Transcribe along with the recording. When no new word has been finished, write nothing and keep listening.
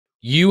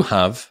You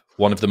have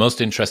one of the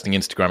most interesting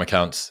Instagram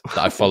accounts that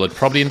I've followed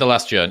probably in the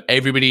last year. And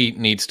everybody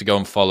needs to go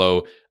and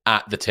follow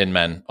at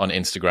TheTinMen on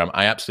Instagram.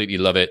 I absolutely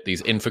love it.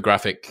 These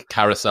infographic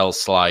carousel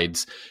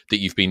slides that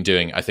you've been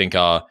doing, I think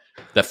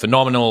they're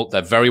phenomenal.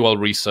 They're very well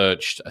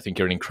researched. I think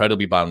you're an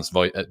incredibly balanced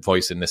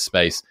voice in this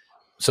space.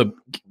 So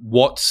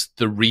what's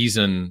the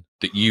reason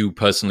that you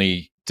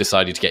personally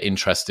decided to get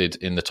interested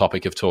in the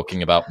topic of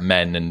talking about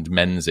men and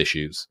men's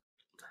issues?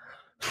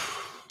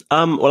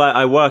 Well,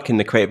 I work in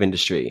the creative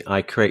industry.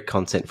 I create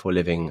content for a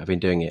living. I've been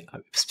doing it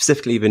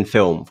specifically in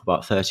film for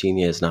about 13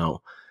 years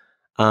now.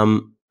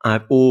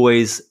 I've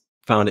always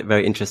found it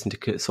very interesting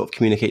to sort of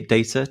communicate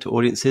data to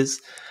audiences.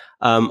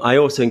 I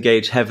also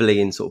engage heavily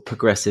in sort of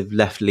progressive,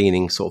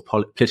 left-leaning sort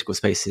of political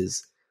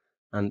spaces.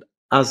 And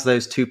as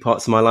those two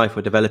parts of my life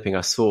were developing,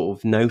 I sort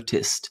of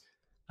noticed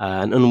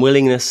an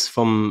unwillingness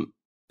from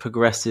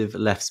progressive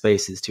left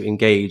spaces to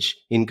engage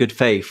in good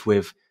faith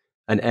with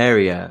an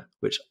area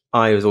which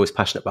I was always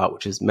passionate about,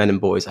 which is men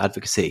and boys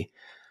advocacy.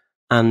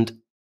 And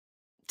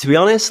to be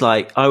honest,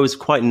 like, I was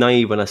quite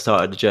naive when I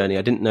started the journey.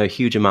 I didn't know a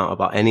huge amount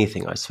about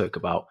anything I spoke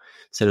about.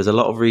 So there's a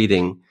lot of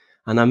reading.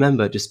 And I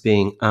remember just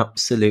being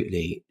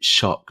absolutely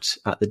shocked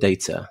at the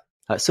data.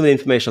 Like, some of the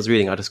information I was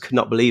reading, I just could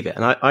not believe it.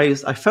 And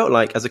I felt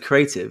like, as a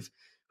creative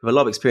with a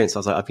lot of experience, I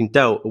was like, I've been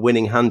dealt a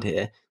winning hand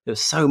here. There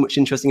was so much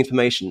interesting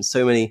information,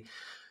 so many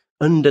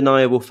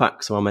undeniable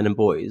facts around men and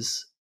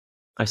boys.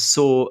 I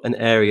saw an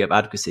area of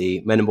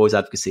advocacy, men and boys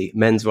advocacy,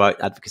 men's right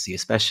advocacy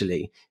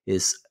especially,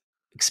 is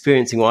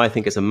experiencing what I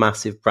think is a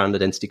massive brand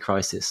identity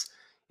crisis.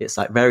 It's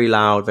like very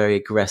loud, very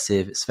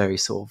aggressive. It's very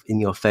sort of in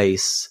your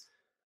face.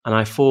 And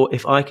I thought,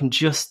 if I can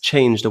just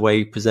change the way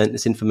we present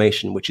this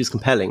information, which is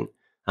compelling,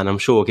 and I'm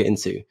sure we'll get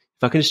into,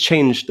 if I can just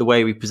change the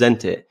way we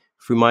present it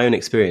through my own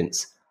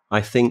experience,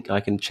 I think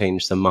I can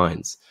change some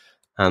minds.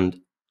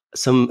 And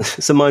some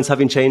minds have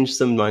been changed,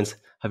 some minds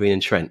have been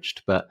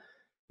entrenched, but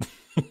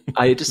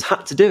I just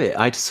had to do it.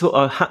 I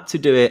had to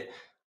do it.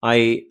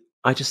 I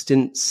just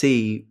didn't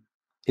see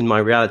in my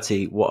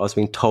reality what I was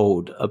being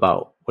told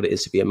about what it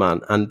is to be a man,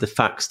 and the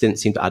facts didn't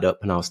seem to add up.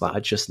 And I was like, I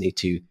just need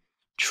to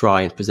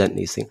try and present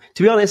these things.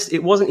 To be honest,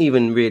 it wasn't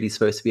even really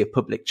supposed to be a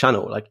public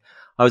channel. Like,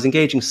 I was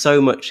engaging so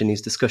much in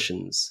these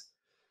discussions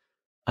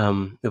with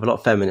a lot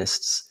of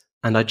feminists,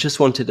 and I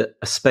just wanted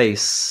a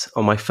space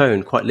on my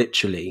phone, quite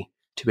literally,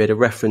 to be able to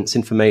reference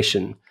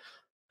information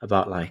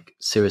about like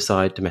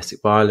suicide,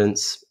 domestic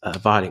violence,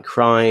 violent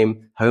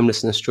crime,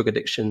 homelessness, drug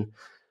addiction.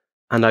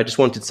 And I just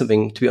wanted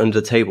something to be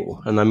under the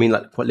table. And I mean,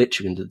 like, quite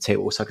literally under the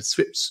table. So I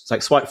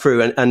could swipe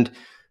through and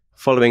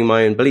following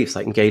my own beliefs,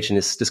 like engage in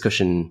this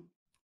discussion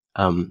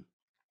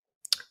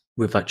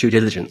with like due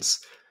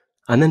diligence.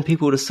 And then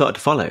people just started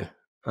to follow.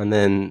 And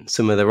then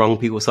some of the wrong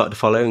people started to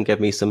follow and gave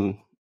me some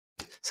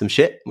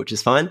shit, which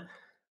is fine.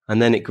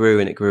 And then it grew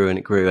and it grew and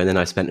it grew. And then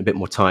I spent a bit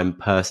more time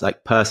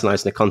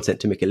personalizing the content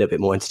to make it a little bit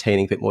more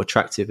entertaining, a bit more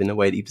attractive in the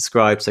way that you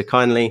described so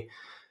kindly.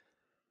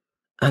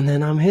 And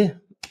then I'm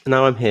here.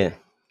 Now I'm here.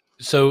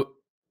 So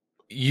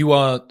you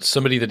are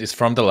somebody that is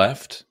from the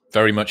left,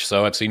 very much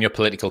so. I've seen your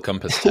political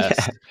compass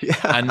test. Yeah.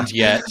 And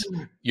yet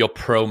you're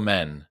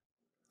pro-men.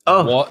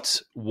 Oh.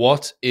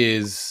 What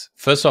is,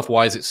 first off,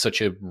 why is it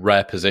such a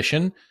rare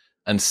position?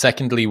 And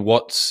secondly,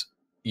 what's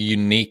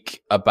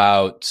unique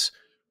about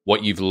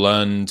what you've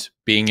learned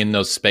being in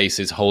those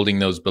spaces, holding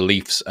those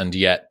beliefs, and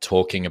yet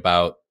talking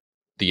about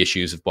the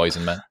issues of boys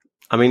and men?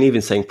 I mean,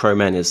 even saying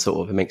pro-men is sort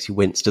of, it makes you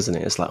wince, doesn't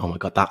it? It's like, oh my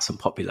God, that's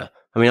unpopular.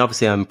 I mean,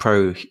 obviously I'm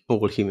pro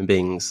all human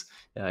beings,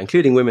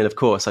 including women, of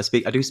course. I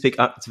do speak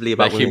actively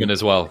about women. Human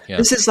as well. Yeah.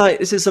 This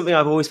is something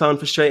I've always found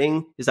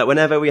frustrating, is that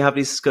whenever we have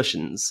these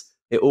discussions,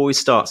 it always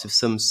starts with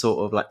some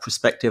sort of like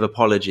prospective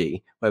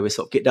apology where we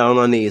sort of get down on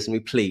our knees and we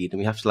plead, and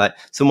we have to, like,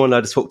 someone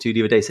I just talked to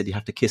the other day said, you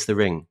have to kiss the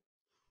ring.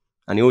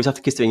 And you always have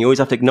to kiss the ring. You always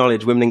have to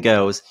acknowledge women and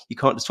girls. You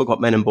can't just talk about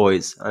men and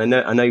boys. And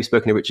I know you've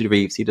spoken to Richard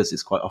Reeves. He does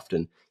this quite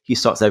often. He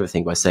starts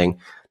everything by saying,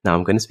 now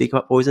I'm going to speak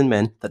about boys and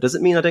men. That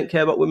doesn't mean I don't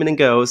care about women and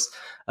girls.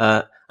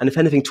 And if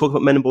anything, talk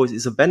about men and boys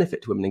is a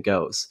benefit to women and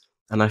girls.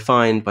 And I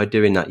find by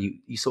doing that,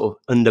 you sort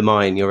of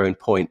undermine your own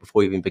point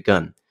before you've even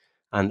begun.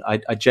 And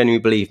I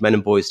genuinely believe men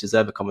and boys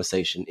deserve a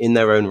conversation in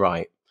their own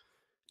right.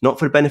 Not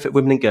for the benefit of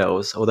women and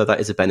girls, although that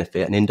is a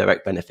benefit, an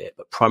indirect benefit.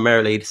 But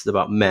primarily, this is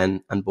about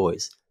men and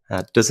boys.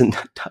 I'm going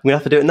to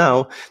have to do it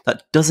now.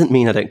 That doesn't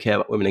mean I don't care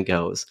about women and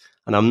girls.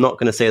 And I'm not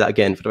going to say that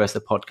again for the rest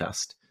of the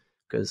podcast,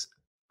 because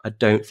I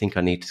don't think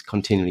I need to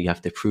continually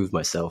have to prove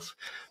myself.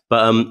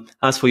 But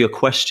as for your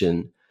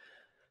question,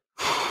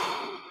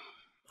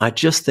 I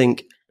do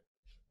think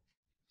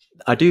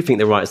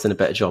the right has done a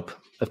better job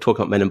of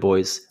talking about men and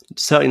boys.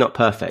 Certainly not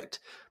perfect,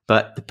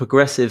 but the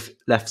progressive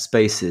left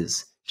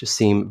spaces just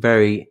seem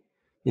very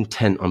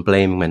intent on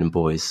blaming men and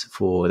boys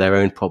for their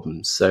own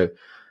problems. So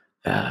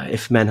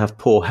if men have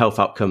poor health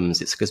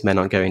outcomes, it's because men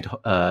aren't going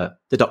to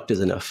the doctors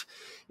enough.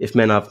 If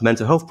men have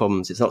mental health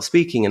problems, it's not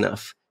speaking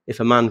enough.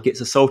 If a man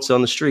gets assaulted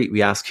on the street,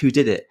 we ask who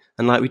did it,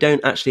 and like, we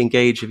don't actually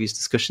engage with these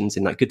discussions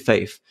in like good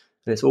faith,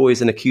 and it's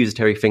always an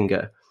accusatory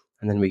finger.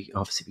 And then we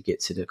get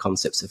to the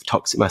concepts of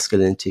toxic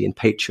masculinity and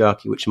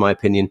patriarchy, which in my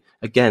opinion,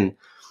 again,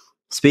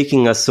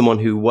 speaking as someone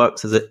who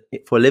works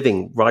for a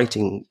living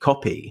writing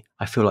copy,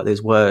 I feel like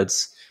those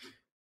words,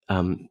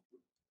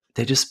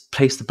 they just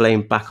place the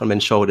blame back on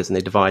men's shoulders and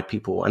they divide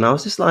people. And I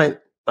was just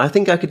like, I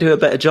think I could do a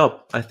better job.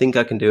 I think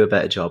I can do a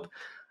better job.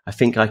 I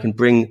think I can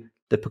bring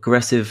the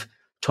progressive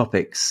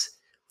topics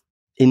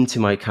into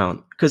my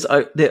account, because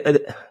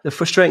the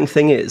frustrating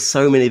thing is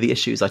so many of the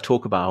issues I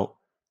talk about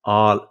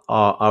are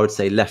I would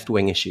say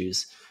left-wing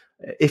issues.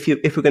 If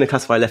we're going to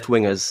classify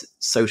left-wing as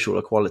social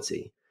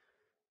equality,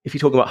 if you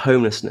talk about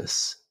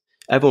homelessness,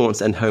 everyone wants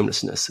to end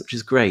homelessness, which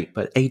is great,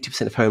 but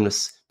 80% of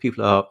homeless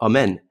people are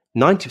men.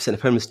 90%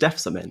 of homeless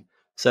deaths are men.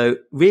 So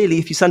really,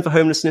 if you stand for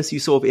homelessness, you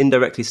sort of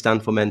indirectly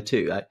stand for men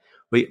too. Like,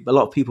 a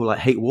lot of people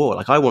hate war.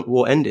 Like, I want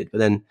war ended, but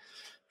then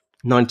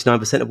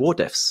 99% of war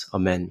deaths are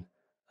men.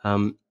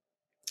 And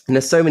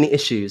there's so many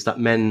issues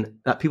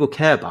that people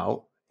care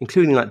about,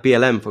 including like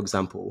BLM, for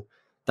example,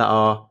 that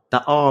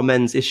are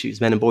men's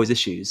issues, men and boys'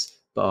 issues,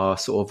 but are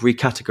sort of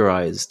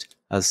recategorized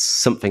as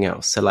something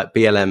else. So like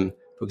BLM,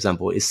 for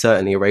example, is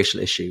certainly a racial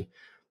issue,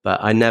 but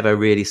I never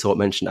really saw it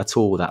mentioned at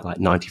all that like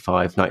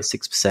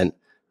 96%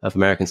 of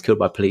Americans killed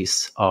by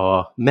police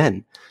are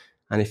men.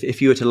 And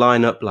if you were to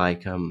line up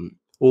like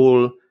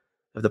all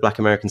of the Black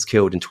Americans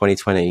killed in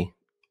 2020,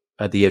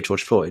 the year of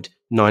George Floyd,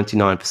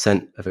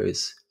 99% of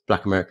those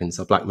Black Americans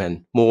are Black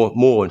men,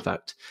 more in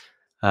fact.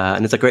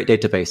 And there's a great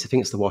database, I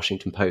think it's the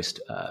Washington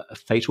Post,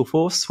 Fatal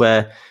Force,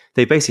 where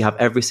they basically have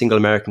every single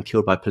American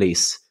killed by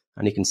police,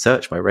 and you can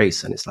search by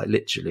race, and it's like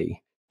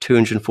literally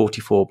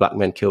 244 Black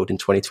men killed in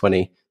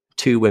 2020,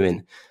 2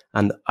 women.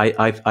 And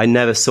I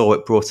never saw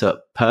it brought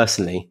up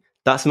personally.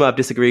 That's something I've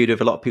disagreed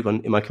with a lot of people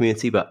in my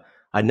community, but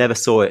I never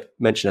saw it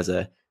mentioned as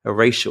a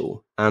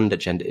racial and a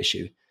gender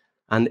issue.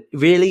 And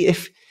really,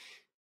 if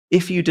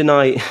you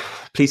deny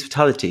police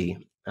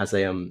brutality as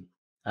a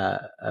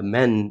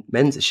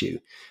men's issue,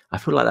 I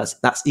feel like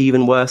that's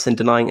even worse than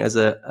denying it as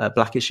a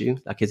Black issue.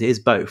 Like, it is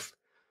both,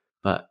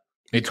 but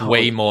it's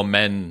way more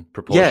men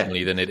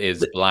proportionally than it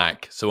is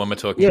Black. So when we're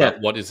talking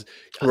about what is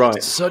right,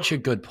 that's such a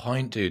good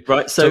point, dude.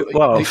 Right. So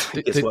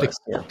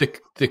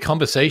the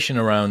conversation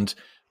around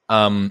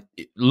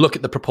look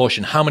at the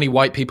proportion, how many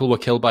white people were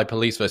killed by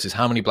police versus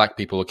how many Black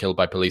people were killed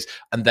by police,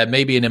 and there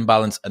may be an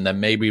imbalance, and there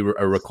may be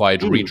a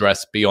required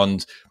redress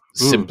beyond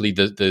simply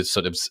the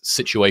sort of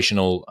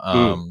situational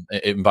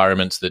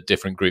environments that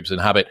different groups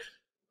inhabit.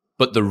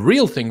 But the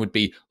real thing would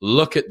be,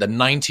 look at the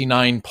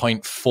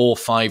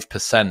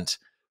 99.45%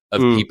 of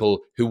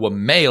people who were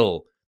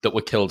male that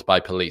were killed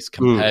by police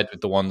compared with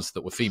the ones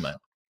that were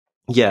female.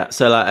 Yeah,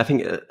 so like, I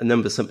think a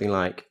number something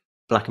like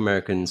Black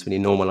Americans, when you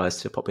normalize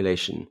to the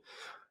population,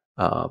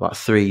 about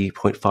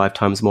 3.5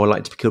 times more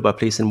likely to be killed by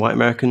police than white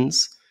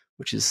Americans,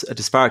 which is a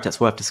disparity that's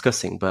worth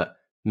discussing. But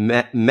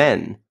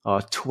men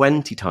are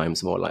 20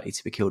 times more likely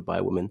to be killed by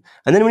a woman.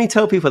 And then when you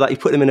tell people that, you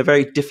put them in a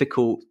very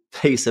difficult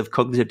place of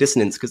cognitive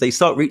dissonance, because they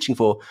start reaching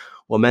for,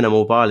 well, men are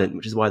more violent,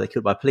 which is why they're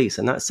killed by police.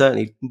 And that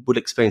certainly would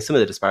explain some of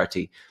the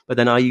disparity. But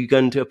then are you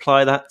going to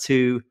apply that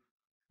to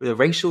the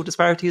racial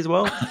disparity as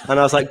well? And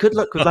I was like, good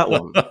luck with that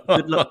one.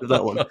 Good luck with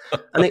that one.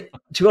 And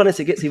to be honest,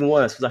 it gets even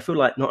worse, because I feel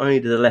like not only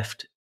do the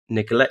left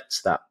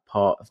neglect that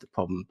part of the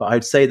problem, but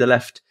I'd say the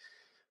left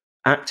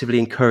actively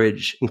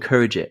encourage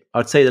it.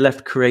 I'd say the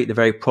left create the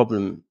very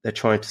problem they're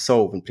trying to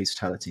solve in police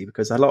brutality,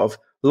 because a lot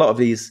of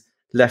these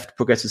left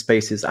progressive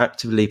spaces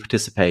actively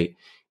participate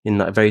in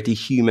that very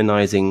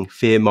dehumanizing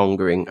fear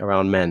mongering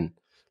around men.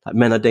 Like,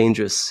 men are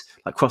dangerous.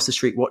 Like, cross the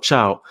street, watch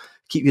out,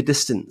 keep your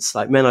distance.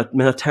 Like, men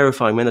are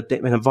terrifying. Men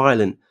are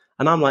violent.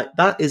 And I'm like,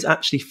 that is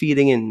actually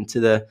feeding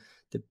into the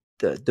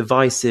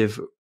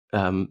divisive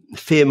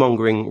fear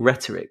mongering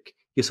rhetoric.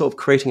 You're sort of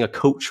creating a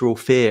cultural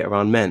fear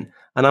around men.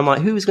 And I'm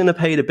like, who's going to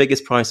pay the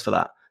biggest price for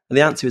that? And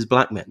the answer is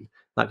Black men.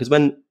 Like, because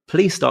when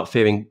police start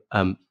fearing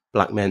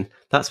Black men,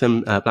 that's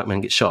when Black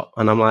men get shot.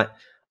 And I'm like,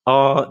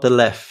 are the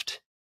left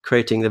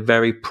creating the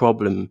very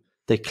problem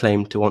they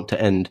claim to want to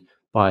end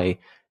by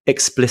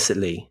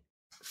explicitly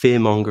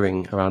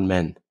fear-mongering around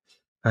men?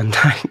 And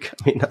like,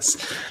 I mean,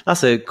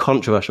 that's a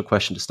controversial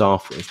question to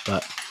start with,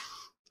 but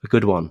a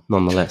good one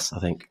nonetheless, I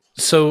think.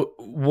 So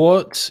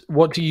what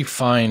do you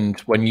find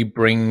when you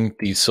bring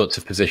these sorts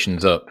of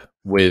positions up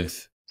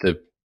with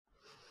the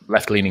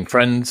left-leaning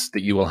friends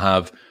that you will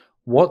have?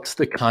 What's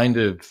the kind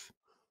of,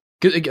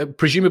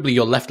 presumably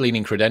your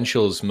left-leaning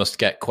credentials must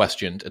get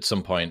questioned at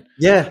some point.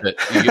 Yeah.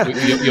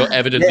 You're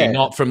evidently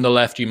not from the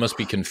left. You must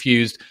be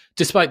confused,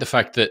 despite the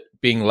fact that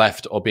being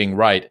left or being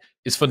right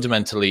is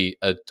fundamentally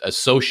a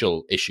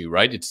social issue,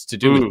 right? It's to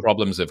do with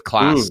problems of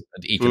class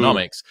and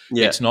economics.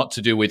 Yeah. It's not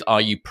to do with, are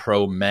you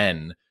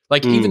pro-men?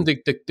 Like, even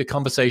the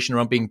conversation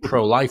around being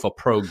pro-life or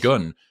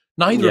pro-gun,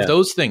 neither of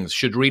those things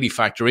should really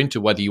factor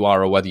into whether you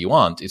are or whether you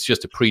aren't. It's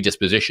just a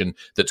predisposition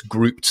that's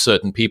grouped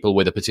certain people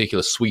with a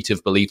particular suite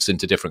of beliefs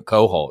into different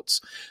cohorts.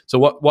 So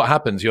what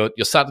happens? You're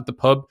sat at the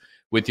pub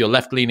with your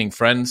left-leaning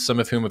friends, some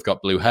of whom have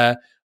got blue hair,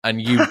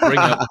 and you bring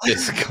up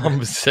this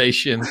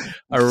conversation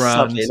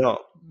around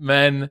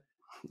men.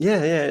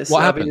 Yeah.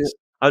 What happens?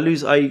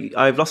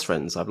 I've lost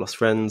friends. I've lost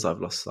friends.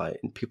 I've lost like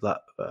people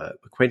that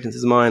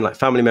acquaintances of mine, like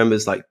family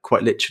members, like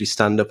quite literally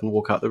stand up and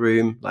walk out the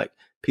room. Like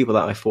people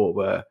that I thought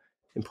were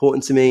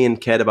important to me and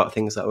cared about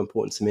things that were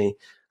important to me,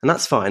 and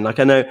that's fine. Like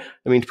I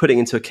mean, putting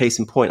into a case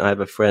in point, I have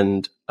a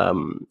friend,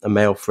 a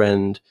male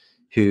friend,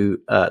 who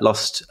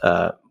lost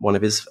one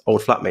of his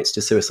old flatmates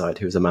to suicide,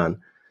 who was a man.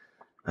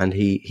 And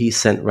he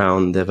sent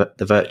round the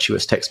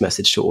virtuous text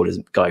message to all his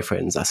guy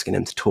friends asking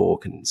him to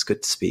talk, and it's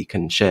good to speak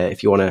and share.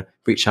 If you want to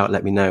reach out,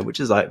 let me know, which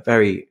is like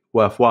very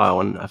worthwhile.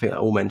 And I think that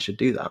all men should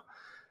do that.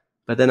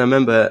 But then I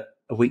remember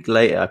a week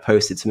later, I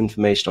posted some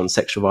information on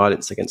sexual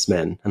violence against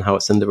men and how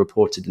it's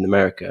underreported in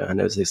America. And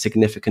there was a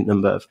significant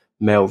number of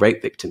male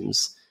rape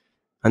victims.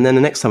 And then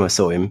the next time I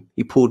saw him,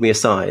 he pulled me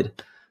aside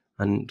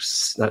and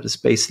that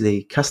just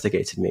basically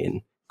castigated me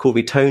and called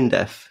me tone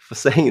deaf for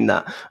saying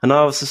that. And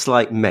I was just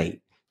like,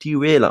 mate, do you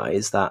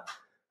realize that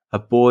a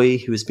boy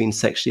who has been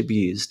sexually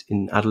abused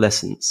in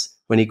adolescence,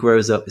 when he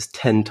grows up, is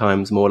 10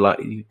 times more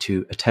likely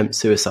to attempt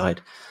suicide?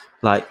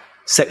 Like,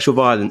 sexual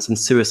violence and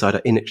suicide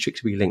are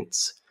inextricably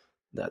linked.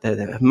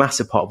 They're a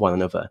massive part of one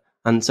another.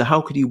 And so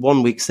how could you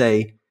one week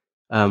say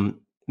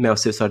male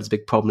suicide is a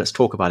big problem, let's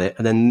talk about it,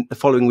 and then the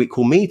following week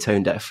call me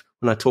tone deaf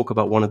when I talk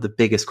about one of the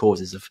biggest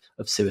causes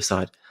of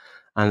suicide?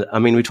 And I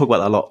mean, we talk about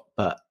that a lot,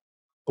 but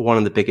one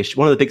of the biggest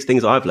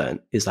things I've learned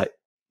is like,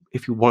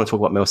 if you want to talk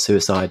about male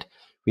suicide,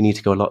 we need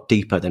to go a lot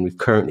deeper than we've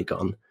currently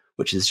gone,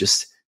 which is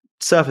just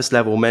surface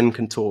level. Men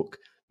can talk,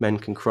 men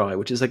can cry,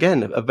 which is,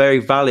 again, a very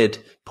valid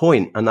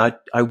point. And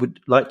I would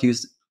like to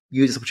use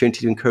this opportunity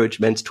to encourage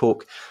men to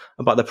talk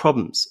about their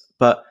problems.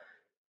 But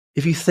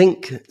if you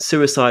think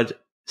suicide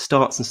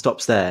starts and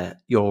stops there,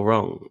 you're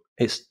wrong.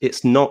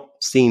 It's not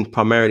seen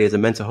primarily as a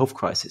mental health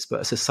crisis,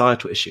 but a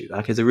societal issue.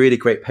 Like, there's a really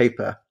great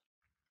paper,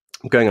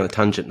 I'm going on a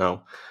tangent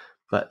now,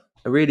 but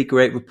a really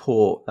great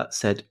report that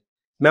said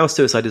male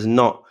suicide is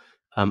not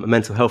a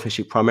mental health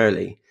issue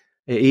primarily.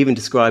 It even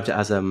described it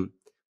as a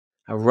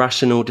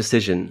rational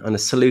decision and a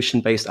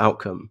solution-based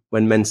outcome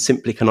when men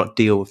simply cannot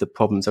deal with the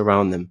problems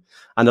around them.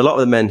 And a lot of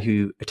the men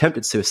who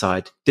attempted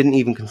suicide didn't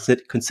even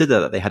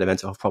consider that they had a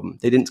mental health problem.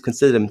 They didn't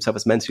consider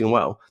themselves as mentally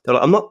unwell. They're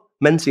like, I'm not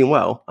mentally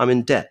unwell. I'm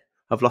in debt.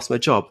 I've lost my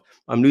job.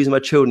 I'm losing my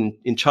children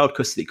in child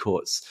custody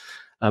courts.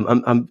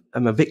 I'm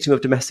a victim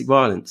of domestic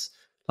violence.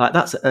 Like,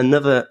 that's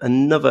another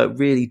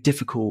really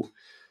difficult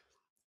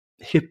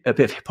a bit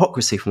of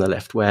hypocrisy from the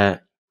left,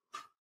 where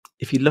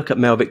if you look at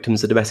male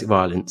victims of domestic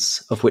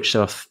violence, of which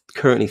there are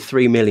currently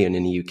 3 million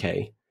in the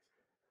UK,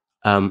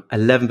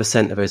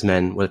 11% of those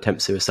men will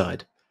attempt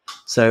suicide.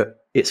 So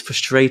it's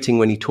frustrating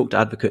when you talk to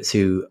advocates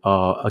who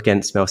are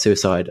against male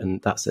suicide,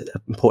 and that's an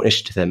important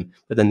issue to them,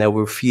 but then they'll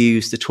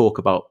refuse to talk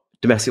about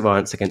domestic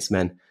violence against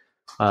men.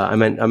 I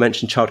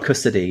mentioned child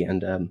custody,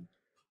 and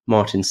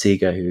Martin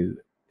Seeger, who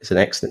is an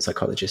excellent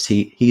psychologist,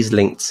 he's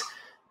linked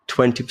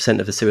 20%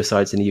 of the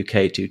suicides in the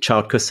UK to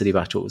child custody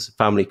battles,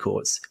 family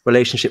courts,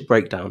 relationship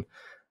breakdown.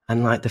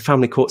 And like, the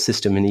family court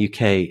system in the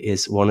UK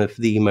is one of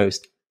the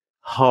most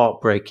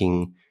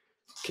heartbreaking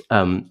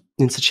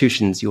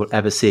institutions you will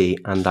ever see.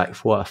 And like,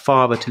 for a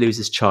father to lose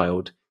his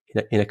child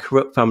in a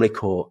corrupt family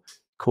court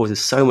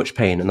causes so much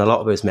pain. And a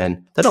lot of those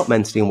men, they're not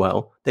mentally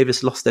unwell. They've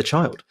just lost their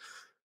child.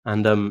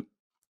 And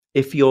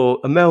if you're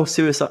an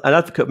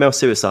advocate of male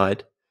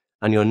suicide,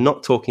 and you're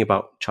not talking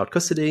about child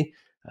custody,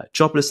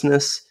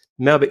 joblessness,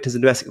 male victims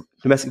of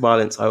domestic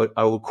violence,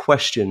 I will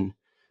question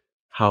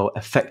how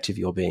effective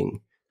you're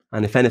being.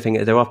 And if anything,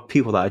 there are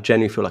people that I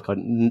genuinely feel like are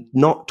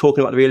not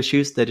talking about the real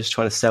issues. They're just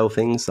trying to sell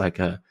things, like,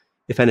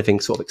 if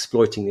anything, sort of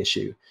exploiting the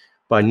issue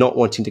by not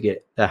wanting to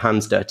get their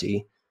hands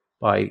dirty,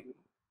 by,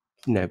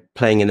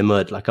 playing in the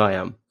mud like I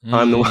am.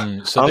 I'm the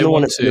one. So I'm the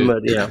one that's in the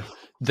mud. Yeah.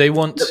 They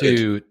want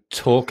to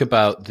talk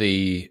about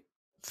the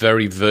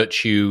very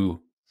virtuous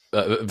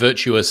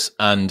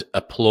and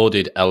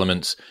applauded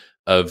elements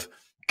of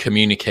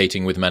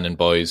communicating with men and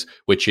boys,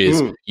 which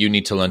is you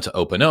need to learn to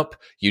open up.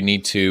 You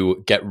need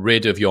to get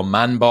rid of your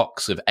man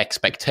box of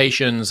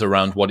expectations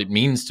around what it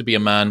means to be a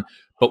man.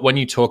 But when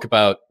you talk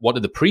about what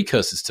are the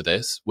precursors to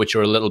this, which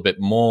are a little bit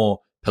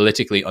more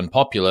politically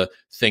unpopular,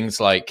 things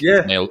like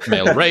male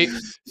rape,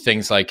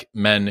 things like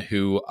men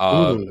who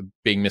are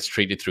being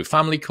mistreated through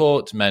family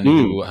court, men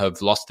who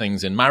have lost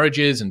things in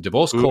marriages and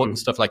divorce court and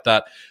stuff like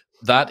that,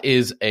 that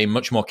is a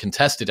much more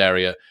contested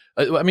area.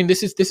 I mean,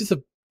 this is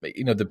the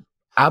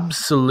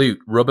absolute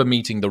rubber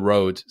meeting the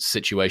road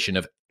situation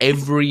of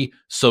every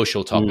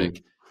social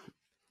topic.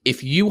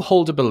 If you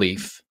hold a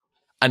belief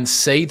and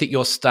say that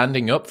you're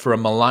standing up for a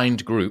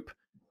maligned group,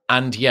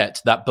 and yet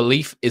that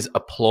belief is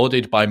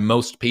applauded by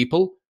most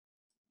people,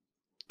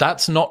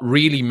 that's not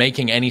really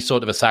making any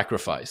sort of a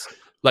sacrifice.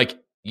 Like,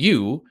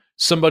 you,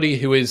 somebody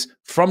who is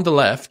from the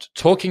left,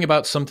 talking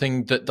about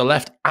something that the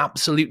left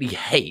absolutely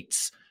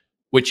hates,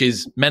 which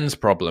is men's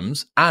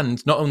problems,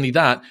 and not only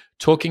that,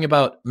 talking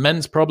about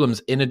men's problems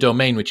in a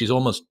domain which is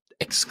almost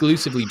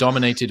exclusively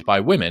dominated by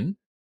women,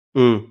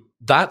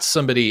 that's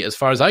somebody, as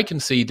far as I can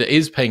see, that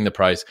is paying the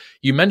price.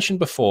 You mentioned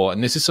before,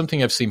 and this is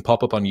something I've seen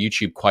pop up on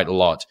YouTube quite a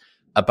lot,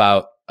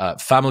 about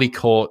family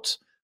court,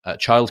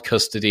 child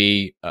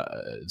custody,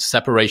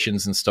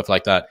 separations, and stuff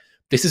like that.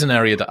 This is an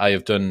area that I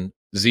have done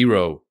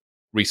zero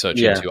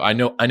research into. I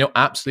know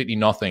absolutely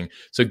nothing.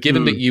 So,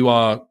 given that you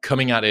are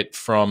coming at it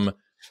from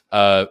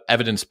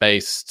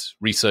evidence-based,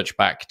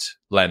 research-backed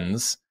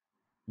lens,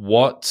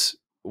 what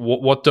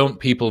don't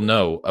people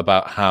know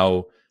about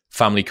how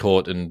family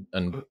court and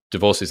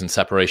divorces and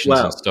separations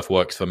and stuff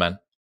works for men?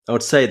 I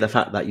would say the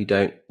fact that you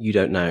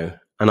don't know,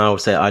 and I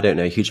would say I don't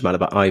know a huge amount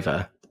about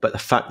either, but the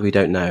fact that we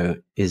don't know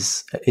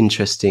is an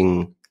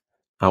interesting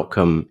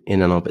outcome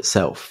in and of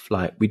itself.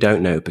 Like, we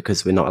don't know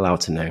because we're not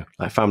allowed to know.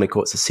 Like, family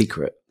court's a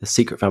secret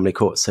family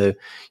court, so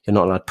you're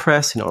not allowed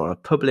press, you're not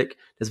allowed public.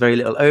 There's very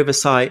little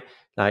oversight.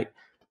 Like,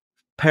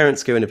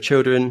 parents go in of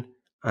children,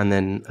 and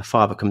then a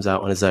father comes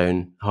out on his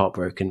own,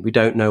 heartbroken. We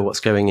don't know what's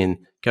going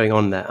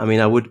on there. I mean,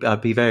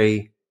 I'd be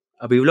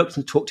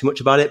reluctant to talk too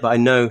much about it, but I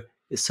know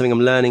it's something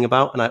I'm learning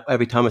about. And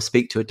every time I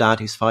speak to a dad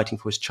who's fighting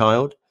for his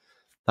child,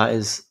 that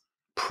is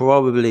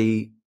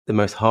probably the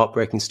most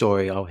heartbreaking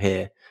story I'll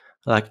hear.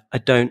 Like, I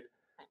feel like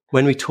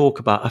when we talk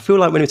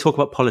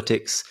about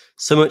politics,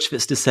 so much of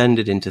it's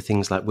descended into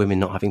things like women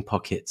not having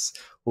pockets,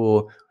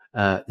 or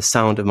the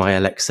sound of my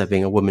Alexa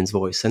being a woman's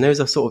voice. And those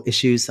are sort of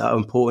issues that are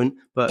important,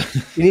 but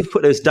you need to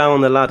put those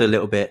down the ladder a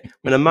little bit.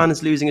 When a man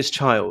is losing his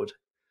child,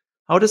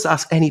 I'll just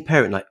ask any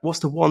parent, like, what's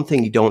the one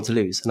thing you don't want to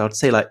lose? And I'd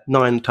say, like,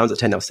 9 times out of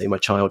 10, I'll say my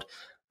child.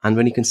 And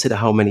when you consider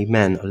how many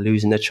men are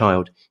losing their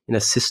child in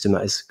a system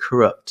that is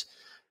corrupt,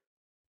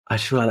 I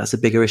feel like that's a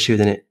bigger issue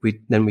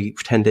than we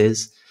pretend it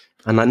is.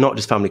 And like, not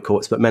just family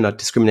courts, but men are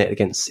discriminated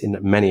against in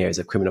many areas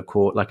of criminal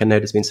court. Like, I know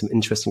there's been some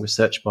interesting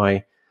research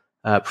by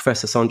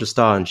Professor Sandra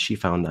Starr, and she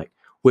found like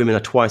women are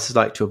twice as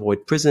likely to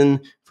avoid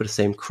prison for the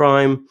same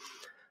crime.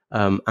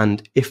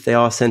 And if they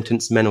are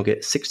sentenced, men will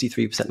get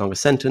 63% longer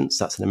sentence.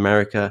 That's in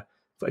America.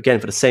 But again,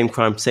 for the same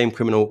crime, same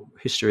criminal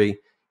history.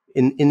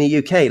 In the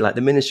UK, like,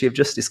 the Ministry of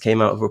Justice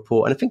came out with a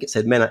report, and I think it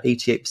said men are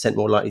 88%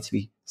 more likely to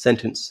be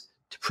sentenced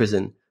to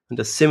prison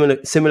under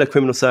similar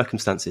criminal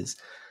circumstances.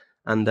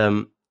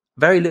 And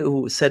very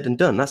little was said and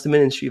done. That's the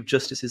Ministry of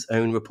Justice's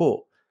own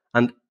report.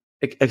 And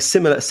a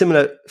similar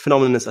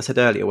phenomenon, as I said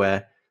earlier,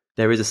 where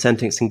there is a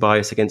sentencing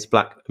bias against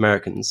Black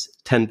Americans,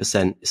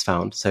 10% is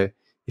found. So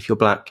if you're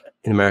Black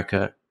in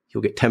America,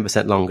 you'll get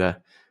 10%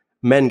 longer.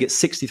 Men get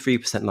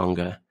 63%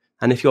 longer.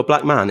 And if you're a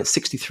Black man, it's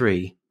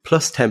 63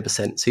 plus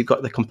 10%. So you've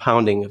got the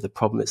compounding of the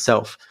problem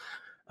itself.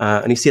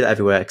 And you see that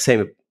everywhere. Same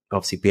with,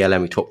 obviously,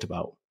 BLM we talked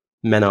about.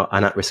 Men are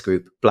an at-risk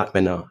group. Black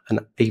men are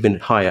an even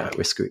higher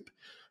at-risk group.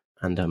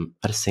 And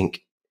I just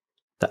think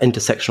that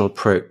intersectional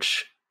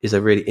approach is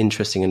a really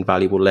interesting and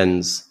valuable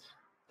lens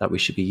that we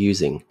should be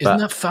using. Isn't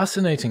that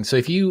fascinating? So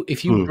if you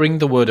bring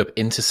the word up,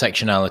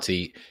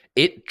 intersectionality,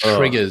 it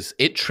triggers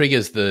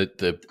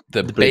the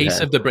base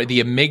of the brain,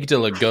 the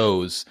amygdala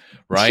goes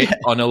right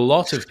on a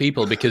lot of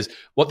people, because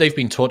what they've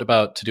been taught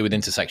about to do with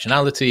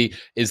intersectionality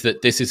is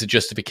that this is a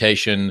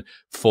justification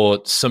for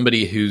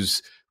somebody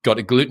who's got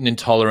a gluten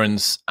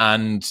intolerance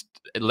and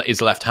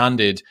is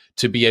left-handed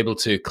to be able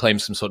to claim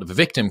some sort of a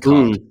victim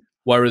card.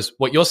 Whereas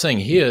what you're saying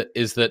here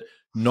is that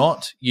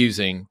not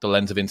using the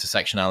lens of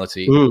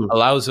intersectionality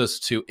allows us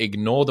to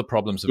ignore the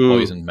problems of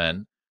boys and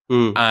men,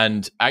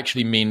 and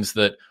actually means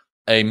that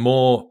a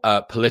more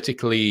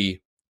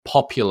politically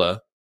popular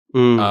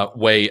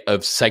way of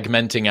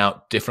segmenting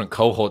out different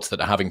cohorts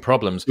that are having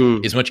problems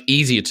is much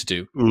easier to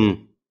do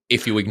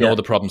if you ignore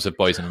the problems of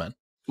boys and men.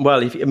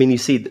 Well, you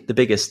see the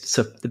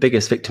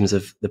biggest victims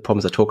of the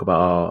problems I talk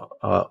about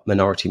are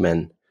minority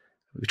men.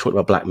 We talked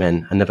about Black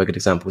men. Another good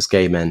example is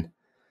gay men.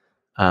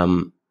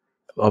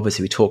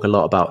 Obviously, we talk a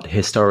lot about the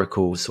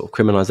historical sort of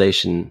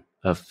criminalization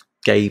of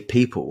gay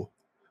people,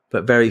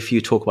 but very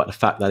few talk about the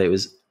fact that it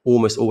was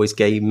almost always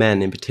gay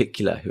men in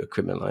particular who are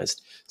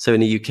criminalized. So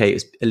in the UK, it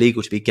was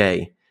illegal to be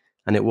gay,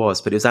 and it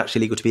was, but it was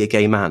actually illegal to be a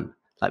gay man.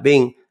 Like,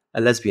 being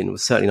a lesbian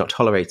was certainly not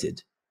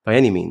tolerated by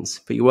any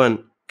means, but you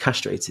weren't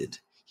castrated.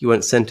 You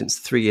weren't sentenced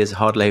to 3 years of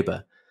hard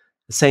labor.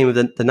 The same with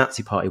the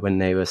Nazi Party when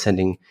they were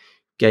sending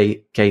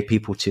gay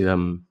people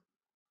to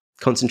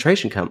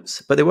concentration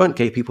camps, but they weren't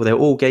gay people. They were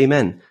all gay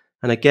men.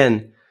 And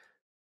again,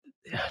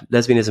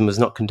 lesbianism was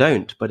not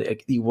condoned,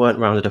 but you weren't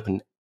rounded up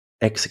and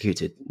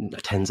executed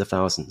tens of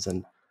thousands.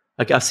 And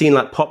I've seen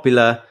like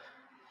popular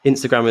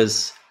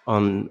Instagrammers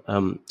on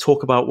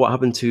talk about what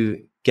happened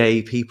to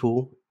gay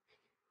people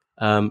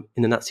in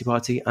the Nazi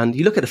Party. And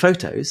you look at the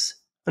photos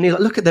and you're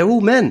like, they're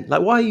all men.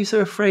 Like, why are you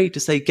so afraid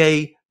to say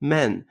gay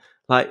men?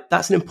 Like,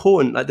 that's an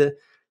important, like the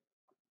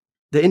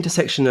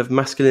intersection of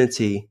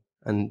masculinity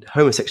and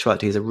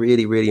homosexuality is a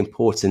really, really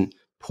important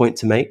point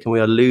to make. And we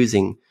are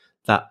losing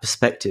that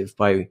perspective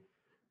by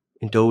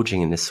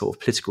indulging in this sort of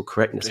political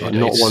correctness, like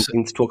not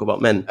wanting to talk about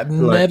men. I've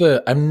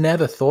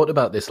never thought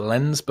about this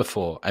lens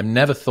before. I've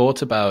never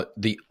thought about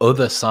the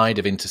other side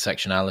of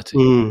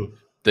intersectionality.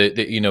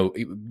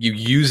 You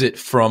use it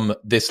from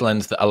this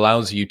lens that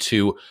allows you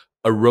to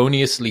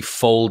erroneously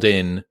fold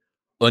in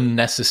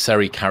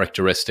unnecessary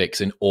characteristics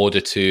in order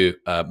to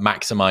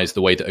maximize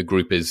the way that a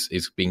group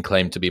is being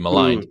claimed to be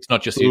maligned. It's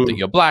not just that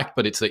you're black,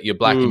 but it's that you're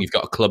black and you've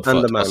got a club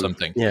foot or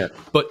something. Yeah.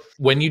 But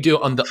when you do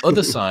it on the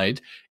other side,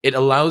 it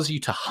allows you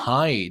to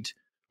hide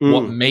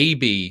what may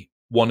be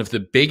one of the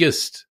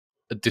biggest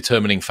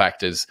determining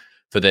factors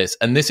for this.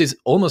 And this is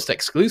almost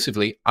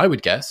exclusively, I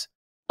would guess,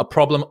 a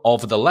problem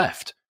of the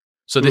left.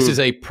 So this is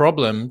a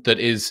problem that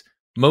is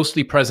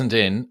mostly present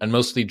in and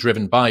mostly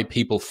driven by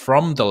people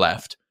from the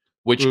left,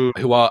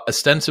 who are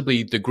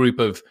ostensibly the group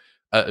of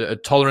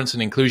tolerance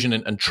and inclusion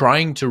and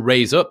trying to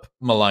raise up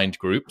maligned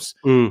groups.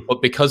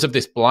 But because of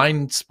this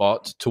blind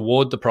spot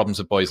toward the problems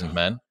of boys and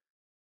men,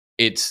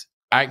 it's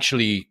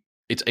actually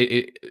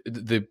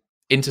the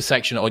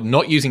intersection, or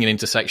not using an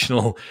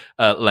intersectional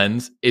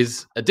lens,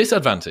 is a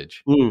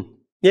disadvantage.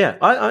 Yeah,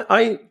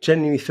 I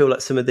genuinely feel like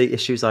some of the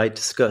issues I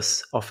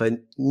discuss offer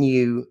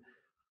new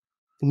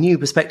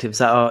perspectives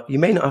that are, you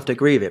may not have to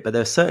agree with it, but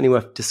they're certainly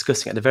worth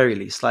discussing at the very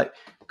least. Like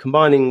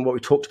combining what we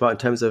talked about in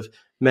terms of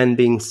men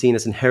being seen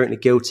as inherently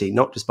guilty,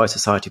 not just by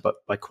society, but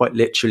by quite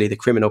literally the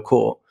criminal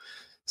court.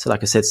 So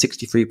like I said,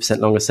 63%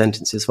 longer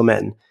sentences for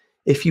men.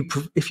 If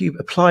you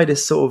apply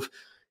this sort of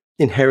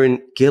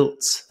inherent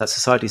guilt that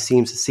society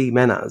seems to see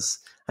men as,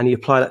 and you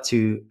apply that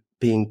to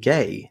being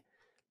gay,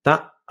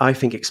 that I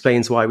think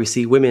explains why we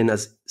see women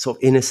as sort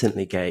of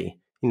innocently gay.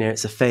 You know,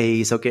 it's a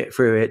phase, I'll get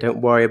through it,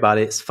 don't worry about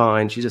it, it's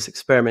fine, she's just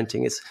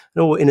experimenting, it's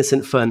all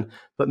innocent fun.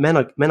 But men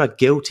are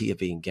guilty of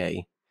being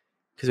gay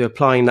because we're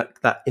applying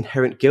that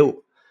inherent guilt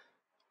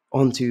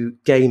onto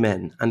gay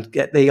men, and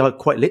they are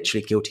quite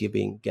literally guilty of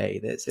being gay.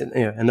 There's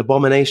an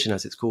abomination,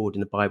 as it's called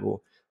in the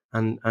Bible,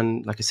 and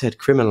like I said,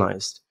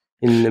 criminalized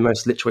in the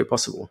most literal way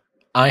possible.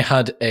 I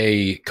had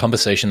a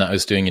conversation that I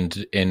was doing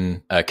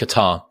in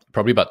Qatar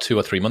probably about 2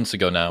 or 3 months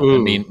ago now.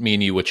 And me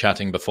and you were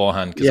chatting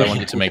beforehand because I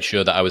wanted to make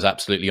sure that I was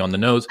absolutely on the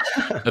nose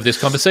of this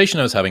conversation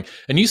I was having.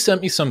 And you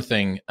sent me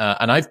something,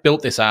 and I've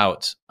built this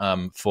out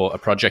for a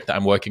project that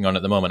I'm working on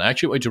at the moment. I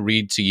actually wanted to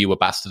read to you a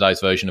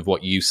bastardized version of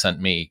what you sent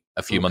me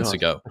a few months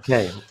ago.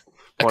 Okay.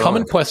 A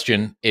common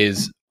question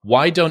is,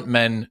 why don't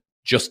men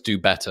just do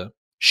better?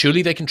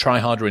 Surely they can try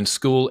harder in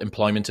school,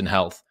 employment, and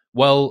health.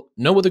 Well,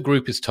 no other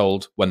group is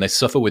told when they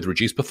suffer with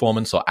reduced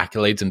performance or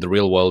accolades in the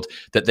real world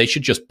that they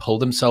should just pull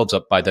themselves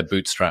up by their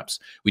bootstraps.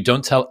 We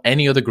don't tell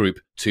any other group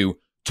to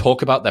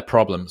talk about their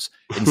problems.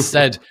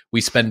 Instead,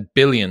 we spend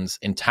billions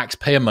in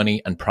taxpayer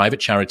money and private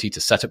charity to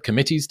set up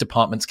committees,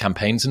 departments,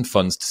 campaigns, and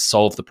funds to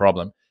solve the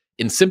problem.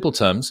 In simple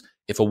terms,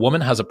 if a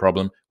woman has a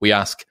problem, we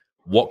ask,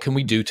 what can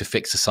we do to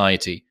fix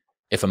society?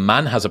 If a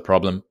man has a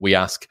problem, we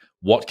ask,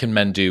 what can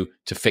men do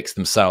to fix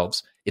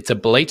themselves? It's a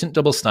blatant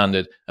double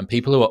standard, and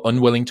people who are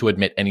unwilling to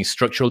admit any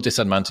structural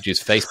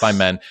disadvantages faced by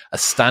men are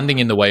standing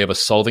in the way of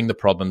us solving the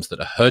problems that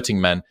are hurting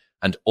men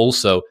and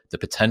also the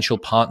potential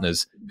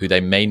partners who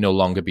they may no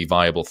longer be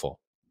viable for.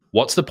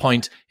 What's the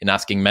point in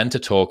asking men to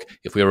talk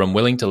if we are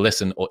unwilling to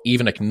listen or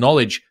even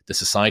acknowledge the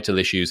societal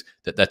issues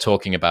that they're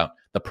talking about?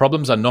 The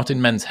problems are not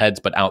in men's heads,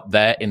 but out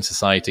there in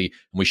society,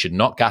 and we should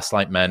not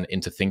gaslight men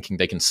into thinking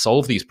they can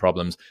solve these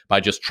problems by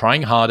just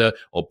trying harder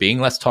or being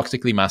less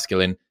toxically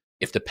masculine.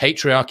 If the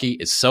patriarchy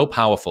is so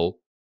powerful,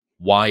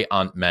 why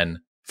aren't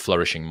men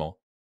flourishing more?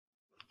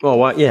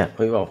 Well, I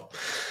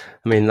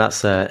mean,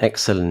 that's an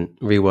excellent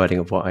rewording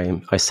of what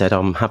I said.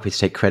 I'm happy to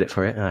take credit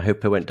for it. I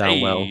hope it went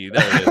down well. There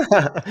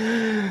it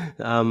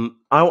is.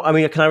 I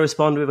mean, can I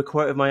respond with a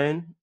quote of my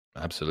own?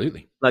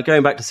 Absolutely. Like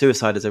going back to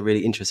suicide is a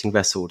really interesting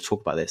vessel to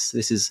talk about this.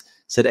 This is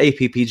said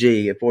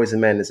APPG, Boys and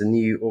Men, is a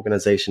new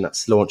organisation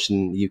that's launched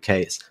in the UK.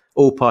 It's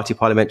all-party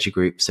parliamentary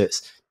group, so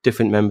it's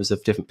different members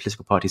of different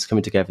political parties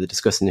coming together to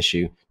discuss an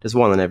issue. There's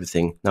one on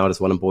everything. Now there's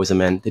one on boys and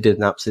men. They did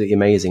an absolutely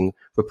amazing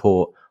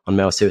report on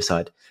male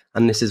suicide,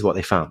 and this is what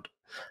they found.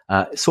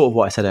 Sort of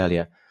what I said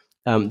earlier.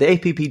 The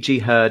APPG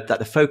heard that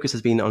the focus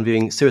has been on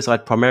viewing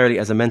suicide primarily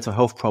as a mental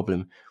health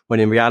problem, when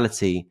in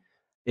reality,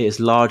 it is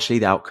largely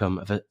the outcome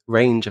of a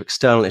range of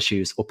external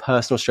issues or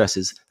personal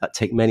stresses that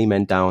take many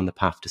men down the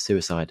path to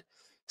suicide.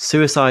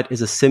 Suicide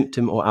is a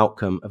symptom or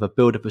outcome of a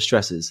buildup of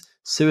stresses.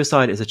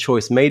 Suicide is a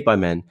choice made by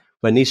men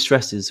when these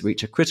stresses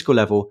reach a critical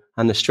level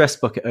and the stress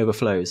bucket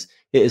overflows.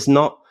 It is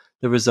not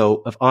the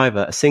result of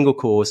either a single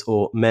cause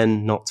or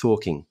men not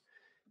talking.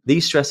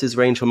 These stresses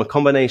range from a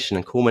combination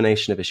and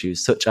culmination of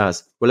issues such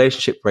as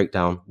relationship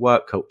breakdown,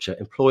 work culture,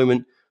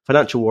 employment,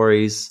 financial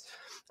worries,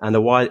 and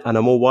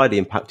are more widely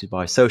impacted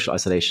by social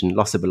isolation,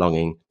 loss of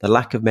belonging, the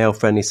lack of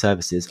male-friendly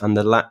services, and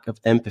the lack of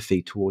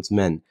empathy towards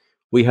men.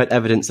 We heard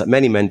evidence that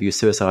many men view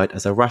suicide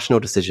as a rational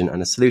decision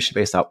and a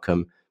solution-based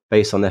outcome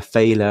based on their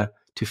failure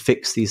to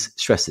fix these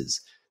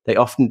stresses. They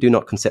often do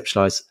not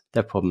conceptualize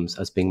their problems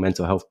as being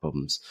mental health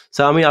problems.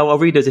 So, I mean, I'll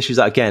read those issues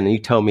out again, and you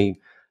tell me,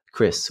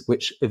 Chris,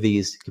 which of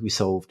these could be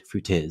solved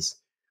through tears?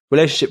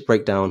 Relationship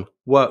breakdown,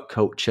 work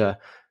culture,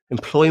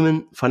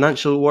 employment,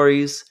 financial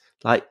worries.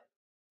 Like,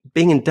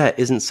 being in debt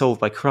isn't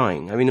solved by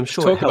crying. I mean, I'm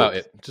sure Talk about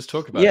it. Just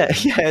talk about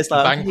it. Yeah. It's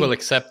like, the bank will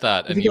accept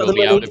that, and you will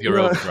be out of your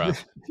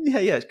overdraft.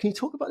 Yeah. Can you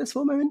talk about this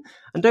for a moment?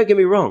 And don't get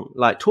me wrong.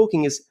 Like,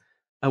 talking is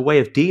a way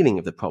of dealing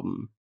with the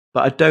problem,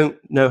 but I don't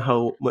know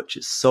how much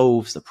it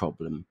solves the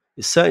problem.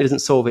 It certainly doesn't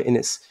solve it in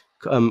its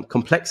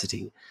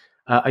complexity.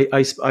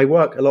 I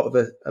work a lot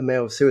with a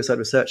male suicide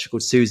researcher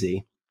called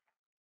Susie,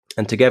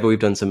 and together we've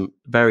done some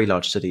very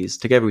large studies.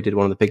 Together we did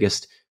one of the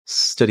biggest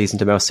studies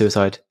into male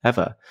suicide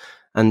ever.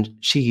 And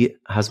she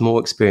has more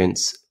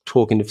experience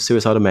talking to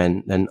suicidal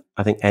men than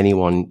I think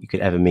anyone you could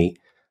ever meet.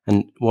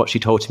 And what she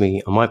told to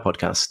me on my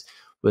podcast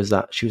was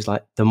that she was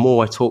like, the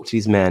more I talk to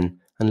these men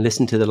and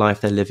listen to the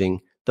life they're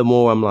living, the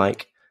more I'm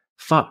like,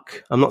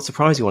 fuck, I'm not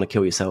surprised you want to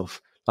kill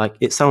yourself. Like,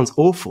 it sounds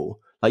awful.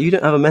 Like, you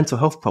don't have a mental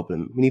health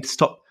problem. We need to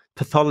stop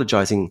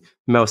pathologizing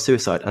male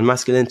suicide and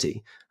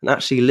masculinity and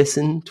actually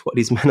listen to what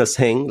these men are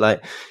saying.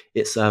 Like,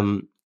 it's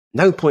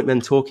no point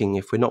men talking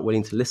if we're not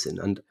willing to listen.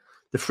 And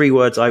the three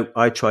words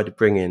I try to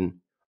bring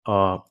in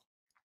are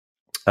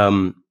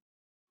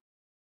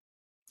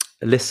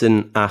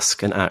listen,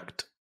 ask, and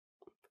act.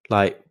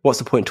 Like, what's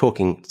the point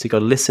talking? So you got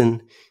to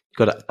listen,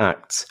 you got to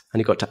act, and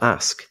you got to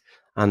ask.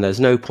 And there's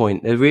no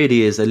point. There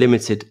really is a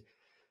limited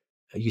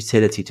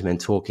utility to men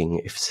talking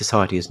if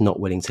society is not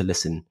willing to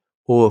listen,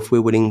 or if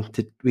we're willing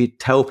to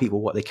tell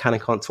people what they can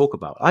and can't talk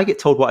about. I get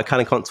told what I can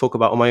and can't talk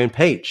about on my own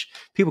page.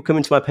 People come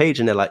into my page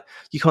and they're like,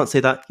 you can't say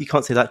that, you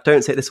can't say that,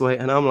 don't say it this way.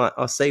 And I'm like,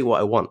 I'll say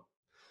what I want.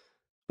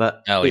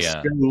 But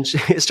strange.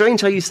 It's strange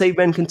how you say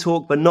men can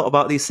talk, but not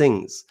about these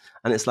things.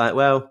 And it's like,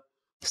 well,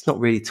 it's not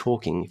really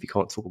talking if you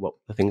can't talk about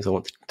the things I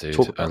want to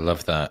talk about. I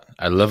love that.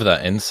 I love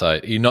that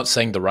insight. You're not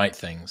saying the right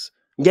things.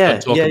 Yeah,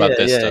 don't talk about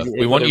this stuff.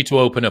 We want you to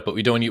open up, but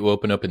we don't want you to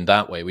open up in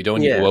that way. We don't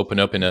want you to open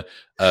up in a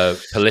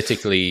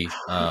politically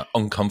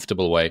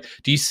uncomfortable way.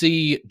 Do you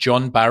see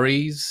John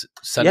Barry's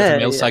Center for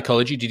Male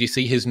Psychology? Did you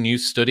see his new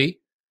study?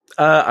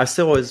 I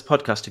saw his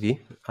podcast of you.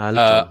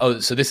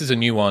 So this is a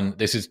new one.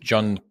 This is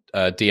John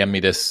DM'd me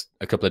this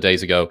a couple of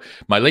days ago.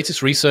 My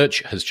latest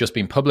research has just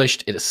been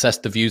published. It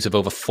assessed the views of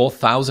over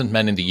 4,000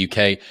 men in the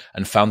UK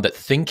and found that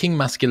thinking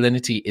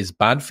masculinity is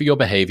bad for your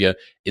behavior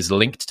is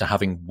linked to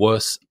having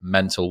worse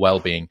mental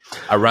well-being.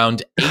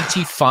 Around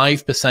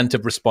 85%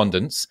 of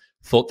respondents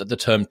thought that the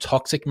term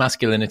toxic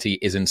masculinity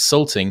is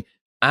insulting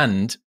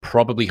and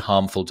probably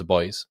harmful to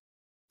boys.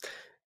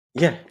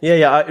 Yeah.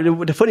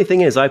 The funny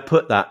thing is, I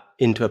put that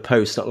into a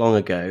post not long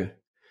ago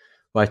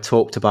where I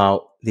talked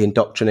about the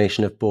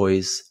indoctrination of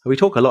boys. We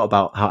talk a lot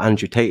about how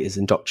Andrew Tate has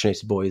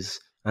indoctrinated boys,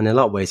 and in a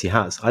lot of ways he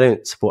has. I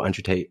don't support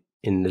Andrew Tate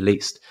in the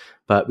least,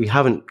 but we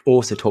haven't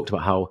also talked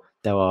about how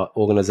there are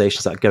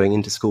organizations that are going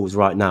into schools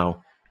right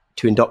now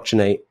to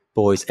indoctrinate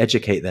boys,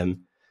 educate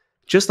them,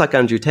 just like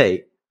Andrew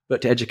Tate,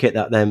 but to educate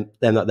them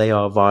that they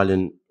are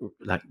violent,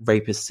 like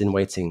rapists in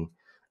waiting,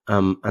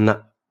 and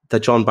that the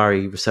John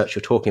Barry research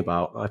you're talking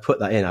about, I put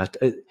that in.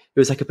 It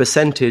was like a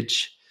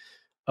percentage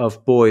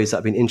of boys that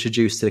have been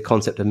introduced to the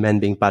concept of men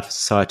being bad for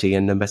society,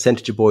 and the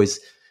percentage of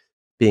boys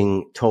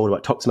being told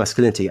about toxic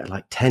masculinity at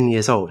like 10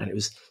 years old. And it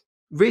was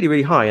really,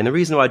 really high. And the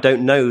reason why I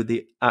don't know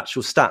the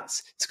actual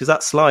stats is because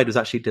that slide was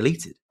actually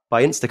deleted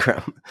by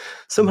Instagram.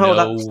 Somehow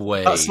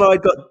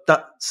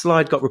that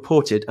slide got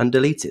reported and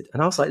deleted.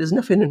 And I was like, there's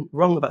nothing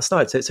wrong with that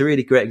slide. So it's a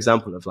really great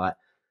example of like,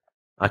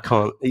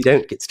 you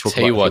don't get to talk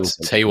about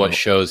Tell you what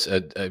shows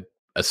a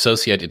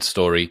associated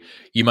story.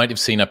 You might have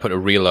seen I put a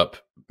reel up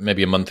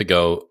maybe a month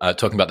ago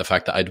talking about the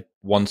fact that I'd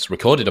once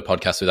recorded a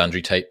podcast with Andrew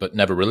Tate but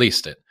never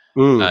released it.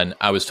 And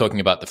I was talking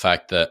about the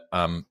fact that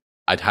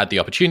I'd had the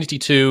opportunity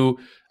to.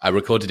 I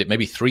recorded it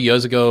maybe 3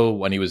 years ago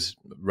when he was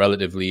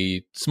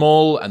relatively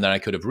small, and then I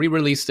could have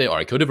re-released it, or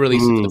I could have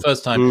released it for the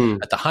first time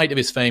at the height of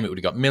his fame. It would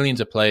have got millions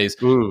of plays.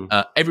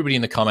 Everybody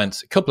in the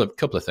comments, a couple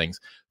of things.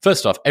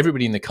 First off,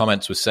 everybody in the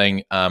comments was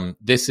saying,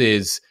 this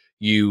is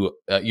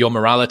your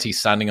morality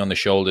standing on the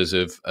shoulders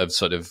of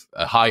sort of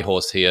a high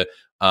horse here.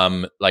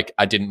 Like,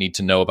 I didn't need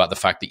to know about the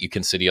fact that you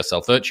consider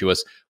yourself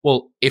virtuous.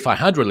 Well, if I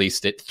had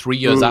released it 3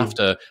 years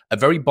after a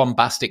very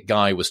bombastic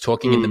guy was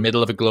talking in the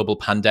middle of a global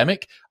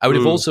pandemic, I would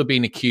have also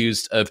been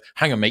accused of,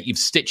 hang on, mate, you've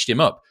stitched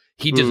him up.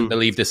 He doesn't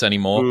believe this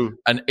anymore.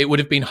 And it would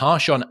have been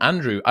harsh on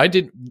Andrew.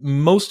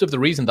 Most of the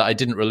reason that I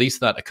didn't release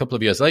that a couple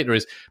of years later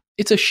is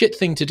it's a shit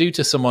thing to do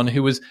to someone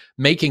who was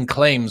making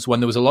claims when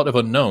there was a lot of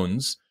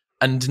unknowns.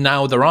 And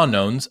now there are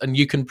knowns, and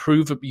you can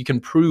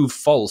prove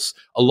false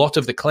a lot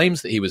of the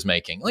claims that he was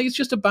making. Like, it's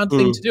just a bad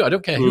thing to do. I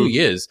don't care who he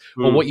is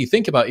or what you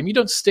think about him. You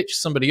don't stitch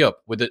somebody up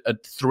with a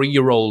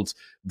 3-year-old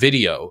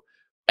video.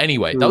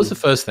 Anyway, that was the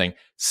first thing.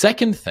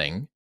 Second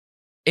thing,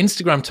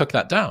 Instagram took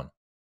that down.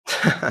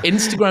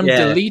 Instagram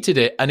deleted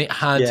it, and it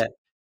had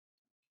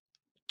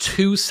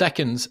 2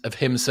 seconds of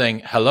him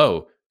saying,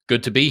 hello,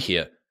 good to be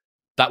here.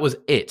 That was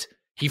it.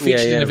 He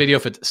featured in a video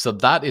so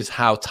that is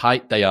how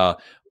tight they are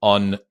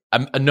on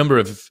a number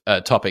of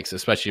topics,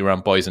 especially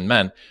around boys and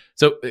men.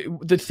 So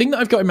the thing that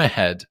I've got in my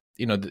head,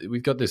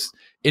 we've got this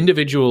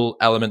individual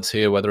elements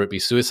here, whether it be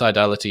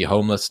suicidality,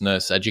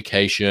 homelessness,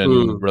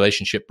 education,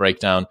 relationship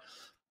breakdown.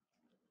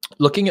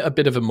 Looking at a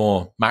bit of a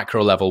more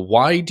macro level,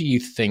 why do you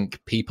think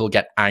people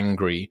get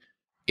angry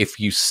if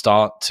you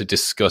start to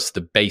discuss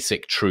the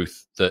basic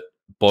truth that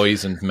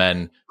boys and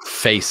men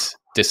face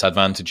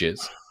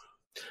disadvantages?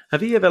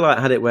 Have you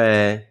ever had it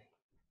where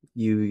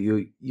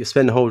You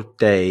spend the whole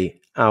day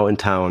out in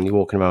town, you're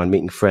walking around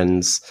meeting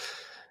friends,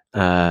 go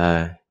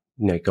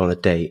on a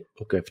date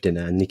or go for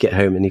dinner, and you get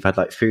home and you've had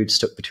like food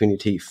stuck between your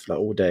teeth like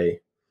all day,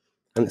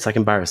 and it's like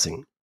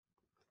embarrassing.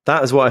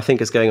 That is what I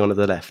think is going on at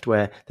the left,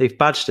 where they've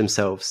badged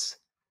themselves,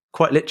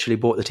 quite literally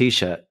bought the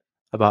t-shirt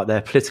about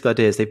their political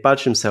ideas. They've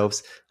badged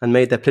themselves and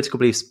made their political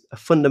beliefs a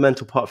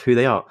fundamental part of who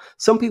they are.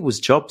 Some people's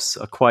jobs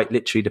are quite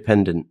literally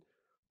dependent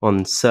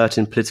on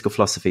certain political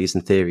philosophies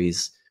and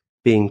theories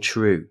being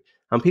true.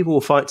 And people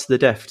will fight to the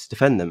death to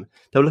defend them.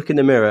 They'll look in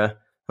the mirror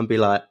and be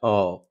like,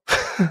 oh,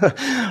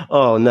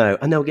 oh no.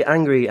 And they'll get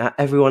angry at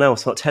everyone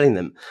else not telling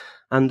them.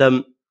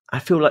 And I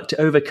feel like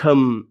to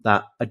overcome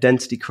that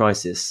identity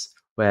crisis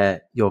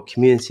where your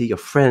community, your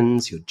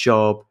friends, your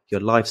job, your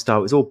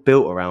lifestyle is all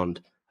built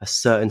around a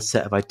certain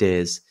set of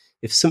ideas.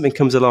 If something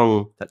comes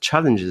along that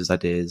challenges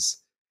ideas,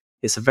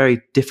 it's a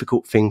very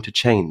difficult thing to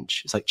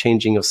change. It's like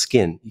changing your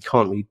skin. You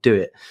can't really do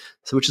it.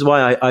 So, which is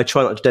why I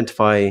try not to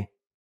identify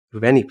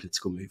with any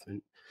political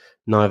movement,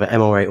 neither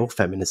MRA or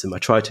feminism. I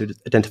try to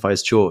identify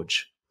as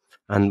George.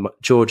 And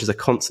George is a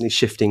constantly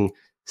shifting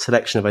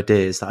selection of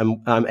ideas that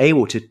I'm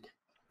able to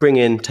bring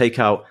in, take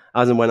out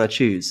as and when I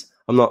choose.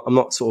 I'm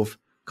not sort of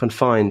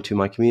confined to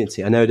my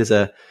community. I know there's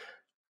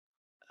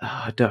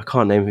I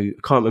can't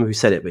remember who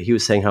said it, but he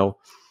was saying how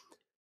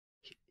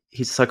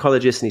he's a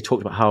psychologist and he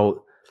talked about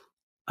how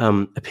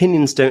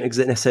opinions don't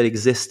necessarily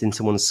exist in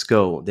someone's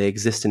skull. They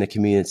exist in a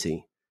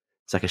community.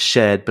 It's like a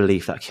shared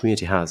belief that a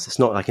community has. It's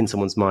not like in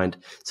someone's mind.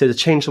 So to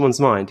change someone's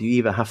mind, you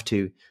either have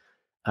to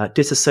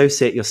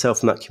disassociate yourself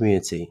from that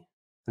community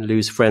and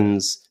lose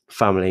friends,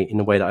 family in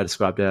the way that I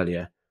described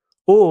earlier,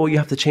 or you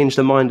have to change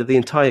the mind of the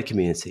entire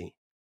community.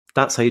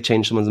 That's how you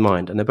change someone's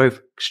mind. And they're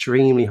both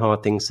extremely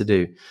hard things to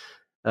do,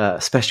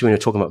 especially when you're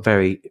talking about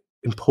very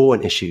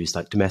important issues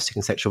like domestic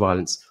and sexual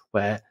violence,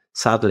 where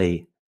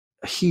sadly,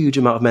 a huge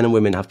amount of men and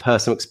women have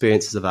personal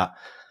experiences of that.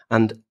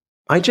 And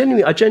I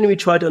genuinely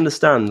try to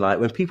understand, like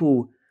when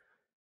people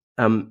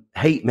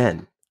hate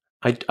men,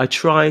 I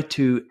try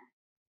to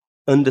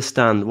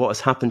understand what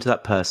has happened to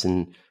that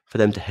person for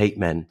them to hate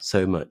men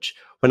so much.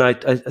 When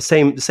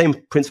the same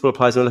principle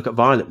applies when I look at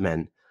violent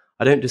men.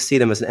 I don't just see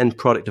them as an end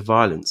product of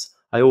violence.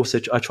 I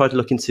try to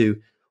look into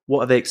what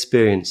have they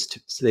experienced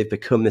so they've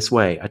become this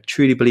way. I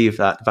truly believe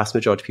that the vast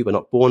majority of people are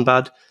not born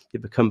bad; they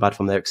become bad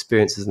from their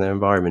experiences and their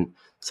environment.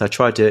 So I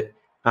try to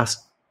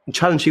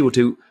challenge people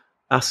to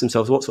ask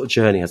themselves, what sort of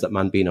journey has that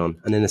man been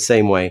on? And in the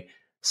same way,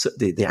 so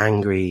the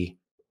angry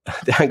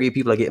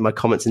people I get in my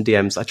comments and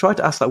DMs, I try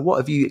to ask, like, what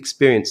have you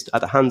experienced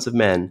at the hands of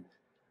men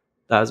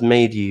that has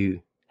made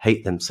you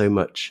hate them so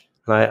much?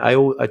 And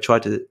I try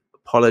to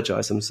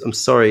apologize. I'm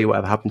sorry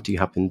whatever happened to you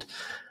happened,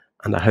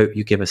 and I hope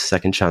you give us a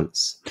second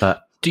chance.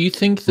 But do you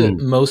think that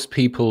most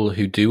people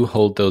who do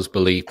hold those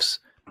beliefs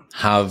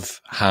have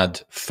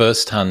had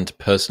first-hand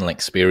personal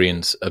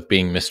experience of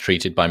being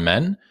mistreated by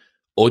men?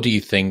 Or do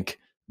you think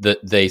that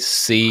they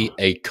see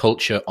a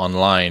culture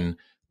online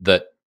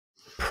that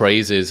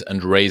praises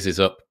and raises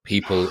up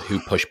people who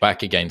push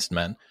back against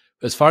men?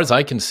 As far as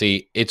I can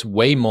see, it's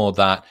way more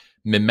that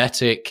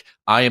mimetic,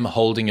 I am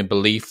holding a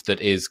belief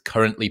that is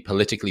currently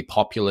politically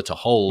popular to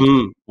hold,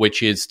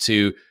 which is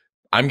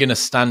I'm going to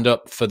stand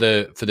up for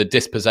the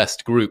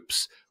dispossessed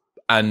groups,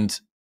 and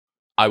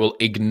I will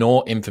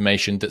ignore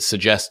information that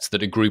suggests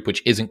that a group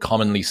which isn't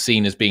commonly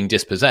seen as being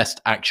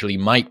dispossessed actually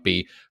might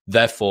be.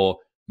 Therefore,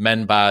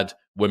 men bad,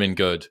 women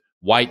good,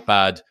 white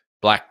bad,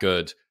 black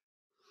good,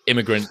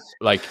 immigrant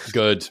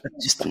good.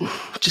 Just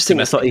think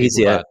that's not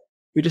easier.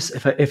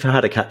 If I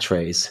had a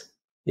catchphrase,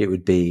 it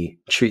would be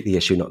treat the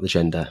issue, not the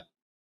gender.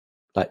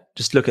 Like,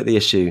 just look at the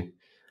issue,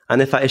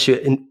 and if that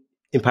issue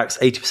impacts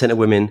 80% of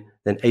women,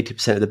 then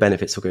 80% of the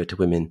benefits will go to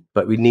women.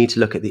 But we need to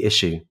look at the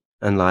issue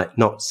and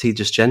not see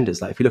just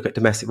genders. Like, if you look at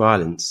domestic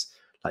violence,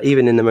 like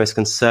even in the most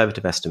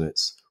conservative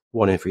estimates,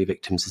 1 in 3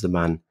 victims is a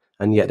man,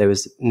 and yet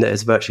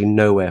there's virtually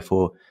nowhere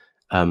for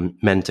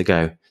men to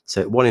go.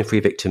 So 1 in 3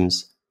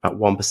 victims, about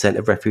 1%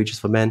 of refuge is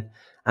for men,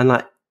 and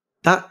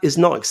that is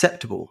not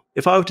acceptable.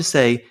 If I were to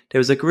say there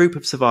was a group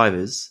of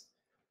survivors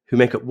who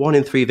make up 1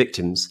 in 3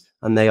 victims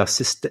and they are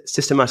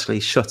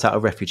systematically shut out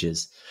of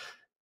refuges,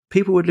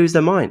 people would lose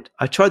their mind.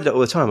 I tried that all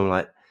the time. I'm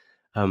like,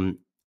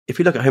 if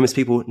you look at homeless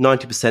people,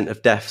 90%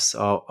 of deaths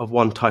are of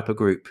one type of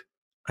group,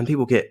 and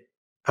people get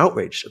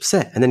outraged,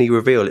 upset, and then you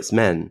reveal it's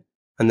men,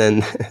 and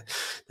then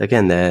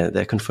again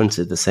they're confronted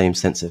with the same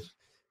sense of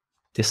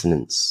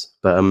dissonance.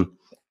 But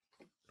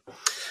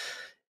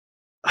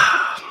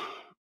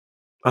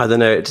I don't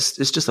know. It's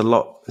just a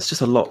lot. It's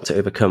just a lot to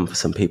overcome for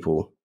some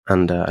people,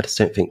 and I just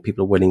don't think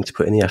people are willing to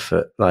put in the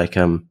effort.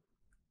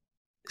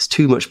 It's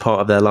too much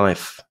part of their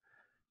life,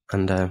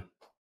 and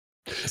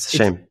it's a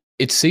shame.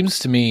 It seems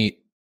to me,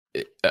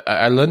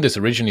 I learned this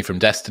originally from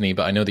Destiny,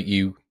 but I know that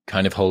you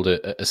kind of hold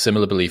a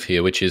similar belief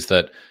here, which is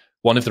that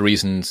one of the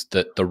reasons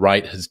that the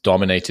right has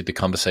dominated the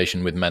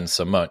conversation with men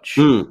so much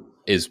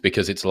is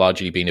because it's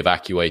largely been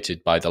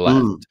evacuated by the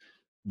left.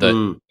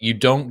 That you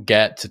don't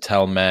get to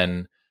tell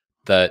men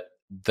that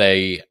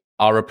they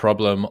are a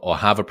problem or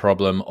have a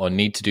problem or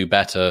need to do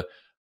better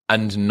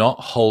and not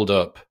hold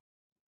up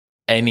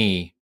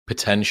any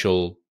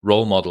potential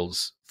role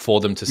models for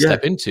them to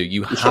step into.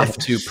 You have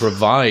to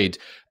provide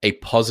a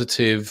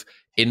positive,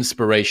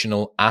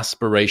 inspirational,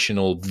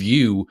 aspirational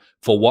view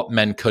for what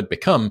men could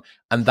become.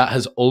 And that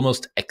has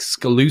almost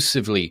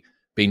exclusively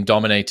been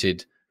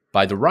dominated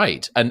by the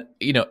right. And,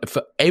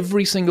 for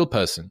every single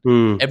person,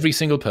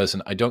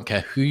 I don't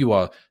care who you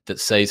are, that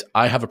says,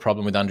 I have a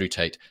problem with Andrew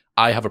Tate,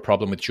 I have a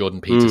problem with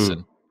Jordan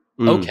Peterson.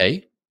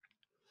 Okay.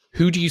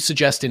 Who do you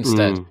suggest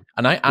instead?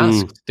 And I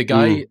asked the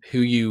guy who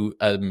you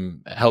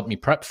helped me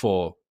prep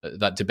for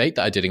that debate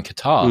that I did in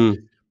Qatar.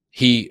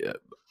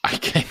 I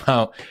came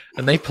out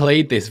and they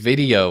played this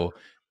video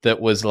that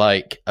was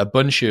like a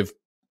bunch of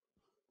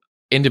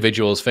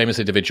famous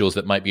individuals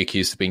that might be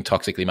accused of being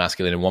toxically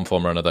masculine in one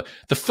form or another.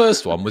 The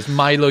first one was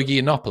Milo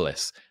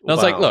Yiannopoulos. And I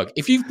was like, look,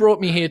 if you've brought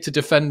me here to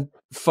defend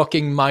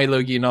fucking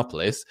Milo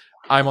Yiannopoulos,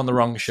 I'm on the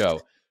wrong show.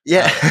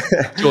 Yeah.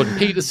 Jordan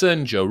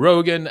Peterson, Joe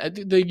Rogan,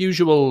 the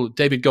usual,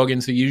 David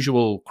Goggins, the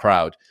usual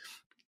crowd.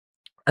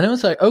 And I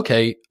was like,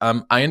 okay,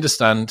 I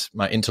understand,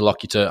 my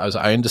interlocutor,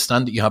 I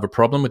understand that you have a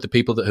problem with the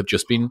people that have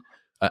just been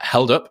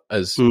held up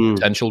as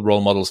potential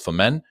role models for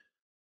men.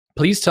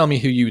 Please tell me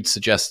who you would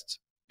suggest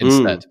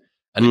instead.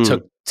 And it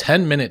took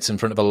 10 seconds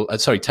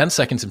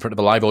in front of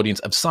a live audience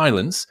of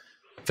silence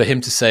for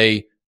him to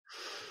say,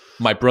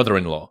 my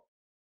brother-in-law.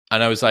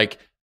 And I was like,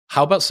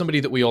 how about somebody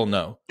that we all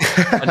know?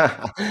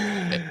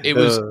 And it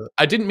was,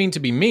 I didn't mean to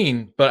be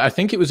mean, but I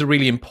think it was a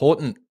really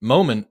important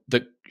moment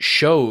that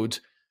showed,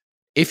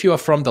 if you are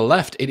from the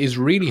left, it is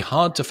really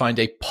hard to find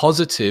a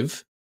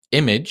positive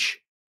image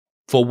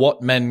for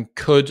what men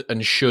could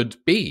and should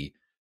be.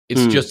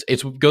 It's just,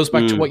 it goes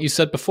back to what you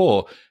said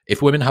before.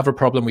 If women have a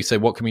problem, we say,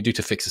 what can we do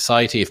to fix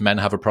society? If men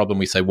have a problem,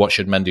 we say, what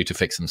should men do to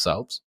fix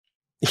themselves?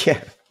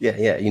 Yeah.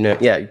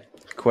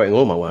 Quoting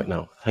all my work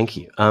now. Thank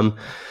you. I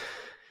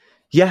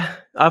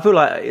feel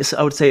like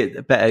I would say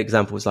a better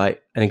example is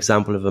like an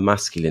example of a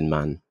masculine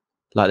man.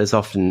 Like there's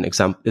often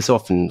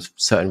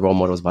certain role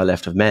models by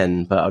left of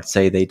men, but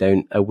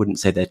I wouldn't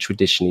say they're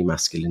traditionally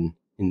masculine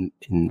in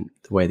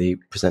the way they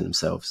present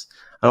themselves.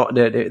 And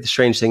the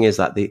strange thing is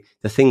that the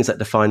things that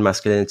define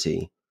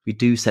masculinity, we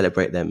do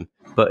celebrate them,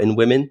 but in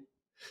women.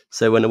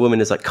 So when a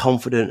woman is like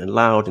confident and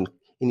loud and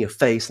in your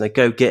face and a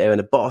go-getter and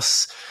a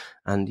boss,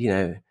 and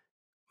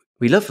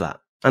we love that.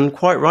 And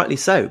quite rightly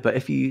so. But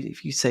if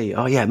you say,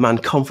 oh yeah, man,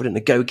 confident,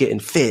 a go-getter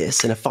and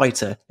fierce and a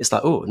fighter, it's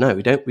like, oh no,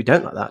 we don't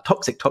like that.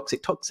 Toxic.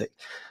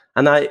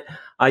 And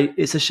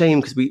it's a shame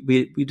because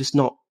we just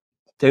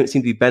don't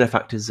seem to be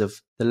benefactors of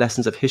the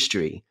lessons of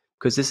history,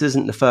 because this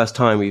isn't the first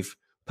time we've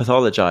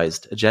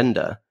pathologized a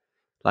gender.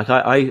 Like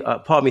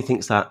part of me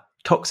thinks that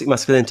toxic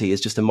masculinity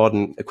is just a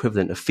modern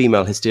equivalent of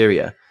female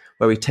hysteria,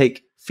 where we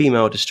take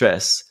female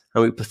distress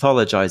and we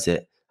pathologize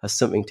it as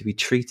something to be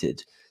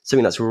treated,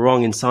 something that's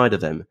wrong inside of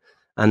them.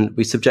 And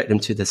we subject them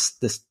to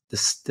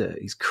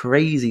these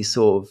crazy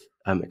sort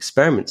of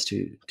experiments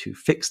to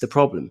fix the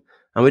problem.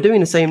 And we're doing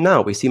the same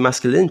now. We see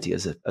masculinity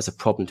as a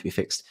problem to be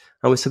fixed,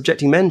 and we're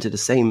subjecting men to the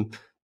same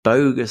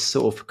bogus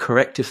sort of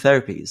corrective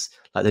therapies,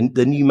 like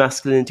the new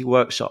masculinity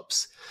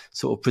workshops,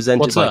 sort of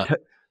presented. What's that?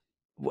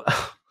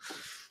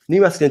 New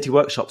masculinity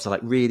workshops are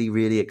like really,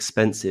 really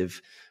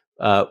expensive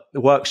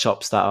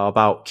workshops that are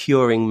about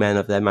curing men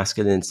of their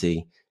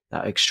masculinity,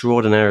 that are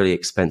extraordinarily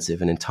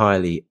expensive and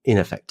entirely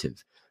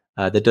ineffective.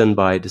 They're done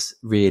by just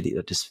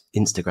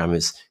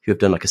Instagrammers who have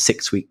done like a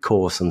 6-week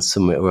course on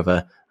somewhere or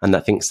other, and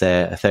that thinks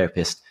they're a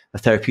therapist, a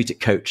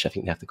therapeutic coach, I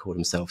think they have to call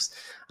themselves.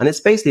 And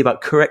it's basically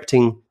about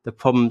correcting the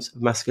problems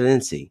of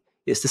masculinity.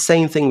 It's the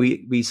same thing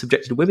we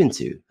subjected women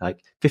to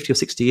like 50 or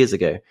 60 years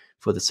ago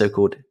for the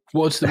so-called...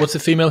 What's the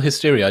female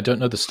hysteria? I don't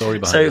know the story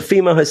behind it. So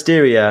female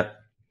hysteria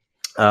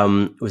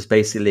was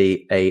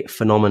basically a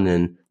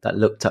phenomenon that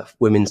looked at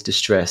women's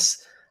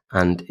distress,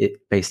 and it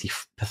basically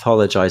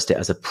pathologized it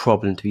as a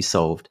problem to be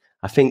solved.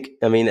 I think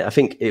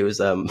it was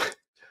part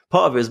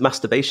of it was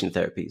masturbation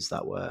therapies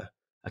that were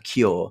a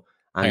cure.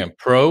 And hang on,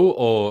 pro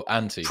or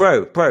anti?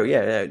 Pro,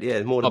 yeah.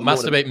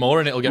 Masturbate more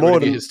and it'll get rid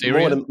of your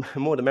hysteria.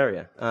 More the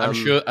merrier. I'm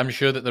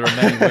sure that there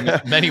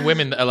are many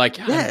women that are like,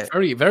 I'm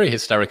very, very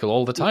hysterical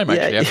all the time.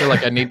 Actually, I feel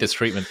like I need this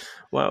treatment.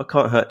 Well, it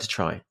can't hurt to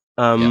try.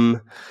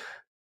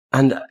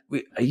 And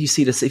you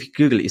see this, if you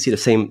Google it, you see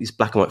these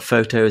black and white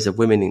photos of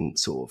women in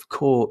sort of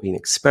court being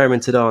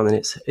experimented on, and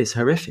it's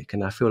horrific.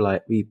 And I feel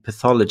like we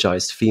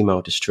pathologized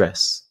female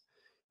distress.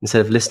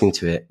 Instead of listening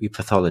to it, we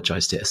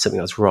pathologized it as something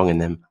that's wrong in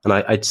them. And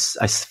I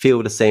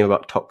feel the same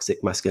about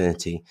toxic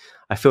masculinity.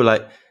 I feel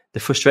like the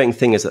frustrating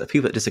thing is that the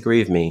people that disagree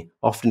with me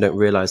often don't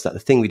realize that the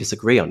thing we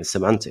disagree on is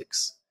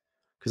semantics.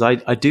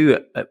 Because I do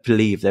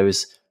believe there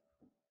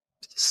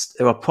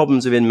are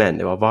problems within men.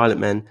 There are violent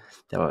men.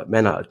 There are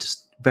men that are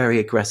just very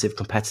aggressive,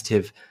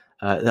 competitive,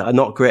 that are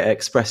not great at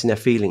expressing their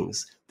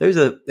feelings. Those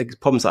are the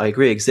problems that I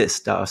agree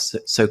exist, that are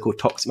so-called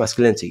toxic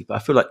masculinity. But I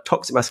feel like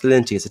toxic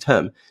masculinity as a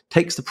term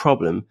takes the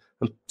problem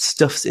and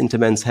stuffs it into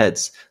men's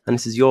heads. And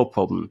this is your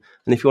problem.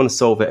 And if you want to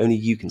solve it, only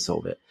you can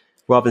solve it,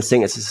 rather than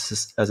seeing it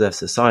as a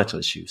societal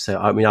issue. So,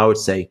 I mean, I would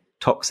say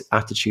toxic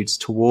attitudes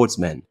towards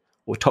men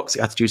or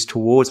toxic attitudes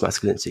towards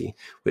masculinity,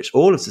 which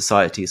all of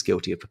society is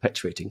guilty of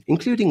perpetuating,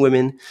 including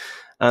women.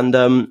 And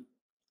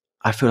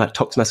I feel like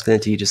toxic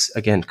masculinity just,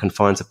 again,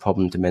 confines a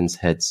problem to men's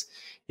heads.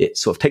 It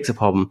sort of takes a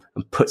problem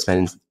and puts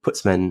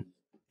men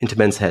into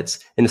men's heads.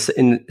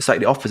 It's like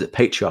the opposite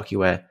patriarchy,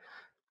 where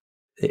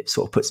it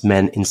sort of puts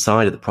men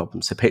inside of the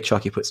problem. So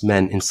patriarchy puts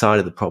men inside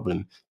of the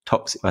problem.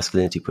 Toxic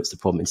masculinity puts the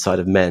problem inside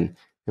of men.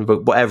 And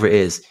whatever it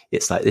is,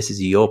 it's like, this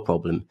is your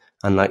problem.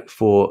 And like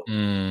for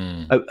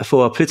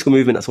a political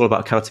movement that's all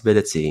about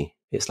accountability,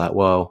 it's like,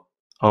 well,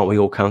 aren't we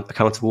all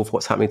accountable for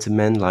what's happening to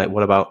men? Like,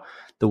 what about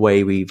the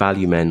way we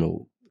value men,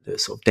 or the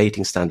sort of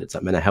dating standards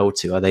that men are held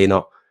to? Are they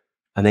not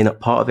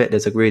part of it?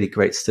 There's a really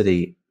great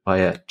study by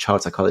a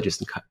child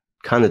psychologist in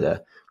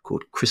Canada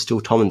called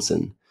Crystal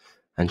Tomlinson,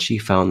 and she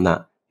found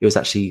that it was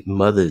actually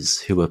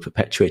mothers who were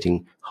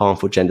perpetuating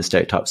harmful gender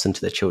stereotypes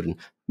into their children.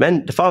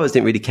 The fathers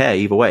didn't really care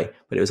either way,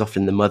 but it was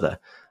often the mother.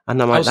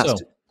 And I'm like,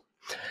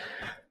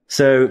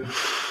 so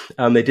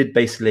they did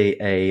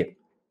basically a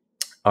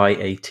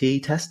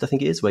IAT test, I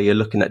think it is, where you're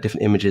looking at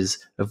different images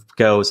of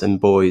girls and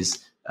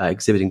boys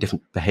exhibiting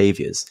different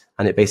behaviors.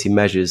 And it basically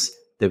measures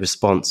the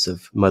response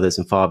of mothers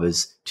and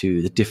fathers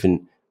to the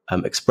different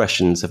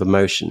expressions of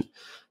emotion.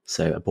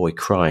 So a boy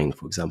crying,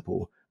 for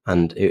example.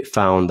 And it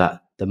found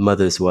that the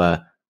mothers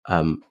were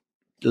a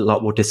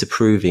lot more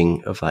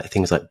disapproving of like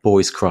things like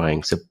boys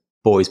crying, so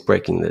boys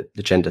breaking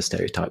the gender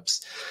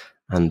stereotypes.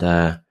 And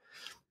then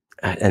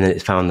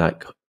it found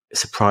that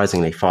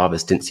surprisingly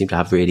fathers didn't seem to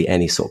have really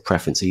any sort of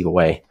preference either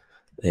way.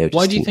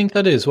 Why do you think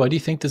that is? Why do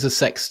you think there's a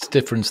sex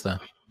difference there?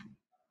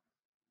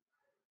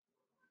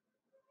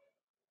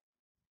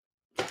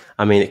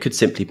 I mean, it could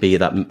simply be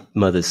that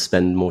mothers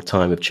spend more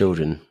time with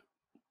children.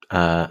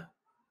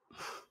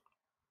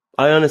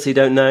 I honestly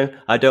don't know.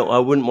 I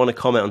wouldn't want to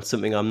comment on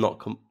something I'm not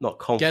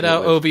confident. Get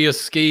out over your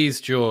skis,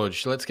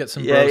 George. Let's get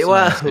some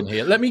science in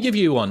here. Let me give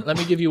you one. Let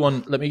me give you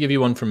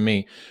one from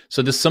me.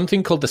 So there's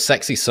something called the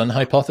sexy son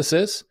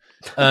hypothesis,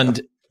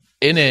 and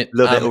in it,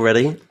 love it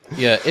already.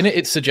 Yeah, in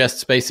it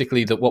suggests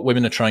basically that what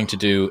women are trying to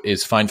do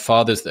is find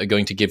fathers that are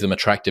going to give them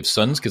attractive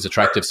sons, because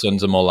attractive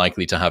sons are more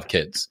likely to have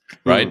kids,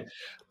 right?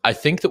 I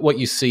think that what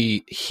you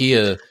see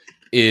here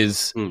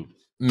is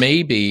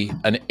maybe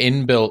an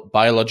inbuilt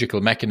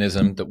biological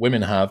mechanism that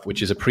women have,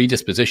 which is a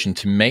predisposition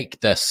to make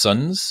their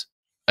sons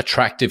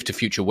attractive to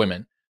future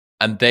women.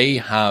 And they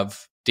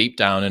have deep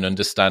down an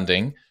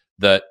understanding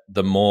that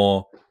the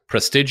more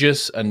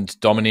prestigious and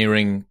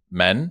domineering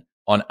men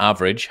on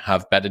average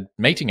have better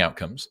mating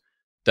outcomes.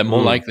 They're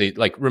more likely,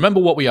 like, remember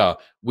what we are.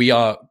 We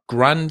are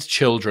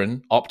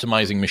grandchildren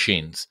optimizing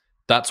machines.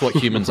 That's what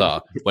humans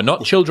are. We're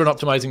not children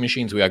optimizing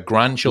machines. We are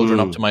grandchildren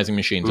optimizing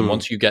machines. And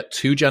once you get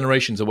 2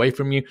 generations away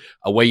from you,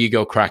 away you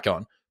go, crack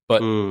on.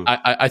 But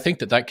I think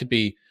that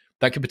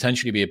could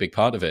potentially be a big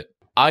part of it.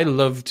 I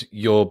loved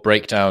your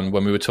breakdown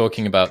when we were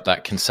talking about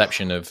that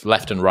conception of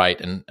left and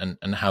right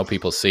and how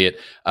people see it.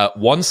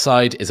 One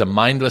side is a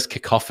mindless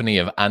cacophony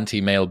of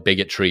anti-male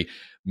bigotry,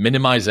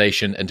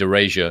 minimization and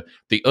erasure.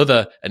 The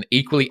other, an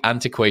equally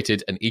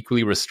antiquated and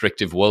equally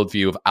restrictive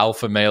worldview of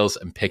alpha males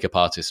and pickup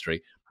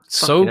artistry.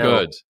 So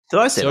good. Did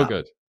I say so that?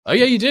 Good. Oh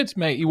yeah, you did,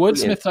 mate. You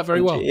wordsmithed that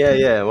very well.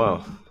 Yeah.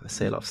 Well, I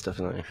say a lot of stuff,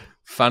 don't I?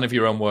 Fan of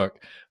your own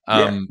work.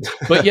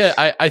 But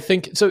yeah, I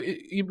think so.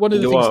 One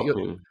of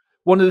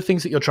the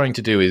things that you're trying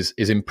to do is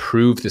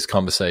improve this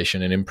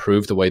conversation and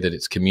improve the way that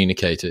it's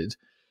communicated.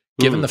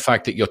 Given the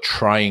fact that you're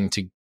trying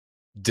to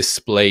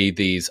display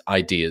these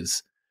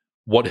ideas,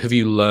 what have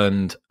you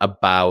learned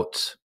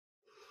about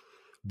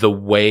the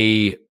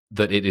way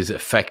that it is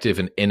effective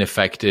and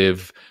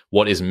ineffective?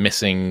 What is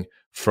missing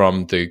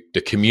from the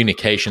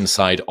communication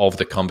side of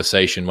the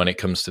conversation when it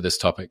comes to this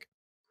topic?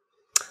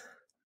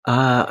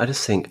 I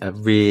just think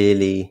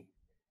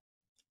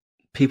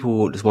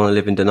people just want to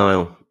live in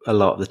denial a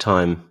lot of the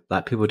time.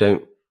 Like, people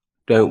don't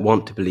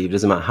want to believe. It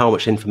doesn't matter how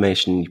much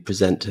information you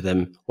present to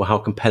them or how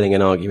compelling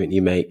an argument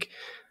you make.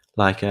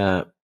 Like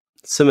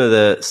some of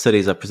the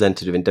studies I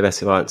presented in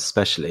domestic violence,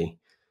 especially,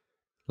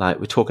 like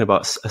we're talking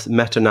about a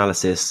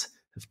meta-analysis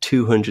of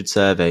 200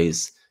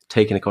 surveys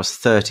taken across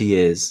 30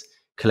 years,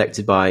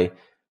 collected by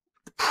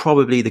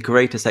probably the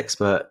greatest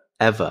expert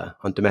ever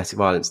on domestic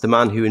violence. The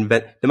man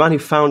who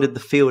founded the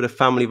field of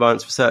family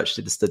violence research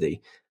did the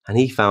study, and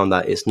he found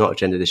that it's not a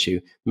gendered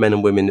issue. Men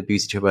and women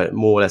abuse each other at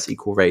more or less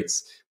equal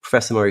rates.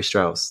 Professor Murray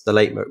Strauss, the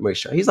late Murray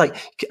Strauss, he's like,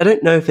 I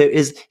don't know if there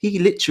is. He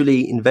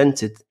literally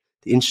invented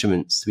the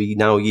instruments we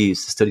now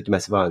use to study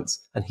domestic violence,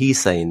 and he's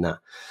saying that.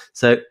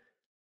 So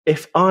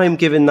if I'm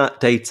given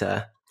that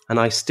data and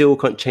I still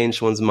can't change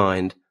someone's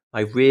mind,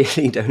 I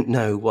really don't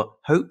know what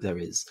hope there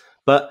is.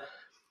 But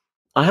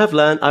I've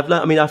learned,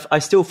 I mean, I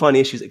still find the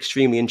issues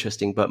extremely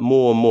interesting, but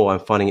more and more I'm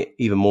finding it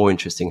even more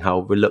interesting how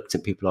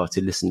reluctant people are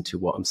to listen to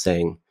what I'm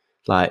saying,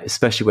 like,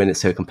 especially when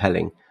it's so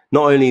compelling.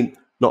 Not only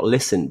not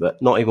listen,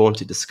 but not even want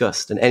to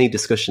discuss. And any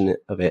discussion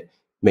of it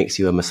makes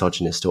you a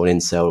misogynist or an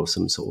incel or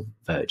some sort of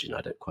virgin.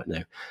 I don't quite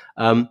know.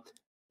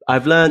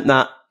 I've learned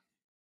that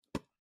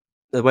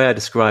the way I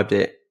described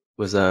it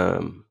was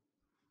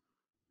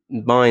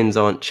minds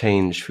aren't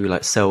changed through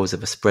like cells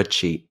of a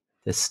spreadsheet.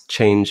 there's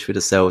change through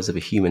the cells of a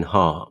human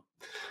heart,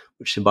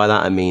 which by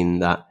that I mean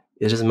that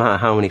it doesn't matter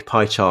how many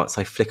pie charts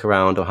I flick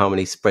around or how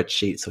many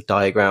spreadsheets or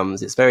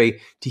diagrams. It's a very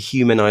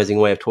dehumanizing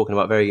way of talking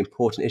about very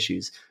important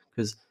issues,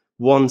 because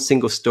one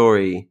single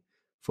story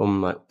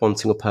from like one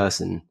single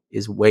person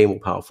is way more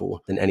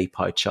powerful than any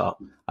pie chart.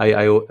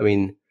 I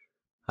mean,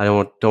 I don't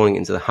want to get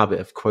into the habit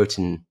of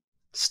quoting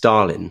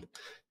Stalin,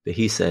 but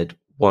he said,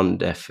 one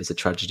death is a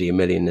tragedy, a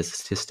million is a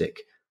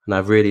statistic. And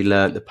I've really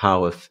learned the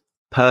power of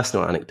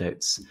personal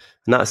anecdotes.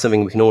 And that's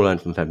something we can all learn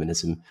from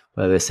feminism,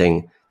 where they're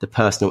saying the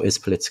personal is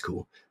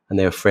political, and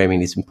they are framing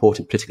these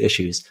important political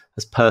issues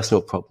as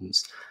personal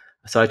problems.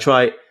 So I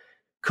try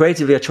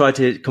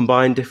to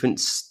combine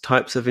different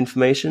types of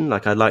information.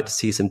 Like I'd like to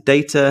see some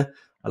data.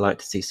 I like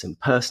to see some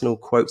personal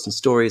quotes and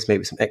stories,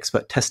 maybe some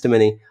expert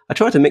testimony. I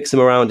try to mix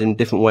them around in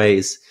different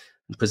ways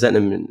and present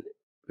them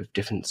with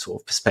different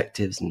sort of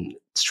perspectives and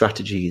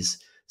strategies.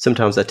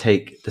 Sometimes I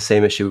take the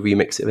same issue,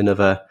 remix it with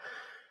another.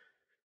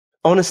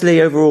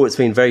 Honestly, overall, it's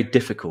been very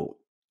difficult.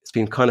 It's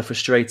been kind of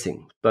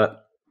frustrating,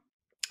 but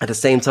at the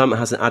same time, it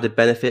has an added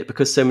benefit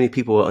because so many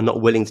people are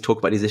not willing to talk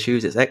about these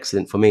issues. It's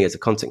excellent for me as a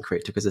content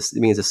creator because it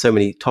means there's so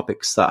many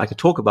topics that I can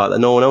talk about that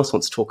no one else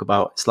wants to talk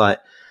about. It's like,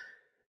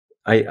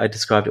 I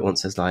described it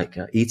once as like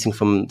eating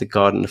from the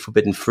garden of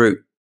forbidden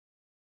fruit,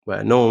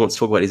 where no one wants to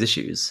talk about these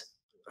issues.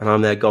 And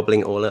I'm there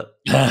gobbling it all up.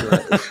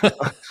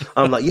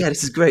 I'm like, yeah,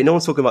 this is great. No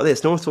one's talking about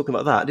this. No one's talking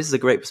about that. This is a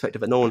great perspective,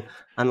 but no one.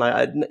 And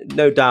like,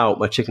 no doubt,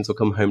 my chickens will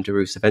come home to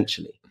roost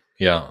eventually.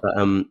 Yeah.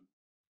 But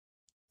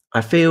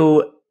I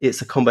feel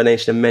it's a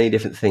combination of many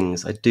different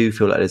things. I do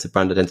feel like there's a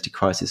brand identity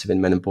crisis within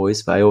men and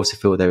boys, but I also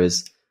feel there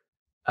is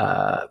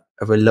a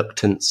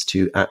reluctance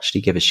to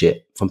actually give a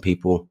shit from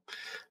people.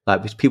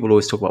 Like people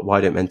always talk about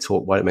why don't men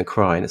talk, why don't men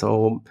cry, and it's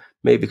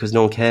maybe because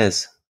no one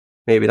cares.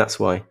 Maybe that's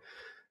why.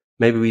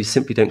 Maybe we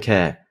simply don't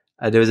care.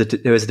 There is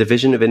a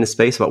division within the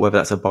space about whether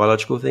that's a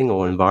biological thing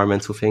or an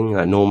environmental thing.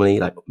 Like normally,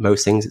 like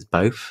most things, it's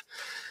both.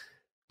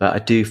 But I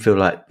do feel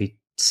like we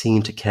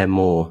seem to care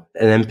more.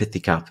 An empathy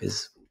gap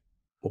is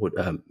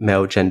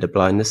male gender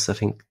blindness. I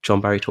think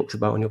John Barry talks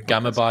about on your podcast.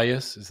 Gamma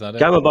bias, is that it?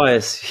 Gamma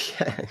bias,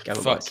 yeah.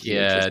 Fuck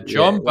yeah,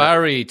 John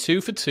Barry,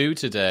 2 for 2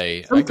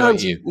 today.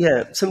 Sometimes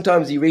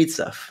sometimes you read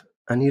stuff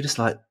and you're just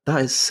like,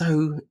 that is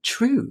so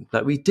true.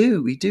 Like we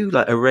do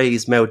like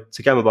erase male.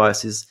 So gamma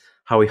bias is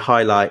how we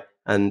highlight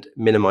and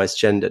minimize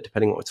gender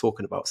depending on what we're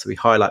talking about. So we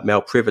highlight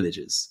male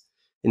privileges.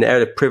 In the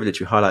area of privilege,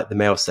 we highlight the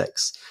male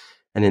sex,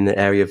 and in the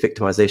area of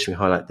victimization, we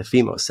highlight the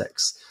female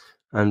sex.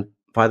 And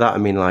by that I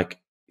mean, like,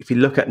 if you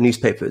look at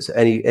newspapers,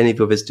 any of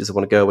your visitors that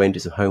want to go away and do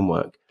some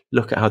homework,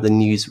 look at how the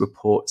news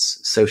reports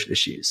social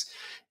issues.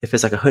 If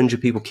there's like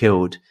 100 people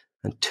killed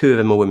and 2 of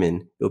them are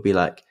women, it'll be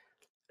like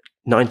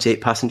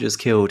 98 passengers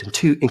killed,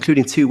 and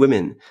including 2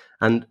 women.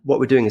 And what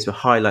we're doing is we're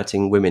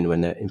highlighting women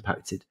when they're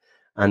impacted,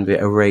 and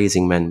we're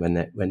erasing men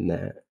when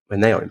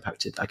they are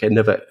impacted. Like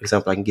another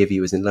example I can give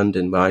you is in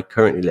London, where I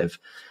currently live.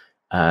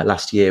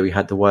 Last year, we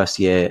had the worst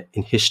year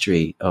in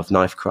history of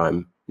knife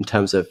crime in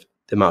terms of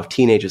the amount of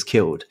teenagers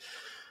killed.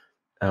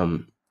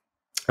 I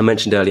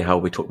mentioned earlier how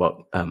we talk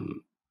about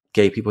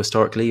gay people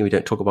historically, and we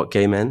don't talk about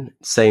gay men.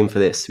 Same for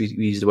this. We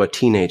use the word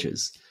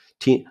teenagers.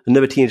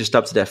 Another teenager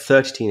stabbed to death,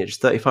 30 teenagers,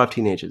 35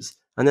 teenagers.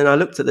 And then I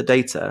looked at the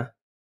data,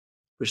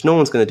 which no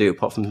one's going to do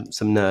apart from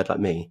some nerd like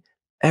me.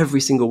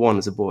 Every single one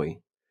is a boy.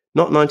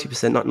 Not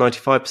 90%, not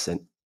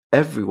 95%.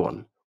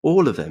 Everyone,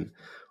 all of them.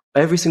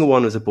 Every single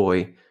one was a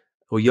boy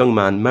or young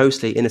man,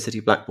 mostly inner city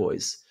black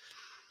boys.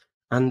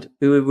 And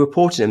we were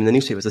reporting them in the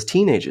newspapers as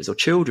teenagers or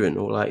children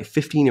or like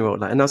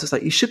 15-year-old. And I was just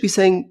like, you should be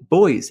saying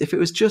boys. If it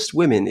was just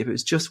women,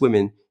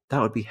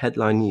 that would be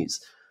headline news.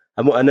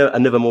 And what I know,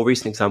 another more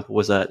recent example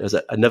was there was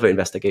another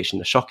investigation.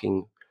 The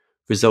shocking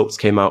results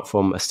came out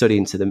from a study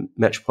into the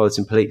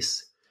Metropolitan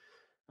Police,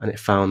 and it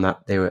found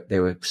that they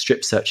were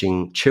strip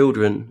searching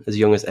children as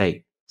young as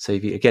 8. So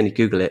if you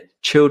Google it,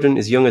 children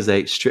as young as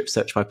 8 strip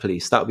searched by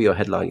police. That would be your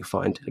headline you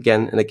find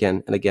again and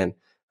again and again.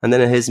 And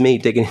then here's me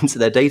digging into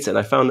their data, and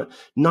I found that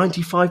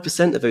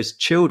 95% of those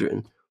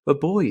children were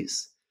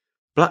boys.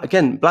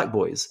 Black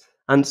boys.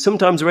 And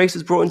sometimes race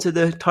was brought into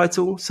the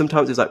title.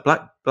 Sometimes it was like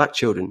black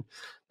children,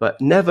 but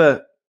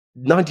never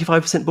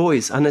 95%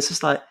 boys. And it's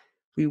just like,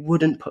 we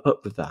wouldn't put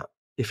up with that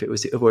if it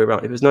was the other way around.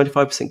 If it was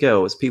 95%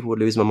 girls, people would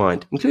lose my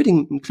mind,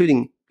 including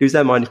lose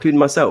their mind, including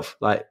myself.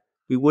 Like,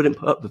 we wouldn't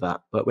put up with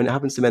that. But when it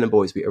happens to men and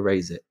boys, we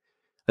erase it.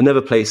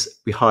 Another place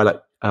we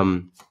highlight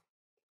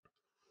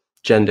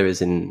gender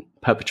is in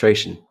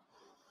perpetration.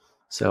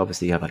 So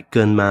obviously you have like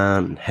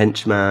gunman and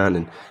henchman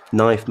and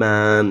knife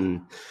man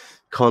and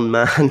con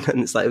man.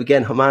 And it's like,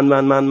 again,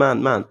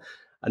 man.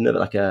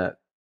 Another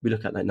we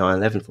look at like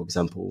 9/11, for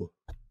example.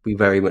 We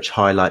very much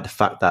highlight the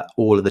fact that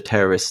all of the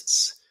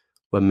terrorists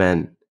were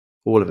men,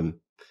 all of them.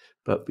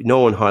 But no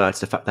one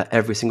highlights the fact that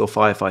every single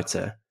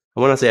firefighter,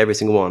 and when I say every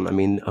single one, I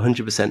mean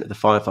 100% of the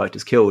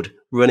firefighters killed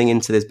running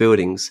into these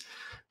buildings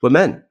were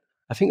men.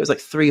 I think it was like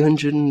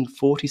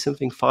 340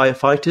 something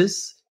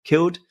firefighters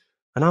killed.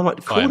 And I'm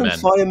like, call them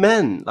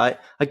firemen. Like,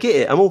 I get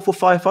it. I'm all for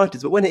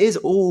firefighters. But when it is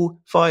all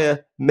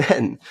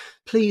firemen,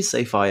 please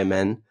say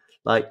firemen.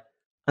 Like,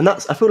 and I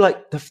feel like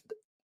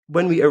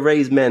when we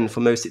erase men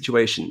from those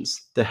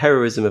situations, the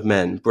heroism of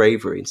men,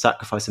 bravery and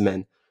sacrifice of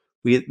men,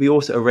 we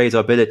also erase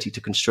our ability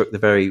to construct the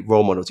very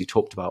role models you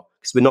talked about,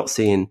 because we're not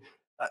seeing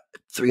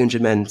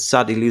 300 men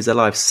sadly lose their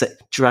lives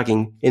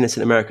dragging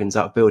innocent Americans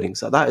out of buildings.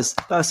 So that is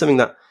something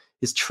that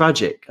is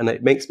tragic, and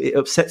it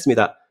upsets me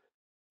that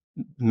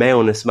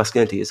maleness,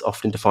 masculinity is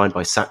often defined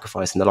by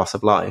sacrifice and the loss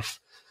of life.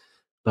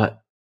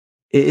 But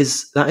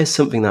that is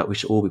something that we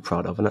should all be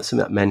proud of, and that's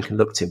something that men can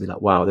look to and be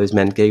like, wow, those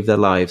men gave their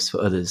lives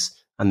for others,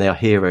 and they are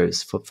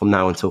heroes from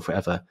now until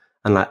forever.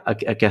 And like,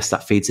 I guess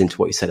that feeds into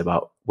what you said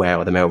about where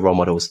are the male role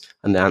models,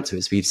 and the answer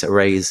is we just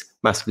erase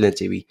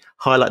masculinity. We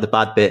highlight the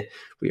bad bit,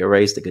 we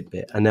erase the good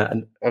bit. And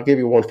I'll give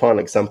you one final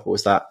example.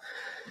 Was that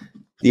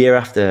the year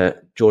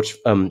after George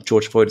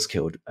Floyd was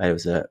killed, there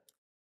was a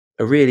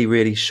really,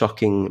 really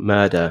shocking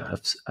murder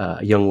of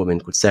a young woman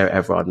called Sarah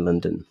Everard in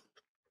London.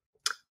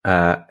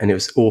 And it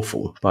was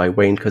awful, by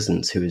Wayne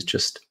Couzens, who was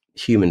just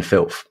human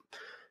filth.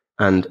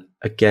 And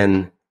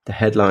again, the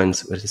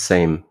headlines were the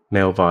same: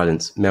 male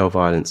violence, male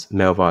violence,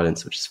 male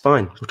violence, which is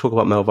fine. We'll talk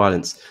about male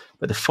violence.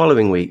 But the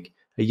following week,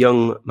 a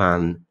young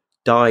man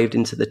dived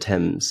into the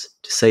Thames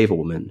to save a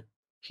woman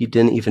he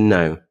didn't even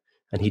know,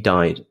 and he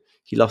died.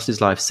 He lost his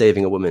life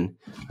saving a woman.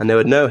 And there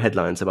were no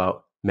headlines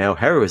about male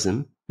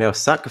heroism, male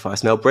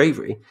sacrifice, male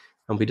bravery.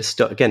 And we just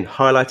again,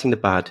 highlighting the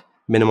bad,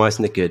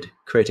 minimizing the good,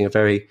 creating a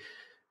very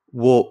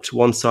warped,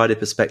 one-sided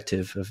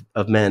perspective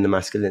of men and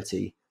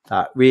masculinity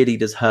that really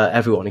does hurt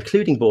everyone,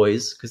 including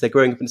boys, because they're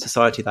growing up in a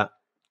society that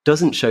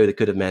doesn't show the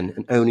good of men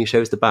and only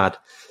shows the bad.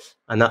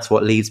 And that's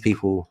what leads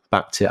people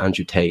back to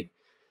Andrew Tate,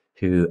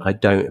 who I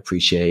don't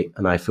appreciate,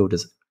 and I feel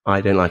I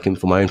don't like him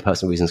for my own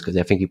personal reasons, because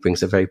I think he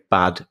brings a very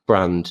bad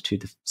brand to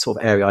the sort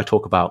of area I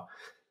talk about.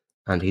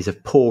 And he's a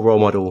poor role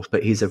model,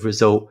 but he's a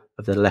result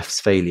of the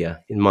left's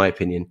failure, in my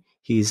opinion.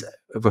 He's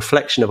a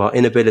reflection of our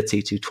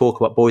inability to talk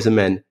about boys and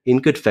men in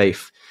good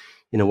faith,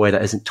 in a way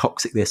that isn't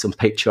toxic this and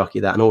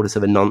patriarchy that and all this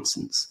other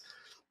nonsense.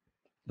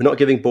 We're not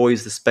giving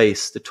boys the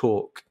space to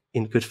talk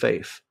in good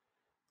faith,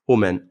 or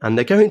men, and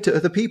they're going to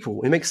other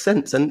people. It makes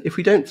sense. And if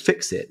we don't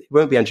fix it, it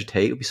won't be Andrew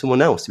Tate, it'll be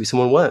someone else, it'll be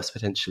someone worse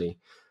potentially.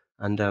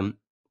 And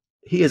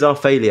he is our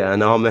failure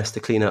and our mess to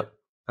clean up.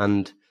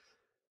 And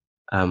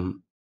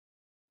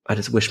I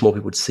just wish more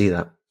people would see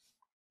that.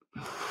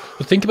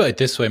 Well, think about it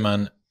this way,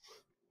 man.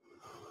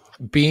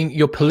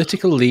 Your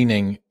political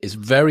leaning is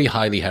very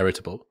highly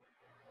heritable.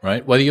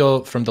 Right? Whether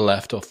you're from the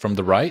left or from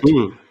the right,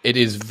 it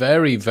is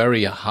very,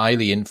 very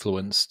highly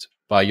influenced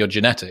by your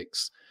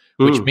genetics,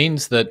 which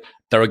means that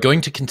there are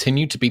going to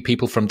continue to be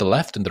people from the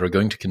left and there are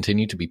going to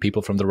continue to be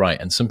people from the right.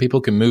 And some people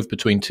can move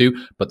between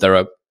two, but there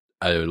are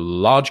a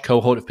large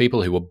cohort of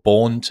people who were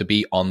born to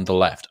be on the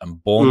left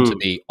and born to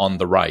be on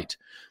the right.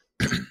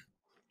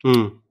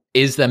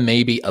 Is there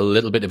maybe a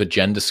little bit of a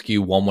gender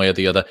skew one way or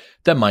the other?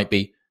 There might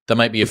be. There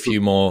might be a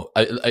few more,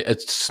 a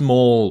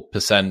small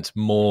percent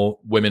more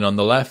women on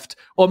the left,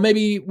 or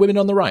maybe women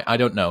on the right. I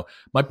don't know.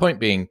 My point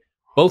being,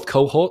 both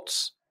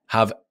cohorts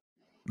have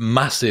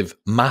massive,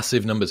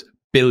 massive numbers,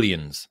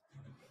 billions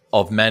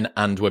of men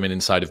and women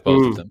inside of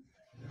both of them.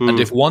 And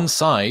if one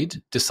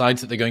side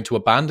decides that they're going to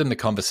abandon the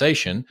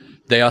conversation,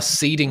 they are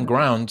ceding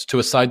ground to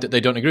a side that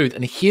they don't agree with.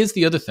 And here's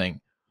the other thing.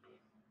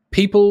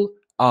 People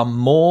are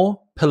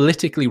more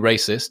politically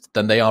racist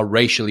than they are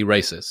racially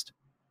racist.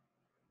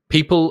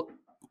 People...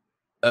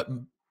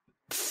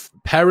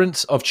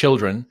 parents of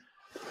children,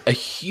 a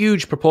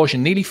huge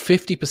proportion, nearly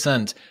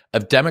 50%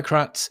 of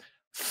Democrats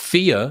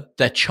fear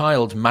their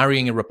child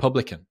marrying a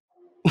Republican.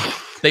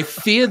 They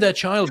fear their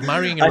child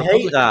marrying a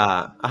Republican.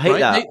 I hate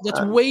that.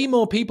 That's way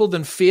more people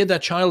than fear their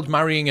child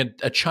marrying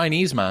a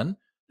Chinese man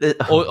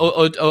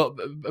or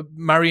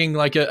marrying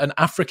like an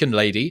African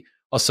lady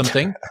or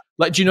something.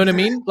 Like, do you know what I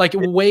mean? Like,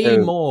 way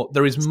more.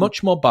 There is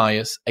much more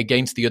bias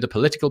against the other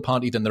political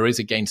party than there is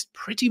against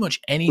pretty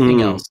much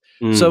anything else.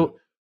 So,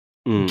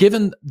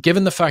 given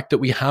the fact that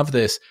we have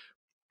this,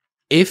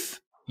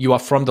 if you are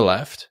from the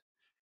left,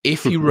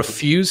 if you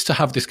refuse to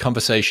have this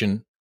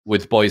conversation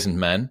with boys and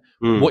men,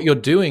 what you're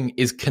doing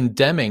is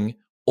condemning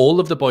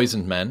all of the boys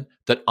and men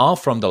that are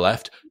from the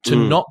left to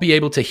not be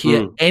able to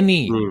hear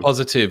any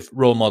positive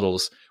role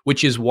models,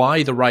 which is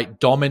why the right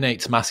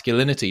dominates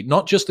masculinity,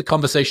 not just the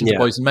conversations of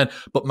boys and men,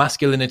 but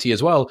masculinity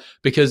as well.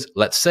 Because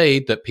let's say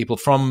that people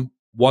from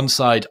one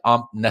side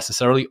aren't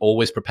necessarily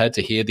always prepared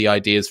to hear the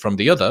ideas from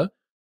the other.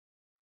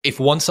 If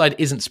one side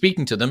isn't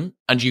speaking to them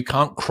and you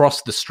can't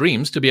cross the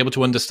streams to be able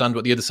to understand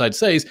what the other side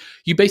says,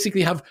 you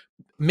basically have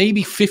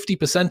maybe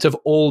 50% of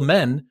all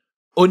men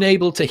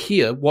unable to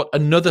hear what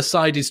another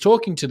side is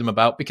talking to them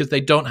about because they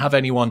don't have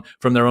anyone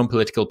from their own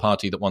political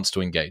party that wants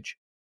to engage.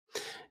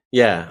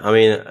 Yeah, I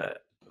mean,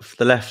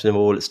 the left and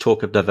all its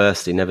talk of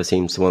diversity never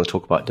seems to want to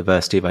talk about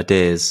diversity of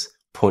ideas,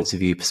 points of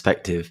view,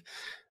 perspective.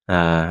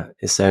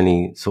 It's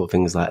only sort of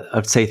things like,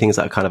 I'd say things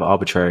that are kind of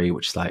arbitrary,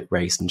 which is like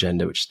race and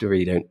gender, which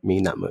really don't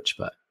mean that much,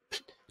 but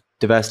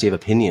diversity of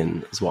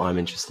opinion is what I'm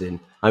interested in.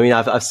 I mean,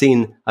 I've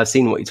seen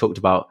what you talked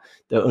about,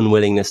 the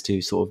unwillingness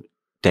to sort of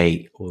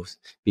date or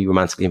be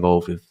romantically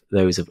involved with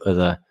those of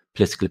other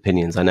political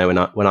opinions. I know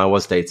when I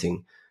was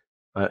dating,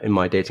 in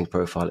my dating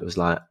profile, it was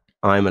like,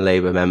 I'm a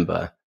Labour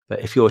member,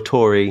 but if you're a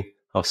Tory,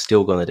 I'll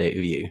still go on a date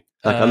with you.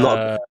 Like I'm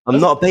not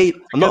a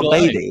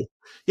baby.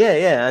 Yeah,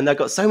 yeah. And I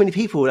got so many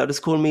people that were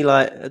just calling me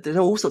like, they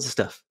know all sorts of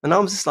stuff, and I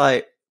was just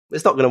like,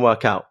 it's not going to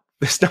work out.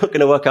 It's not going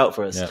to work out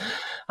for us. Yeah.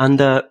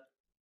 And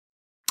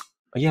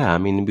yeah, I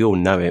mean, we all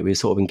know it. We're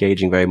sort of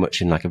engaging very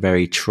much in like a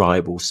very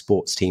tribal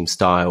sports team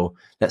style.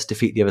 Let's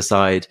defeat the other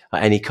side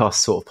at any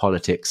cost sort of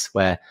politics.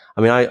 Where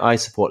I mean, I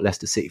support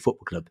Leicester City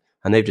Football Club,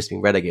 and they've just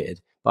been relegated,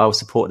 but I will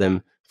support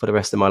them for the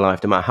rest of my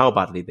life, no matter how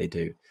badly they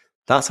do.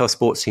 That's how a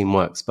sports team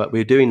works. But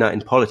we're doing that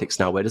in politics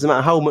now, where it doesn't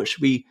matter how much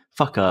we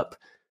fuck up,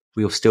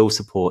 we will still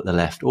support the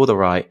left or the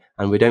right,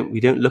 and we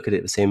don't look at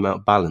it the same amount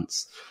of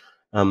balance.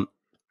 It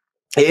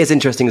is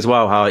interesting as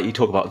well how you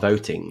talk about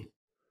voting.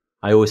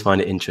 I always find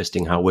it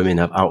interesting how women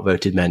have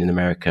outvoted men in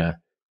America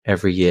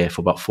every year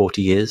for about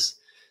 40 years.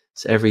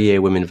 So every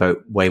year women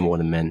vote way more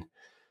than men.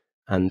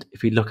 And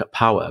if we look at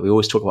power, we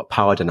always talk about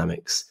power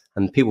dynamics,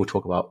 and people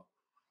talk about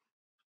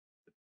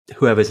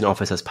whoever's in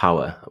office has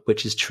power,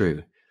 which is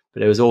true. But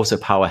there is also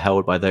power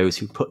held by those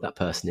who put that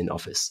person in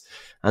office.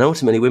 And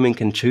ultimately, women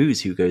can choose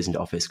who goes into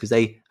office because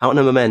they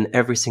outnumber men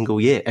every single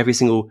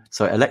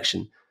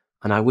election.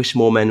 And I wish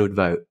more men would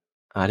vote.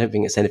 I don't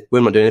think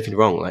women are doing anything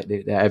wrong. Like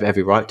they have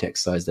every right to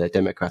exercise their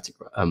democratic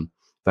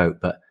vote.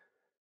 But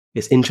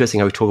it's interesting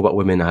how we talk about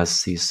women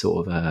as these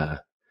sort of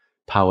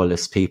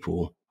powerless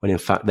people, when in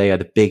fact they are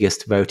the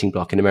biggest voting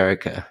bloc in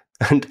America.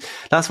 And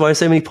that's why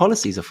so many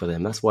policies are for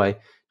them. That's why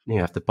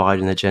you have the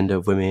Biden agenda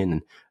of women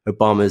and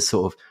Obama's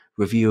sort of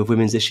review of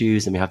women's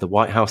issues. And we have the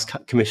White House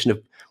Commission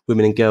of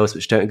Women and Girls,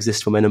 which don't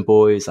exist for men and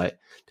boys. Like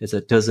there's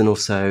a dozen or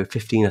so,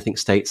 15, I think,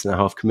 states and a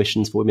half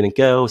commissions for women and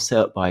girls set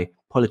up by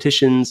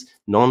politicians,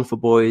 none for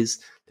boys.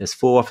 There's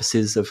 4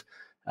 offices of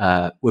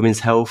women's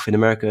health in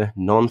America,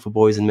 none for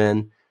boys and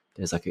men.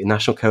 There's like a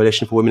national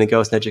coalition for women and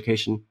girls in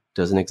education,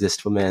 doesn't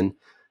exist for men.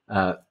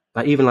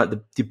 Like even like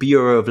the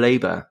Bureau of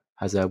Labor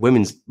has a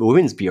women's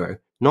bureau,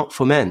 not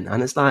for men.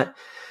 And it's like,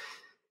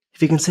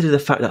 if you consider the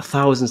fact that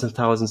thousands and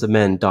thousands of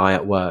men die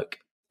at work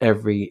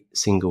every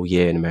single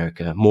year in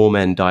America, more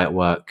men die at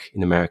work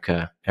in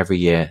America every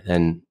year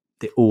than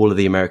all of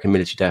the American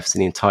military deaths in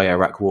the entire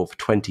Iraq War for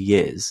 20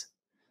 years.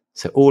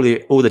 So all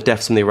the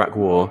deaths from the Iraq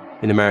War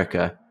in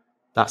America,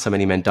 that's how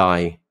many men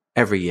die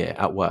every year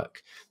at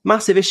work.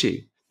 Massive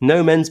issue.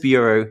 No men's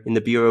bureau in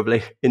the Bureau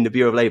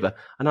of Labor.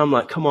 And I'm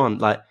like, come on,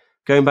 like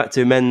going back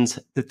to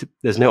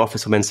there's no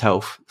office for men's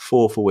health,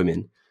 4 for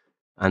women.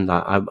 And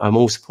I'm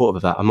all supportive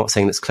of that. I'm not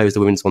saying let's close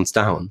the women's ones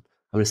down.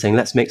 I'm just saying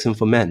let's make some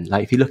for men.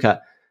 Like if you look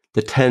at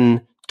the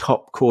 10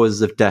 top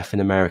causes of death in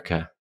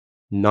America,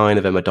 9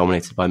 of them are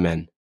dominated by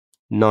men.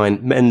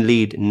 9 men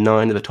lead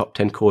 9 of the top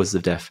 10 causes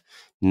of death.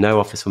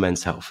 No office for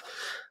men's health.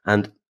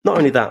 And not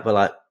only that, but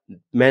like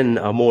men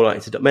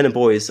and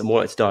boys are more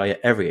likely to die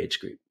at every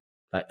age group.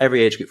 Like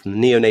every age group from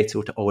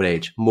neonatal to old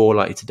age, more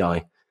likely to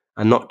die.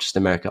 And not just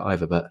America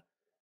either, but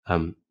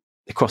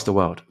across the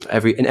world.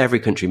 In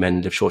every country,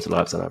 men live shorter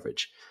lives on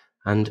average.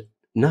 And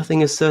nothing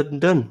is said and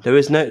done. I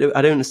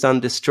don't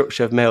understand this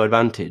structure of male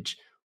advantage.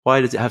 Why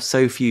does it have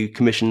so few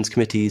commissions,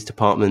 committees,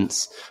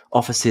 departments,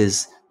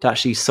 offices to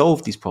actually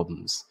solve these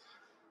problems?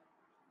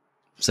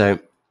 So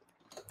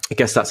I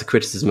guess that's a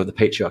criticism of the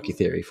patriarchy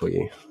theory for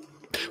you.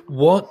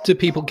 What do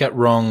people get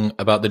wrong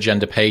about the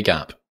gender pay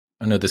gap?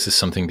 I know this is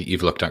something that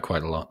you've looked at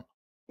quite a lot.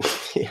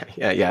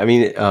 Yeah. I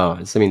mean,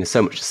 there's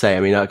so much to say. I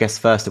mean, I guess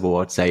first of all,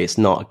 I'd say it's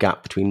not a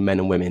gap between men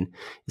and women.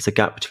 It's a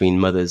gap between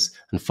mothers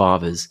and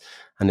fathers.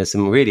 And there's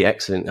some really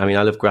excellent, I mean,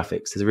 I love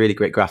graphics. There's a really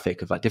great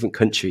graphic of like different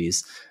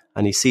countries.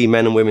 And you see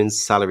men and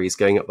women's salaries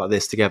going up like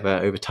this together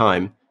over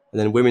time. And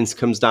then women's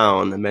comes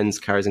down and men's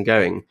carries on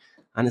going.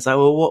 And it's like,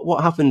 well,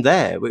 what happened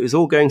there? It was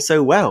all going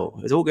so well.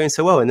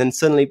 And then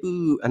suddenly,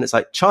 boo, and it's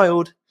like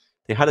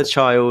they had a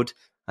child,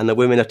 and the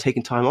women have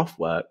taken time off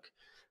work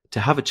to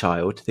have a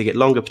child. They get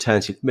longer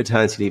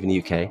maternity leave in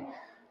the UK.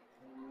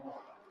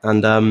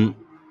 And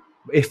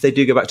if they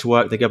do go back to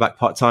work, they go back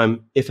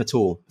part-time, if at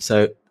all.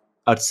 So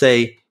I'd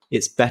say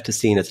it's better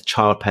seen as a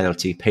child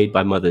penalty paid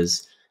by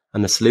mothers.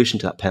 And the solution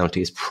to that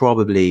penalty is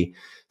probably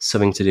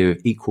something to do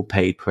with equal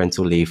paid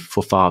parental leave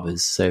for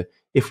fathers. So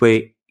if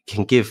we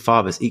can give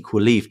fathers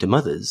equal leave to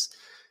mothers,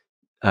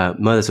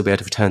 mothers will be able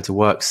to return to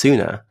work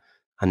sooner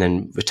and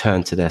then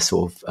return to their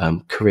sort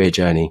of career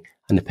journey,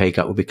 and the pay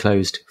gap will be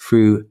closed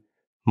through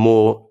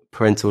more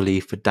parental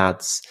leave for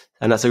dads.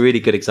 And that's a really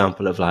good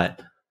example of like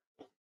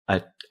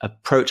an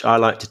approach I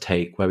like to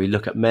take, where we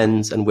look at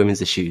men's and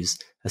women's issues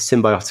as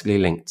symbiotically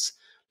linked.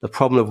 The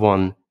problem of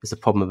one is the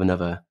problem of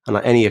another. And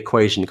like any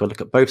equation, you've got to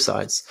look at both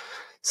sides.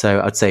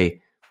 So I'd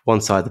say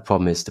one side of the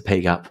problem is the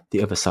pay gap.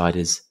 The other side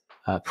is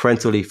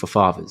parental leave for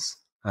fathers.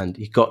 And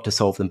you've got to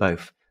solve them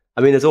both.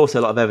 I mean, there's also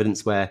a lot of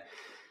evidence where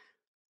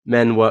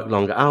men work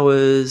longer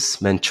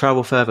hours, men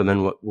travel further,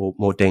 men work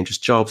more dangerous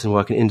jobs and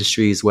work in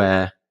industries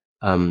where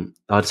are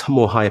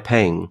more higher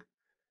paying.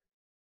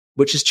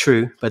 which is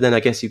true. But then I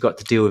guess you've got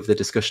to deal with the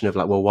discussion of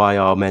like, well, why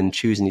are men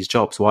choosing these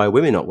jobs? Why are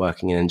women not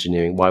working in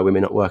engineering? Why are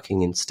women not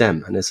working in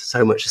STEM? And there's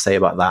so much to say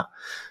about that.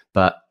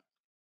 But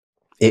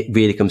it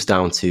really comes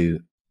down to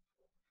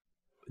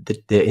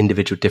the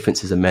individual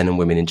differences of men and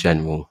women in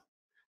general.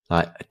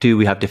 Like, do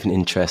we have different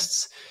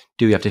interests?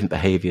 Do we have different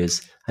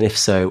behaviors? And if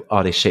so,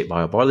 are they shaped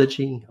by our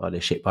biology? Are they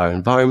shaped by our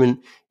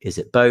environment? Is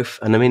it both?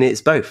 And I mean,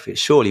 it's both. It's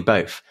surely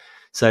both.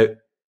 So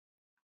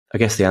I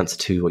guess the answer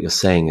to what you're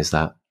saying is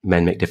that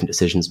men make different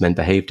decisions. Men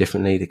behave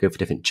differently. They go for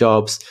different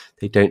jobs.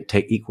 They don't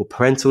take equal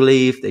parental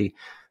leave.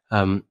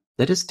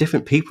 They're just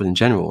different people in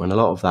general. And a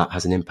lot of that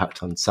has an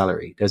impact on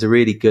salary. There's a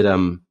really good,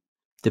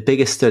 the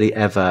biggest study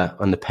ever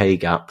on the pay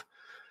gap,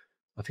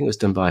 I think it was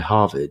done by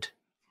Harvard.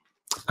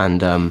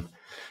 And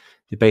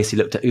they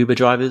basically looked at Uber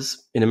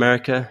drivers in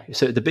America.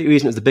 So the big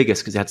reason it was the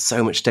biggest because they had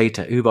so much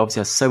data. Uber obviously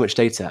has so much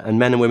data, and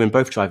men and women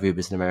both drive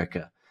Ubers in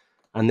America.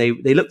 And they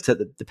looked at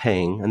the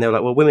paying, and they were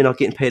like, well, women are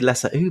getting paid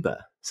less at Uber.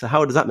 So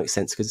how does that make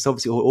sense? Because it's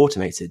obviously all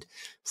automated.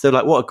 So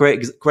they're like, what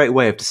a great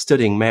way of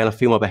studying male and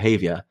female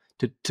behavior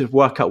to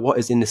work out what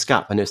is in this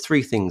gap. And there's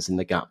three things in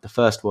the gap. The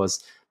first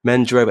was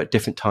men drove at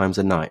different times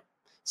of night.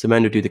 So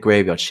men would do the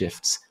graveyard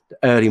shifts, the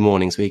early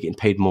mornings where you're getting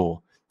paid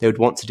more. They would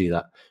want to do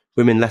that.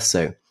 Women less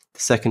so. The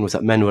second was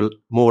that men were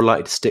more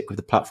likely to stick with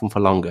the platform for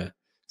longer.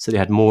 So they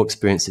had more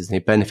experiences and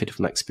they benefited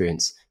from that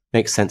experience.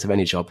 Makes sense of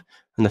any job.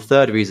 And the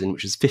third reason,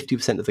 which is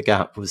 50% of the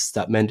gap, was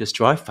that men just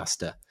drive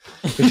faster.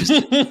 Just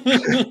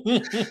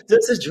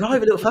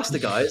drive a little faster,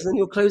 guys, and then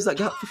you'll close that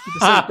gap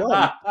 50%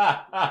 down.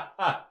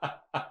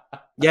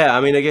 Yeah,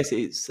 I mean, I guess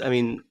Dude,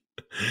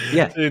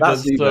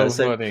 that's Uber.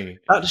 So funny.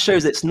 That just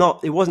shows it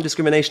wasn't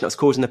discrimination that's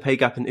causing the pay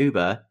gap in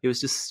Uber. It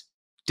was just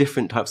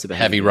different types of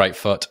behavior. Heavy right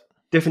foot.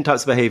 Different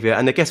types of behavior.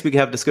 And I guess we can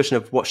have a discussion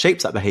of what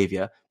shapes that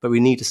behavior, but we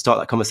need to start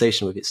that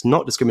conversation with it's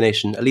not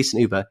discrimination, at least in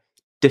Uber,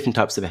 different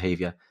types of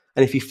behavior.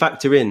 And if you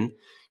factor in,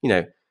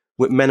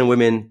 with men and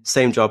women,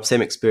 same job,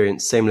 same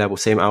experience, same level,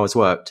 same hours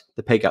worked,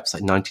 the pay gap's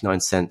like 99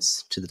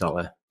 cents to the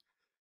dollar.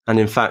 And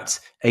in fact,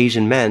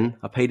 Asian men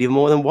are paid even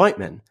more than white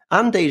men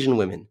and Asian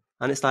women.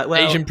 And it's like,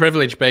 well, Asian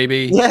privilege,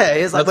 baby. Yeah,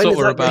 it's like, that's what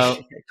we're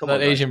about.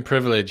 That Asian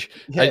privilege.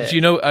 Yeah. Do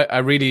you know?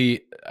 I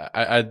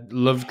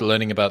loved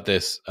learning about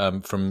this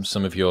from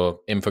some of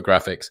your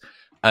infographics,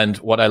 and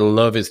what I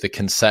love is the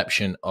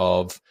conception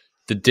of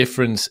the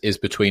difference is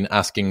between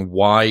asking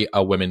why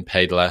are women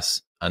paid less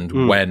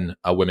and when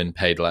are women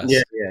paid less.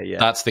 Yeah.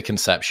 That's the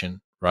conception,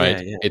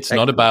 right? Yeah. It's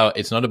not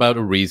about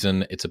a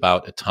reason. It's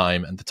about a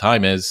time, and the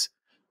time is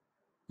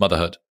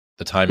motherhood.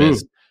 The time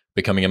is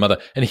becoming a mother.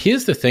 And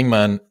here's the thing,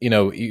 man,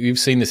 you've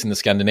seen this in the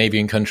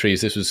Scandinavian countries.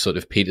 This was sort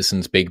of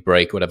Peterson's big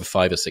break,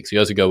 5 or 6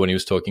 years ago, when he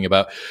was talking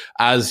about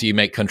as you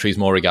make countries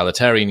more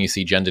egalitarian, you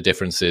see gender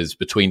differences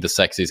between the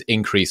sexes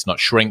increase, not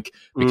shrink,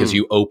 because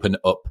you open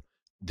up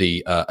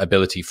the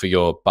ability for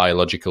your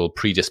biological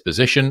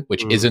predisposition,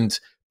 which isn't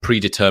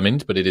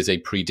predetermined, but it is a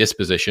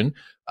predisposition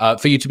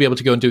for you to be able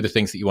to go and do the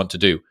things that you want to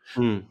do.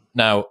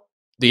 Now,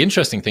 the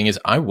interesting thing is,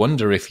 I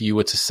wonder if you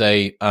were to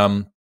say,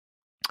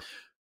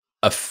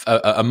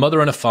 a mother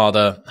and a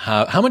father,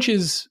 how much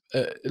is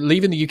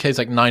leave in the UK is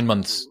like 9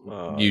 months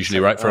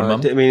usually, right, for a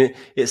mum? I mean,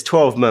 it's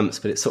 12 months,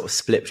 but it's sort of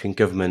split between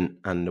government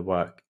and the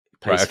work.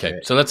 Right. Okay.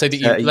 So let's say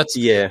that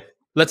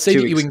let's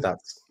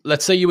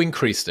say you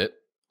increased it,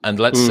 and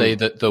let's say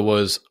that there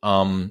was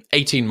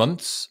 18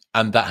 months,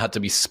 and that had to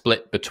be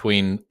split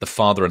between the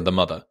father and the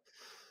mother.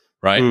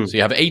 Right. So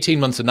you have 18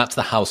 months, and that's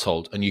the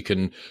household, and you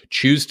can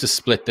choose to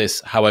split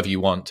this however you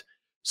want.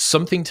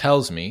 Something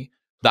tells me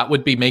that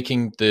would be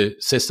making the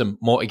system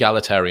more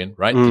egalitarian,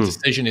 right? The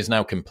decision is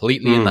now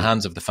completely in the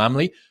hands of the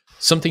family.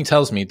 Something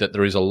tells me that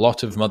there is a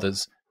lot of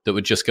mothers that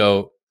would just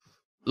go,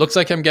 looks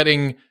like I'm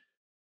getting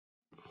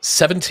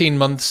 17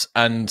 months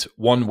and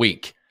 1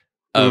 week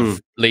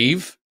of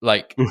leave,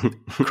 like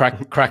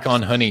crack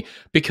on, honey,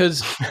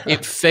 because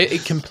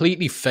it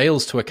completely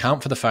fails to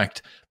account for the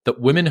fact that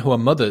women who are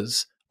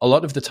mothers, a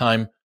lot of the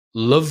time,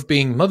 love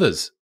being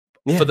mothers.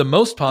 Yeah. For the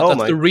most part,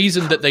 that's the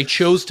reason that they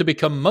chose to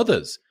become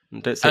mothers.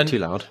 Don't say it too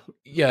loud.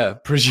 Yeah,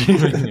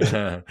 presuming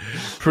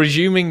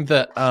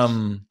that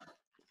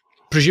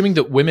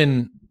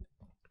women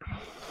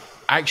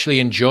actually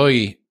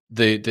enjoy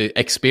the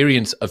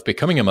experience of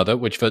becoming a mother,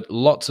 which for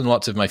lots and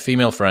lots of my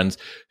female friends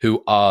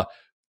who are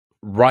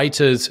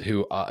writers,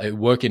 who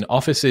work in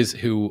offices,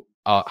 who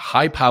are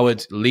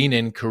high-powered,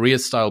 lean-in,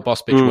 career-style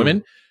boss bitch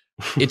women,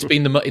 it's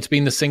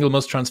been the single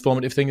most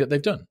transformative thing that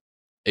they've done.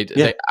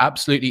 They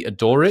absolutely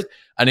adore it.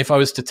 And if I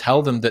was to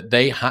tell them that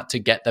they had to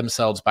get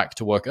themselves back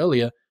to work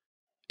earlier,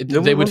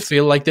 they would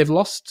feel like they've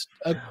lost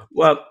a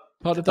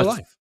part of their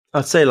life.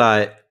 I'd say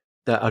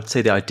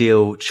the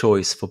ideal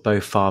choice for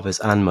both fathers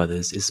and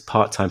mothers is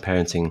part-time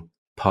parenting,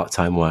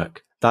 part-time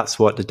work. That's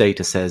what the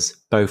data says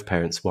both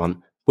parents want.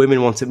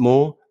 Women want it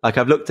more. Like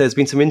I've looked, there's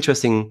been some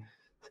interesting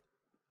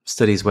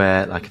studies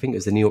where, like I think it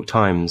was the New York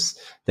Times,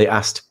 they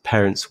asked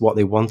parents what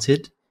they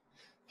wanted.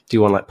 Do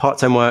you want like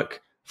part-time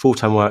work,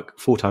 full-time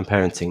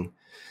parenting?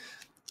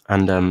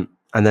 And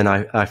then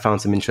I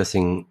found some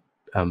interesting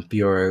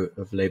Bureau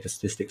of Labour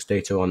Statistics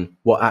data on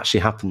what actually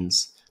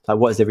happens, like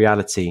what is the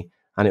reality.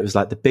 And it was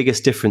like the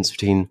biggest difference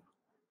between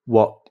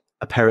what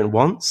a parent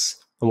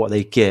wants and what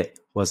they get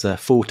was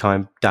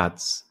full-time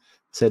dads.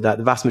 So that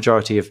the vast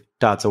majority of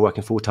dads are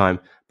working full-time,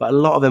 but a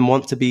lot of them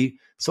want to be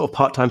sort of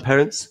part-time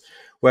parents.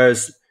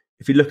 Whereas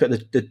if you look at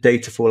the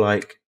data for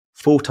like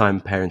full-time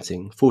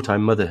parenting,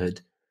 full-time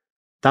motherhood,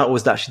 that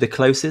was actually the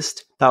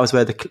closest. That was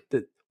where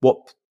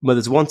what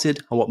mothers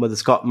wanted and what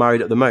mothers got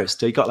married up the most.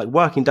 So you got like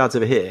working dads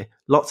over here,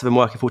 lots of them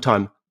working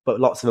full-time, but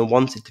lots of them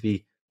wanted to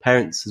be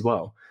parents as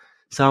well.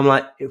 So I'm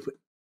like,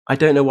 I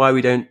don't know why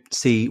we don't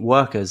see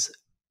work as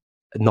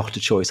not a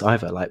choice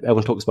either. Like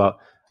everyone talks about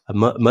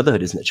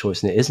motherhood isn't a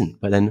choice, and it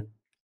isn't. But then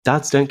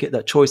dads don't get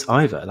that choice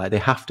either. Like they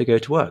have to go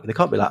to work. They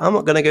can't be like, I'm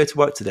not going to go to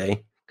work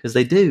today, because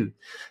they do.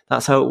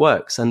 That's how it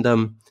works. And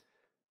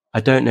I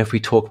don't know if we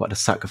talk about the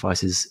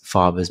sacrifices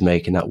fathers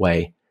make in that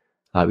way.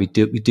 We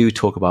do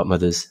talk about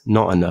mothers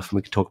not enough, and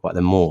we can talk about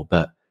them more.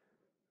 But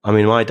I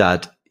mean, my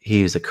dad,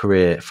 he was a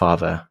career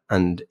father,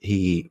 and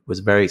he was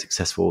very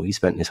successful. He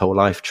spent his whole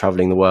life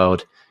traveling the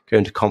world,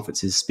 going to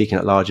conferences, speaking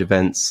at large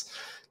events,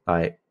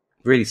 like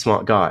really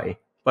smart guy.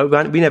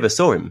 But we never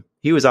saw him.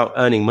 He was out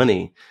earning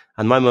money,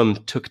 and my mum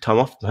took time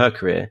off from her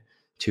career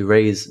to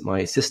raise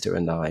my sister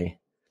and I.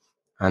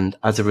 And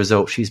as a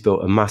result, she's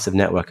built a massive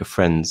network of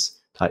friends,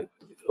 like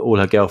all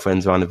her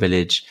girlfriends around the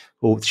village.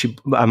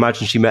 I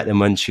imagine she met them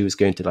when she was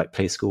going to like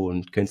play school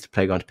and going to the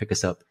playground to pick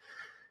us up.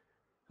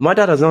 My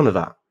dad has none of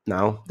that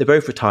now. They're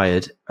both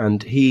retired,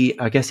 and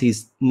I guess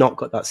he's not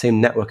got that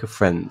same network of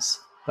friends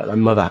that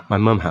my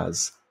mum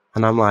has.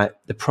 And I'm like,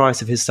 the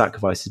price of his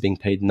sacrifice is being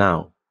paid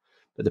now,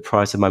 but the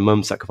price of my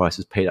mum's sacrifice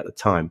was paid at the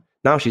time.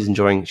 Now she's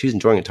enjoying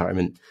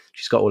retirement.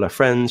 She's got all her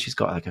friends. She's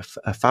got like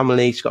a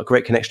family. She's got a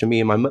great connection with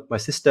me and my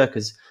sister,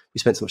 because we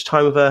spent so much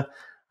time with her.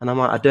 And I'm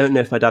like, I don't know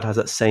if my dad has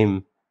that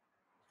same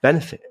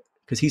benefit,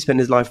 because he spent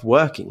his life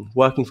working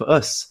for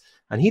us,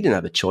 and he didn't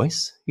have a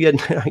choice. He had,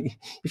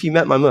 if you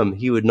met my mum,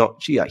 he would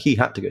not. He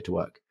had to go to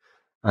work,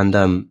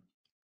 and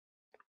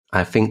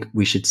I think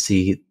we should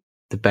see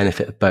the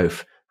benefit of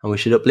both, and we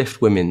should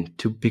uplift women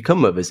to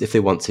become mothers if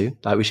they want to.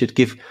 Like we should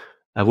give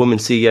a woman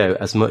CEO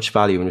as much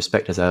value and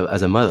respect as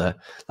a mother.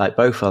 Like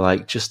both are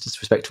like just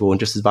as respectable and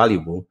just as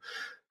valuable.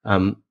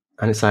 And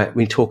it's like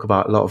we talk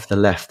about a lot of the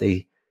left.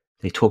 They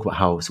talk about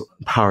how sort of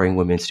empowering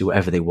women to do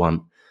whatever they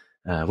want,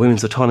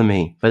 women's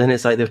autonomy. But then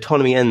it's like the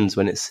autonomy ends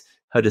when it's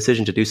her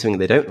decision to do something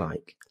they don't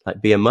like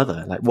be a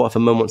mother. Like what if a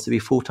mum wants to be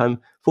full-time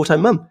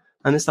mum?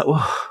 And it's like,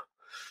 well,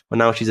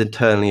 now she's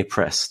internally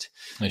oppressed.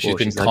 And she's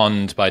been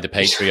conned by the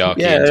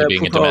patriarchy into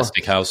being a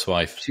domestic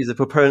housewife. She's a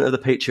proponent of the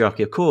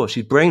patriarchy. Of course,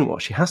 she's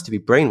brainwashed. She has to be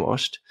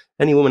brainwashed.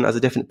 Any woman that has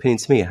a different opinion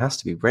to me has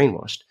to be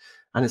brainwashed.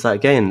 And it's like,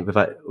 again, with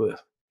like,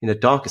 in a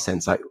darker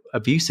sense, like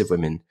abusive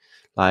women,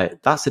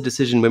 like that's a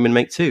decision women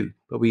make too.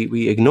 But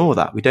we ignore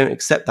that. We don't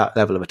accept that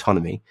level of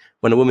autonomy.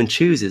 When a woman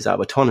chooses out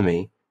of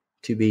autonomy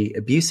to be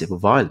abusive or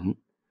violent,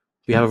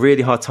 we have a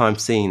really hard time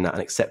seeing that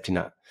and accepting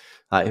that.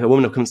 Like a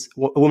woman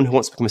who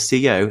wants to become a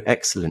CEO,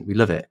 excellent, we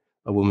love it.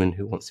 A woman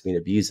who wants to be an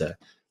abuser,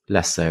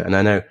 less so.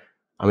 And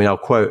I'll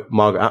quote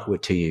Margaret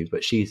Atwood to you,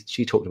 but she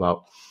talked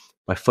about,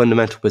 my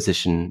fundamental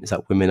position is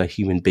that women are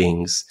human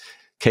beings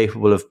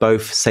capable of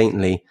both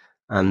saintly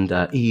and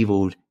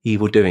evil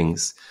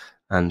doings.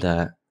 And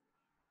I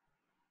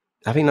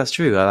think that's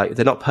true.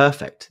 They're not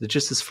perfect. They're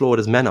just as flawed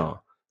as men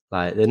are.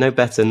 Like they're no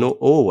better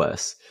or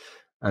worse.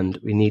 And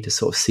we need to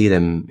sort of see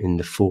them in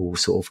the full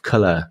sort of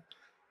colour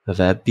of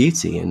their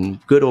beauty,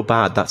 and good or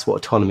bad, that's what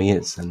autonomy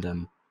is.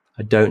 And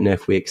I don't know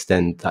if we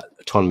extend that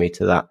autonomy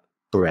to that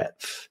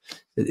breadth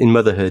in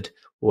motherhood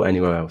or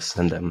anywhere else.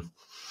 And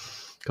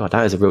God,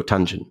 that is a real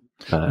tangent.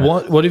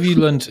 What have you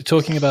learned,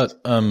 talking about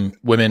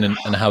women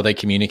and how they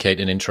communicate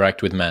and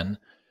interact with men?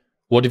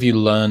 What have you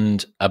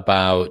learned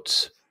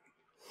about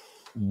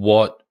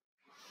what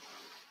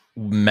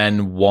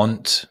men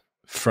want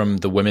from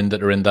the women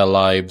that are in their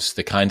lives,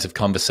 the kinds of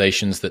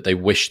conversations that they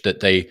wish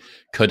that they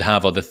could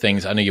have, or the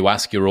things? I know you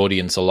ask your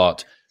audience a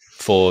lot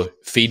for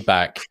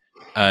feedback,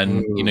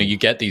 and you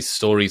get these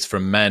stories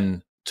from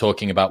men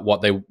talking about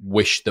what they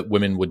wish that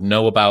women would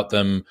know about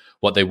them,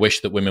 what they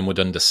wish that women would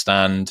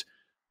understand.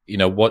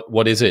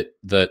 What is it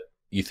that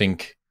you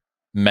think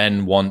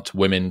men want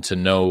women to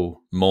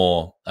know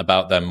more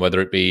about them, whether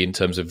it be in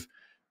terms of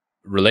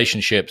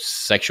relationships,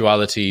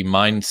 sexuality,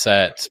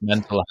 mindset,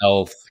 mental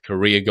health,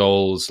 career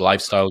goals,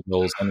 lifestyle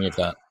goals, any of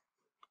that?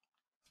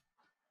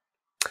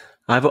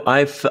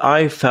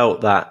 I've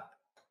felt that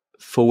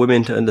for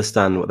women to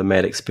understand what the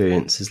male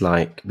experience is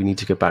like, we need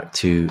to go back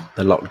to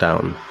the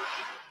lockdown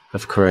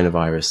of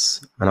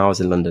coronavirus. And I was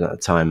in London at the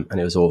time, and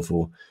it was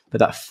awful. But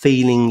that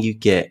feeling you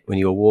get when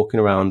you're walking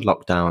around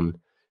lockdown,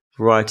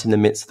 right in the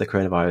midst of the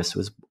coronavirus,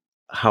 was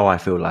how I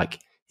feel like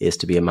it is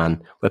to be a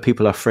man, where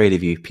people are afraid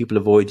of you, people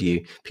avoid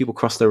you, people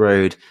cross the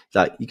road.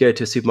 Like you go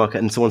to a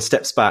supermarket and someone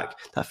steps back,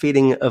 that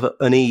feeling of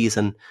unease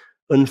and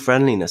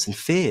unfriendliness and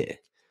fear.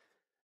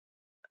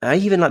 I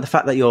even like the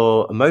fact that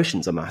your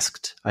emotions are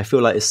masked. I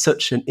feel like it's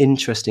such an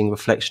interesting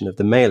reflection of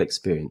the male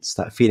experience,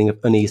 that feeling of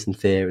unease and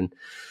fear. And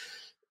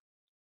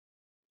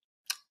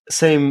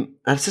same.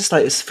 And it's just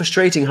like, it's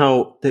frustrating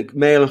how the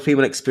male and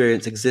female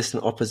experience exist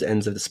on opposite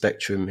ends of the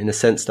spectrum, in the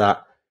sense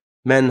that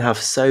men have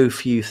so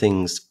few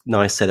things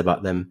nice said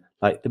about them.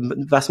 Like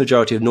the vast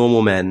majority of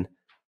normal men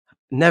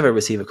never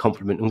receive a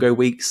compliment and go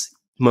weeks,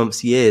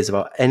 months, years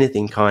about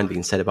anything kind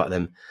being said about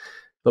them.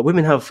 But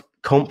women have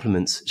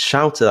compliments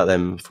shouted at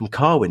them from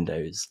car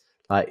windows,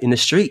 like in the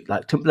street,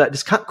 like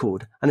this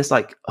catcalled. And it's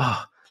like,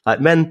 oh, like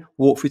men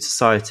walk through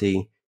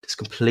society just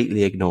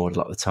completely ignored a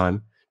lot of the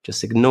time.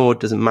 Just ignored,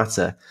 doesn't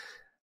matter.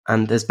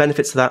 And there's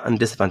benefits to that and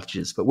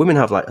disadvantages. But women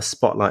have like a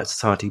spotlight of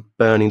society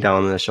burning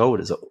down on their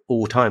shoulders at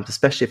all times,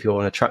 especially if you're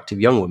an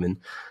attractive young woman.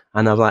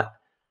 And I'm like,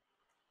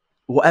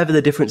 whatever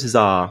the differences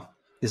are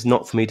is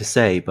not for me to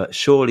say, but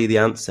surely the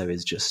answer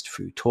is just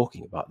through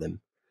talking about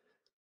them.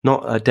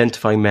 Not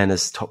identifying men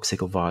as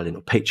toxic or violent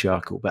or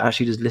patriarchal, but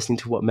actually just listening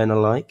to what men are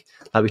like.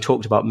 Like we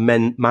talked about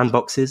man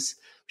boxes.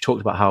 We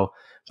talked about how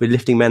we're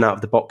lifting men out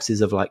of the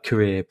boxes of like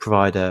career,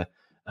 provider,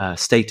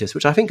 status,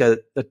 which I think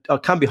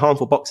can be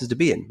harmful boxes to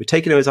be in. We're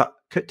taking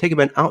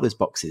men out of those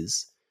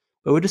boxes,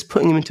 but we're just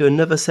putting them into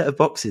another set of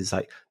boxes,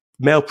 like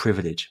male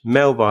privilege,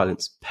 male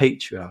violence,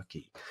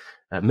 patriarchy,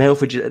 male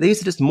fragility.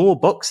 These are just more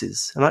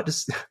boxes. And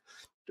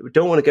we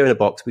don't want to go in a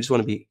box. We just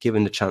want to be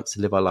given the chance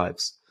to live our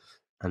lives.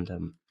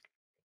 And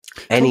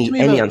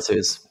any answer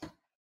is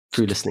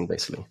through listening,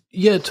 basically.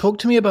 Yeah, talk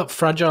to me about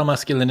fragile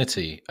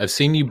masculinity. I've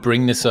seen you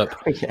bring this up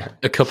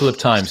a couple of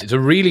times. It's a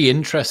really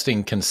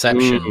interesting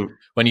conception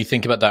when you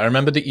think about that. I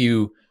remember that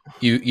you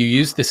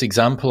used this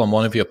example on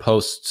one of your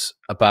posts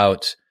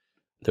about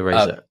the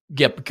razor.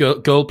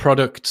 Girl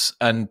products,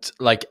 and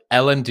like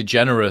Ellen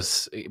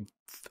DeGeneres,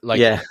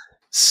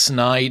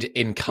 snide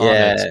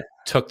incarnate,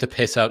 took the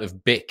piss out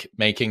of Bic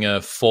making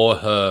a for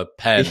her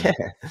pen.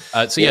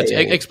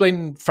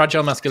 Explain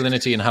fragile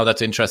masculinity and how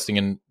that's interesting,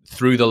 and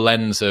through the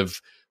lens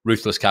of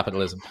ruthless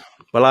capitalism.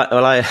 Well,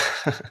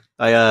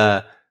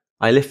 I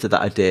lifted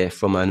that idea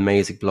from an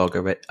amazing blog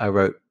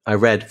I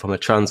read from a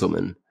trans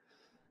woman,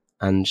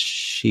 and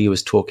she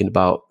was talking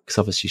about, because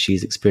obviously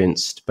she's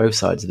experienced both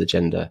sides of the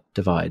gender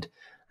divide,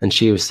 and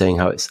she was saying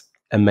how it's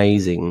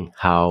amazing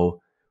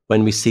how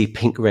when we see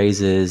pink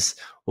razors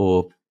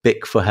or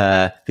Bic for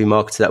her being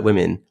marketed at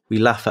women, we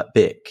laugh at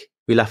Bic.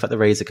 We laugh at the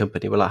razor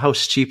company. We're like, how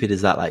stupid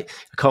is that? Like,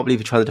 I can't believe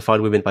you're trying to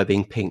define women by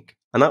being pink.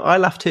 And I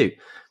laugh too.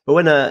 But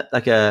when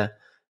a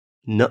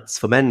nuts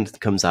for men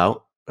comes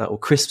out, or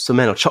crisps for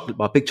men, or chocolate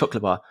bar, big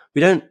chocolate bar,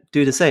 we don't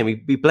do the same.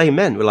 We blame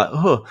men. We're like,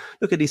 oh,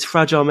 look at these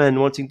fragile men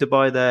wanting to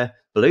buy their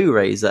blue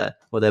razor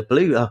or their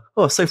blue.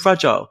 Oh, so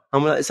fragile.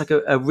 And we're like, it's like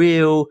a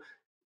real